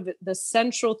like one of the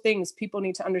central things people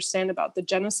need to understand about the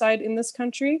genocide in this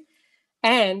country,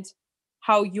 and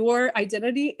how your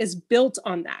identity is built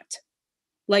on that,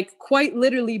 like quite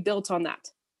literally built on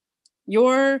that.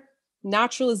 Your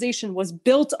naturalization was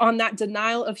built on that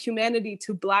denial of humanity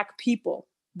to Black people.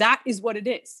 That is what it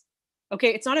is.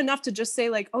 Okay, it's not enough to just say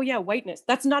like, oh yeah, whiteness.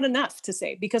 That's not enough to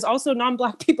say, because also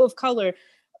non-Black people of color,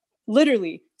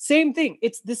 literally, same thing.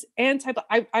 It's this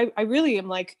I really am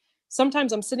like,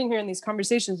 sometimes I'm sitting here in these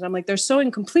conversations and I'm like, they're so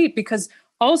incomplete, because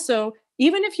also,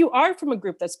 even if you are from a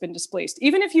group that's been displaced,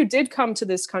 even if you did come to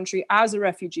this country as a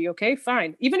refugee, okay,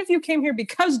 fine. Even if you came here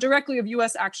because directly of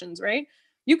US actions, right?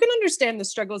 You can understand the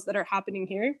struggles that are happening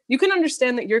here. You can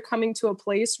understand that you're coming to a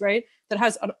place, right, that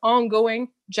has an ongoing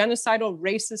genocidal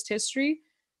racist history,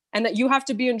 and that you have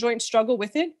to be in joint struggle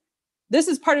with it. This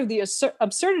is part of the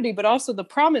absurdity, but also the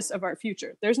promise of our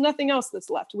future. There's nothing else that's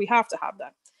left. We have to have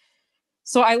that.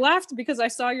 So I laughed because I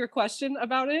saw your question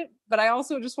about it, but I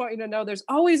also just want you to know there's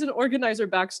always an organizer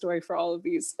backstory for all of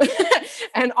these.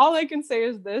 And all I can say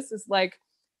is this, is like,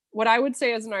 what I would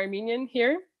say as an Armenian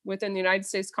here within the United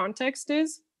States context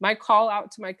is, my call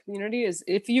out to my community is,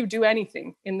 if you do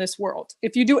anything in this world,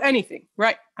 if you do anything,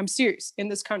 right, I'm serious, in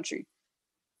this country,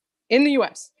 in the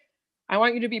US, I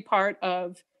want you to be part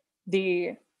of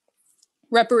the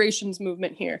reparations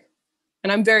movement here.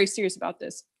 And I'm very serious about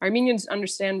this. Armenians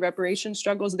understand reparation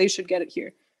struggles. They should get it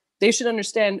here. They should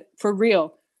understand for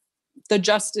real the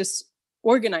justice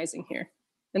organizing here.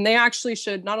 And they actually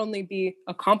should not only be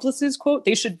accomplices, quote,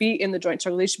 they should be in the joint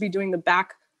struggle. They should be doing the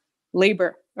back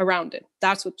labor around it.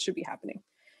 That's what should be happening.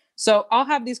 So I'll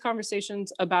have these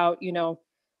conversations about, you know,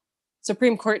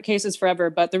 Supreme Court cases forever.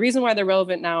 But the reason why they're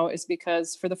relevant now is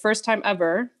because for the first time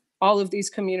ever, all of these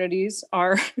communities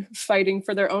are fighting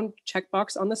for their own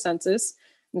checkbox on the census.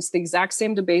 It's the exact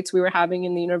same debates we were having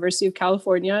in the University of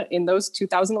California in those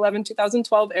 2011,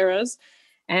 2012 eras.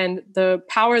 And the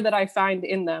power that I find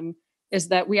in them is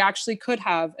that we actually could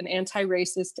have an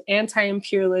anti-racist,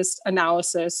 anti-imperialist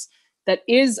analysis that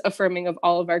is affirming of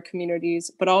all of our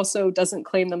communities, but also doesn't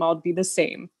claim them all to be the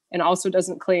same, and also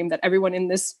doesn't claim that everyone in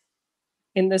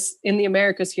the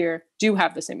Americas here do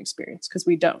have the same experience, because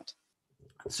we don't.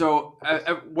 So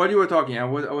what you were talking, I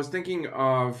was thinking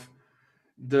of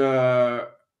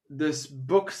this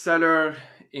bookseller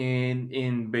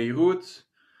in Beirut,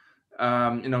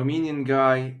 an Armenian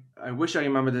guy. I wish I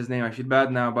remembered his name. I feel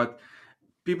bad now, but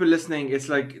people listening, it's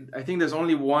like, I think there's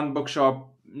only one bookshop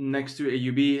next to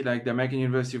AUB, like the American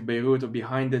University of Beirut, or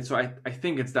behind it. So I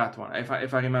think it's that one. If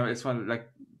I remember, it's one, like,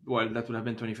 well, that would have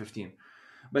been 2015.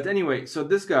 But anyway, so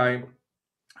this guy,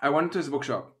 I went to his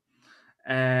bookshop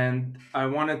and I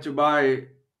wanted to buy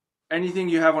anything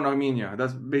you have on Armenia.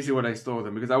 That's basically what I told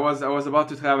him, because I was about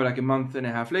to travel like a month and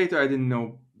a half later. I didn't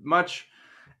know much,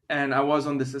 and I was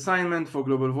on this assignment for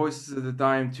Global Voices at the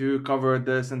time to cover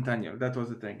the centennial. That was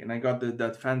the thing, and I got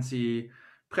that fancy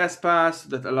press pass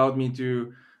that allowed me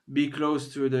to be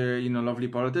close to the lovely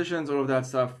politicians, all of that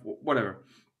stuff, whatever.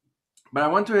 But I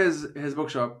went to his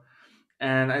bookshop.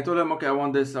 And I told him, okay, I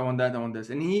want this, I want that, I want this.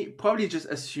 And he probably just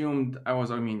assumed I was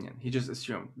Armenian. He just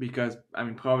assumed, because, I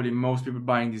mean, probably most people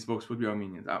buying these books would be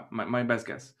Armenians, my best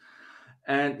guess.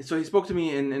 And so he spoke to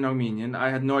me in Armenian. I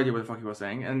had no idea what the fuck he was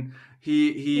saying. And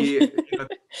he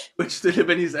switched to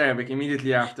Lebanese Arabic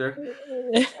immediately after.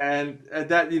 And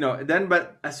that, then,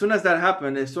 but as soon as that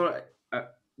happened,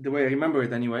 the way I remember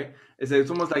it anyway, is that it's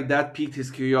almost like that piqued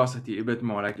his curiosity a bit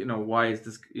more. Like, why is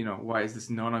this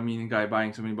non-Armenian guy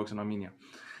buying so many books in Armenia?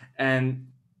 And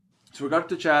so we got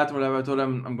to chat, whatever. I told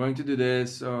him, I'm going to do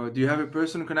this. So do you have a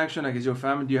personal connection? Like, is your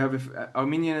family, do you have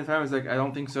Armenian family? It's like, I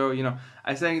don't think so.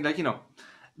 I saying, like,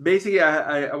 basically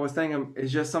I was telling him,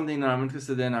 it's just something that I'm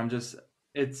interested in.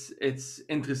 It's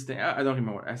interesting. I don't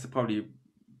remember. I probably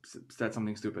said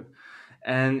something stupid.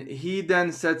 And he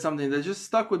then said something that just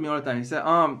stuck with me all the time. He said,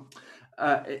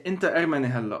 "Inta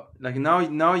Armeni hella." Like,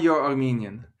 now you're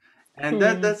Armenian. And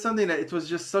that's something that, it was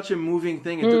just such a moving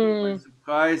thing. It took me by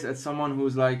surprise, as someone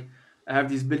who's like, I have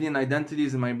these billion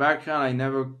identities in my background. I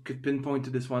never could pinpoint to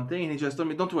this one thing. And he just told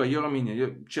me, don't worry, you're Armenian.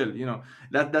 You're chill.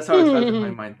 That's how it felt in my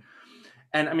mind.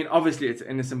 And I mean, obviously it's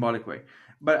in a symbolic way.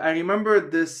 But I remember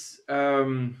this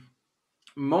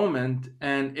moment,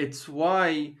 and it's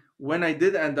why when I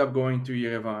did end up going to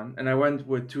Yerevan, and I went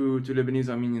with two Lebanese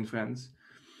Armenian friends,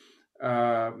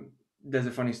 there's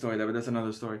a funny story there, but that's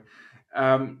another story.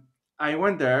 I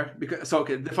went there because,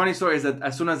 the funny story is that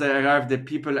as soon as I arrived, the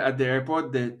people at the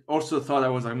airport, they also thought I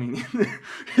was Armenian.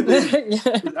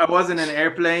 I was in an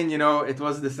airplane, it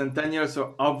was the centennial,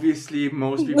 so obviously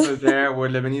most people there were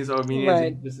Lebanese or Armenians.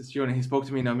 Right. And just assumed, and he spoke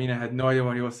to me in Armenian. I had no idea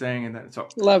what he was saying, and then, so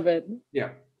love it.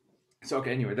 Yeah. So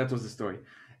anyway, that was the story.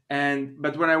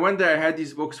 But when I went there, I had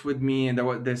these books with me, and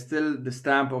there's still the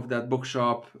stamp of that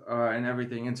bookshop and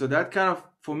everything. And so that kind of,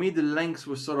 for me, the links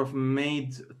were sort of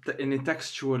made in a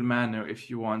textual manner, if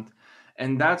you want.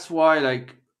 And that's why,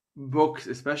 like, books,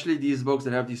 especially these books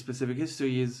that have these specific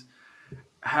histories,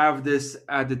 have this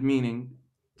added meaning,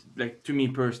 like, to me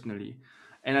personally.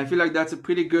 And I feel like that's a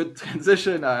pretty good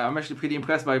transition. I'm actually pretty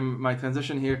impressed by my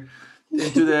transition here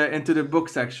into the book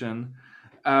section.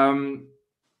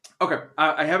 Okay,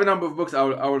 I have a number of books I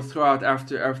will throw out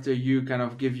after you kind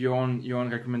of give your own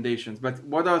recommendations. But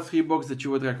what are 3 books that you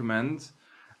would recommend,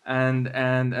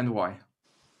 and why?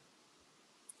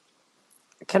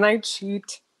 Can I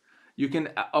cheat? You can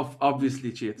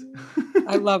obviously cheat.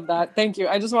 I love that. Thank you.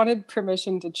 I just wanted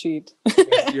permission to cheat.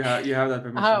 Yes, you have that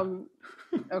permission.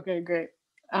 Okay, great.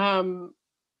 So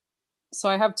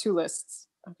I have 2 lists.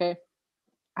 Okay.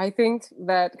 I think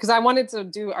that, because I wanted to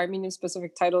do Armenian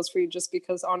specific titles for you, just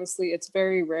because honestly, it's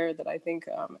very rare that I think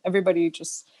everybody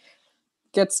just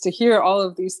gets to hear all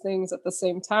of these things at the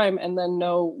same time and then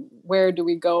know where do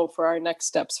we go for our next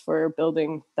steps for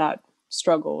building that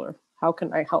struggle, or how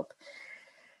can I help?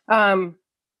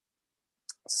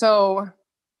 So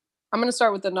I'm going to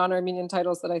start with the non-Armenian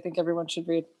titles that I think everyone should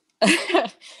read.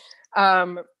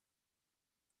 I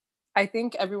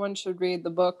think everyone should read the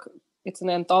book. It's an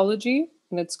anthology,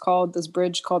 and it's called This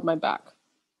Bridge Called My Back.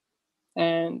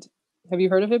 And Have you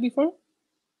heard of it before?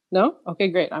 No? Okay,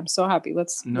 great. I'm so happy.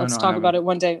 Let's No, I talk about haven't. it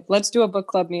one day. Let's do a book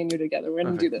club, me and you together. We're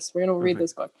gonna do Perfect. this. We're gonna read Perfect.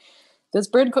 this book. This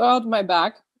Bird Called My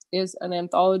Back is an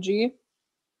anthology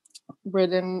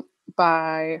written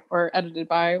by or edited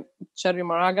by Cherry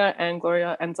Moraga and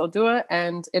Gloria Enzaldúa,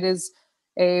 and it is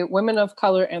a women of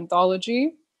color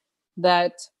anthology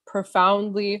that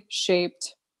profoundly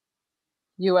shaped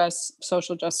US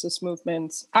social justice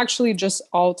movements, actually just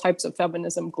all types of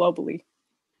feminism globally.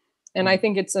 And I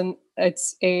think it's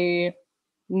a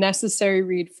necessary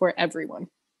read for everyone,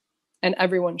 and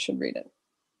everyone should read it.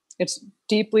 It's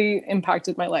deeply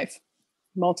impacted my life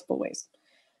multiple ways.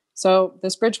 So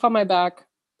This Bridge Called My Back,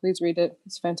 please read it.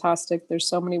 It's fantastic. There's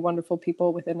so many wonderful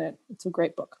people within it. It's a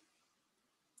great book.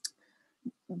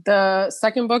 The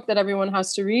second book that everyone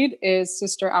has to read is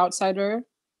Sister Outsider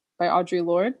by Audre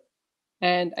Lorde.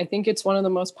 And I think it's one of the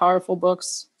most powerful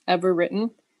books ever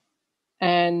written.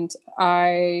 And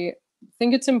I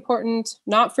think it's important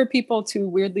not for people to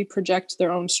weirdly project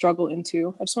their own struggle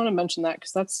into. I just want to mention that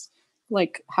because that's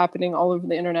like happening all over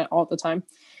the internet all the time.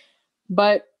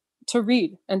 But to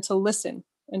read and to listen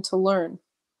and to learn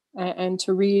and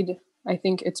to read, I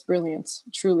think it's brilliance,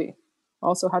 truly.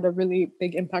 Also had a really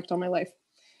big impact on my life.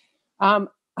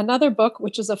 Another book,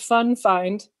 which is a fun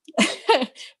find,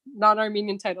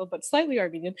 non-Armenian title, but slightly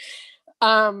Armenian,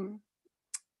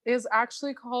 is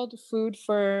actually called Food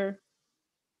for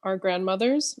Our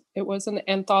Grandmothers. It was an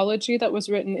anthology that was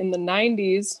written in the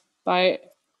 90s by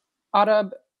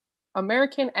Arab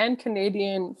American and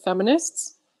Canadian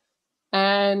feminists.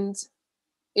 And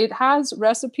it has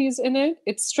recipes in it.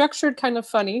 It's structured kind of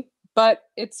funny, but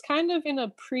it's kind of in a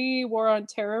pre-war on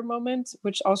terror moment,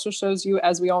 which also shows you,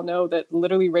 as we all know, that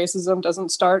literally racism doesn't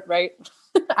start right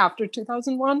after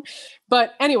 2001.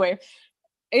 But anyway,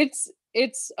 it's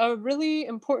a really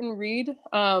important read.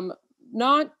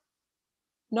 Not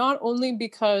only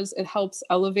because it helps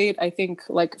elevate, I think,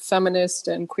 like feminist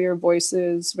and queer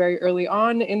voices very early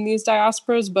on in these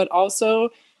diasporas, but also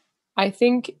I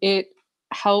think it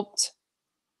helped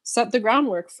set the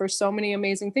groundwork for so many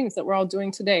amazing things that we're all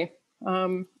doing today.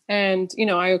 And, you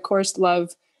know, I, of course,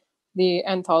 love the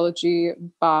anthology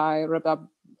by Rabab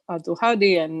Abdul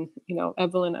Hadi and, you know,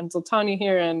 Evelyn and Zoltani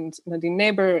here and Nadine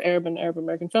Neighbor, Arab and Arab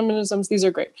American feminisms. These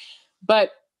are great.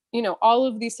 But, you know, all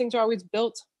of these things are always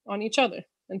built on each other.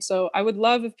 And so I would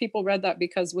love if people read that,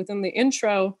 because within the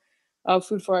intro of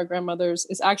Food for Our Grandmothers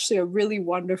is actually a really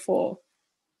wonderful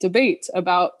debate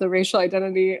about the racial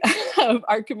identity of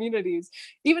our communities,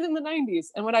 even in the 90s.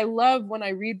 And what I love when I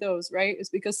read those, right, is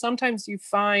because sometimes you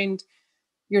find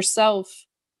yourself,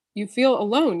 you feel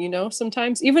alone, you know,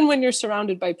 sometimes even when you're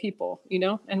surrounded by people, you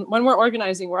know, and when we're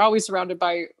organizing, we're always surrounded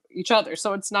by each other.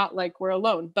 So it's not like we're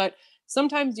alone. But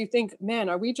sometimes you think, man,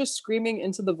 are we just screaming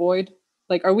into the void?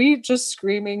 Like, are we just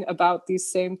screaming about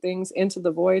these same things into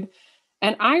the void?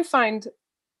 And I find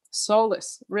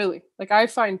solace, really. Like, I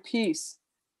find peace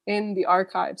in the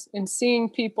archives, in seeing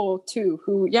people too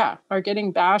who, yeah, are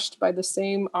getting bashed by the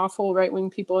same awful right-wing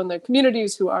people in their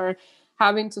communities, who are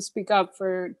having to speak up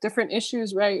for different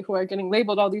issues, right, who are getting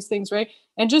labeled all these things, right,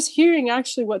 and just hearing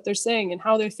actually what they're saying and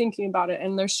how they're thinking about it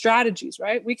and their strategies,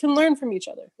 right. We can learn from each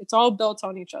other. It's all built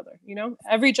on each other, you know.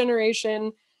 Every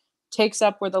generation takes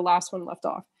up where the last one left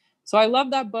off. So I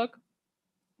love that book.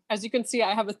 As you can see,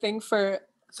 I have a thing for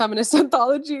feminist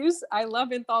anthologies. I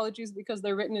love anthologies because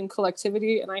they're written in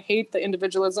collectivity, and I hate the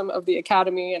individualism of the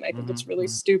academy, and I think it's really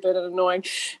stupid and annoying.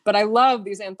 But I love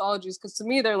these anthologies because to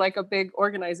me they're like a big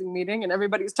organizing meeting, and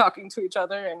everybody's talking to each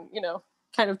other and, you know,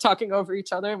 kind of talking over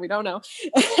each other, and we don't know.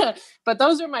 But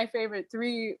those are my favorite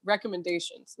 3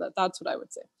 recommendations. That's what I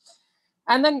would say.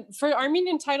 And then for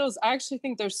Armenian titles, I actually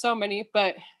think there's so many,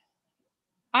 but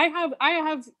I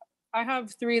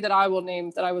have 3 that I will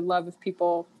name that I would love if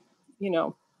people, you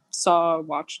know, saw,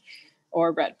 watched,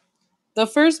 or read. The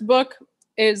first book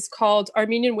is called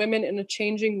Armenian Women in a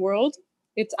Changing World.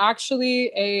 It's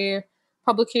actually a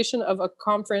publication of a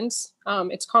conference.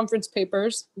 It's conference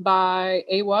papers by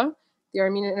AWA, the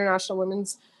Armenian International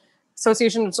Women's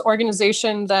Association. It's an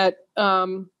organization that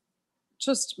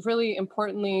just really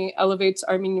importantly elevates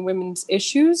Armenian women's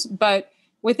issues. But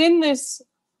within this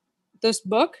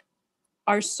book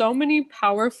are so many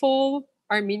powerful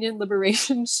Armenian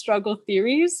liberation struggle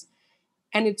theories.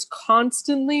 And it's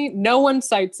constantly, no one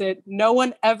cites it. No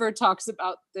one ever talks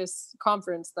about this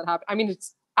conference that happened. I mean,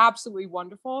 it's absolutely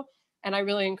wonderful. And I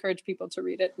really encourage people to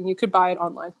read it. And you could buy it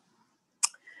online.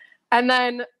 And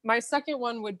then my second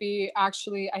one would be,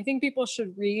 actually, I think people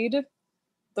should read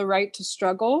The Right to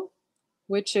Struggle,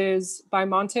 which is by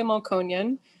Monte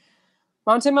Melkonian.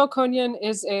 Monte Melkonian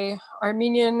is a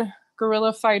Armenian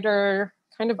guerrilla fighter,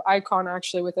 kind of icon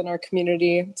actually within our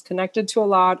community. It's connected to a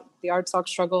lot, the Artsakh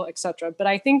struggle, etc. But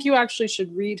I think you actually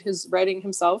should read his writing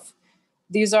himself.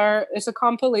 It's a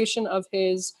compilation of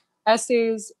his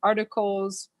essays,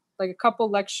 articles, like a couple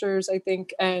lectures, I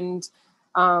think, and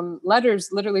letters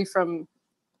literally from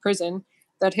prison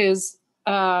that his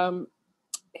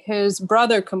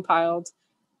brother compiled.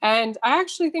 And I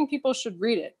actually think people should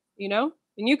read it, you know?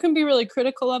 And you can be really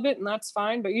critical of it, and that's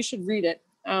fine, but you should read it.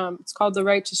 It's called The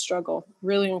Right to Struggle.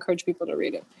 Really encourage people to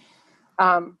read it.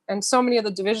 And so many of the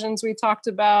divisions we talked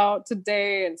about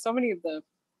today, and so many of the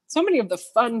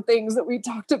fun things that we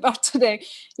talked about today,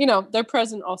 you know, they're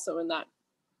present also in that.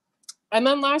 And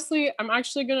then lastly, I'm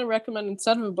actually going to recommend,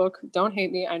 instead of a book, don't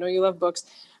hate me, I know you love books,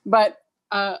 but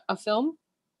a film.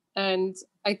 And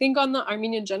I think on the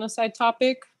Armenian Genocide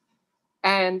topic,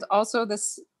 and also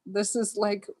this is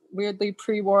like weirdly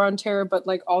pre-war on terror, but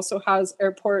like also has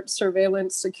airport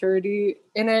surveillance security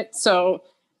in it. So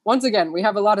once again, we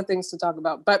have a lot of things to talk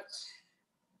about, but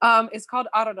it's called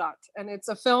Ararat, and it's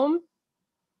a film.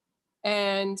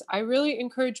 And I really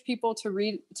encourage people to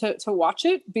watch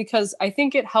it, because I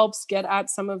think it helps get at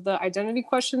some of the identity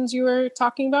questions you were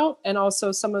talking about, and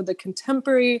also some of the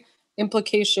contemporary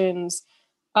implications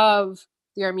of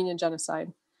the Armenian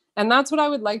Genocide. And that's what I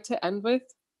would like to end with,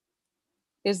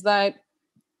 is that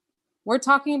we're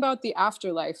talking about the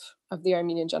afterlife of the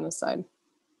Armenian Genocide.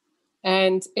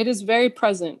 And it is very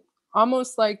present,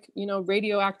 almost like, you know,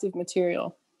 radioactive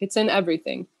material. It's in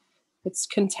everything. It's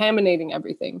contaminating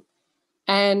everything.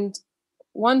 And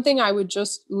one thing I would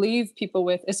just leave people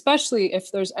with, especially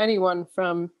if there's anyone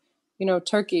from, you know,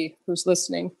 Turkey who's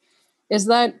listening, is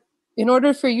that in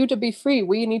order for you to be free,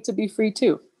 we need to be free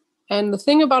too. And the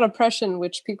thing about oppression,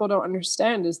 which people don't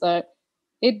understand, is that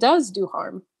it does do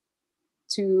harm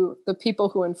to the people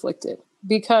who inflict it,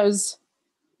 because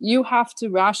you have to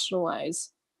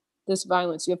rationalize this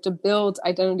violence. You have to build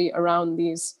identity around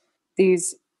these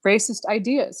racist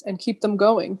ideas and keep them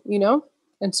going, you know?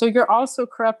 And so you're also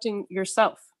corrupting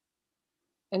yourself.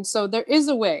 And so there is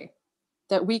a way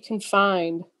that we can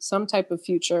find some type of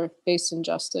future based in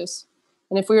justice.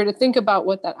 And if we were to think about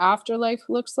what that afterlife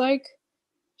looks like,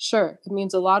 sure, it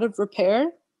means a lot of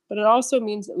repair, but it also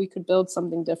means that we could build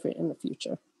something different in the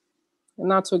future.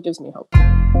 And that's what gives me hope.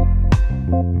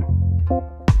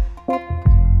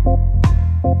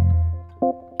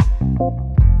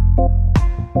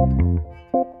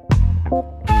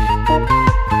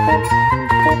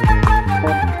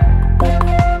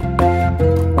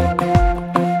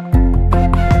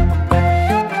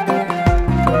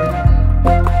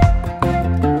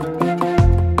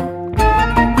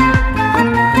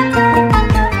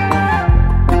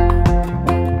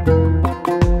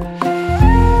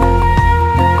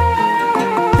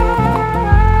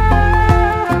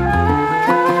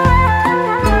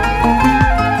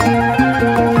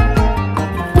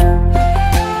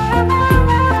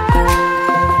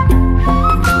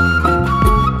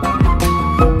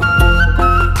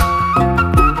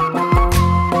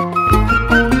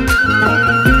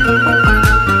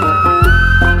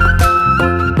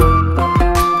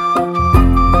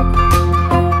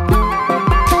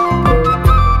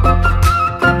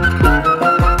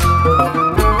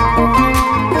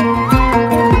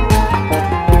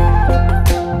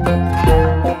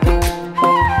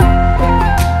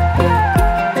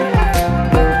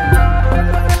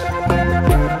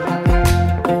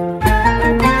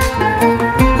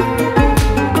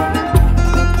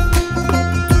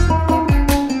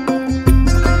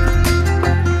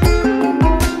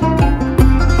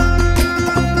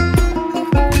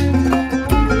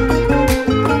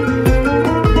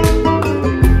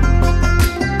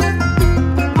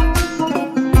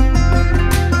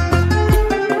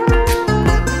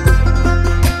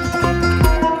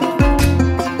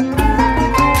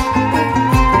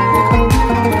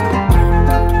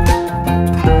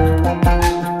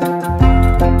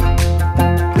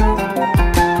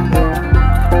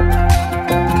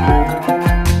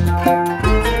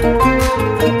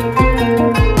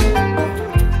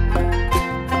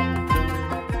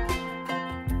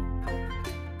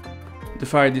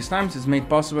 Fire These Times is made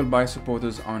possible by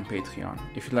supporters on Patreon.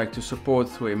 If you'd like to support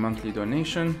through a monthly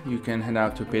donation, you can head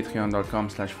out to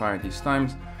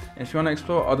patreon.com/firethesetimes. And if you want to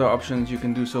explore other options, you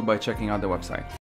can do so by checking out the website.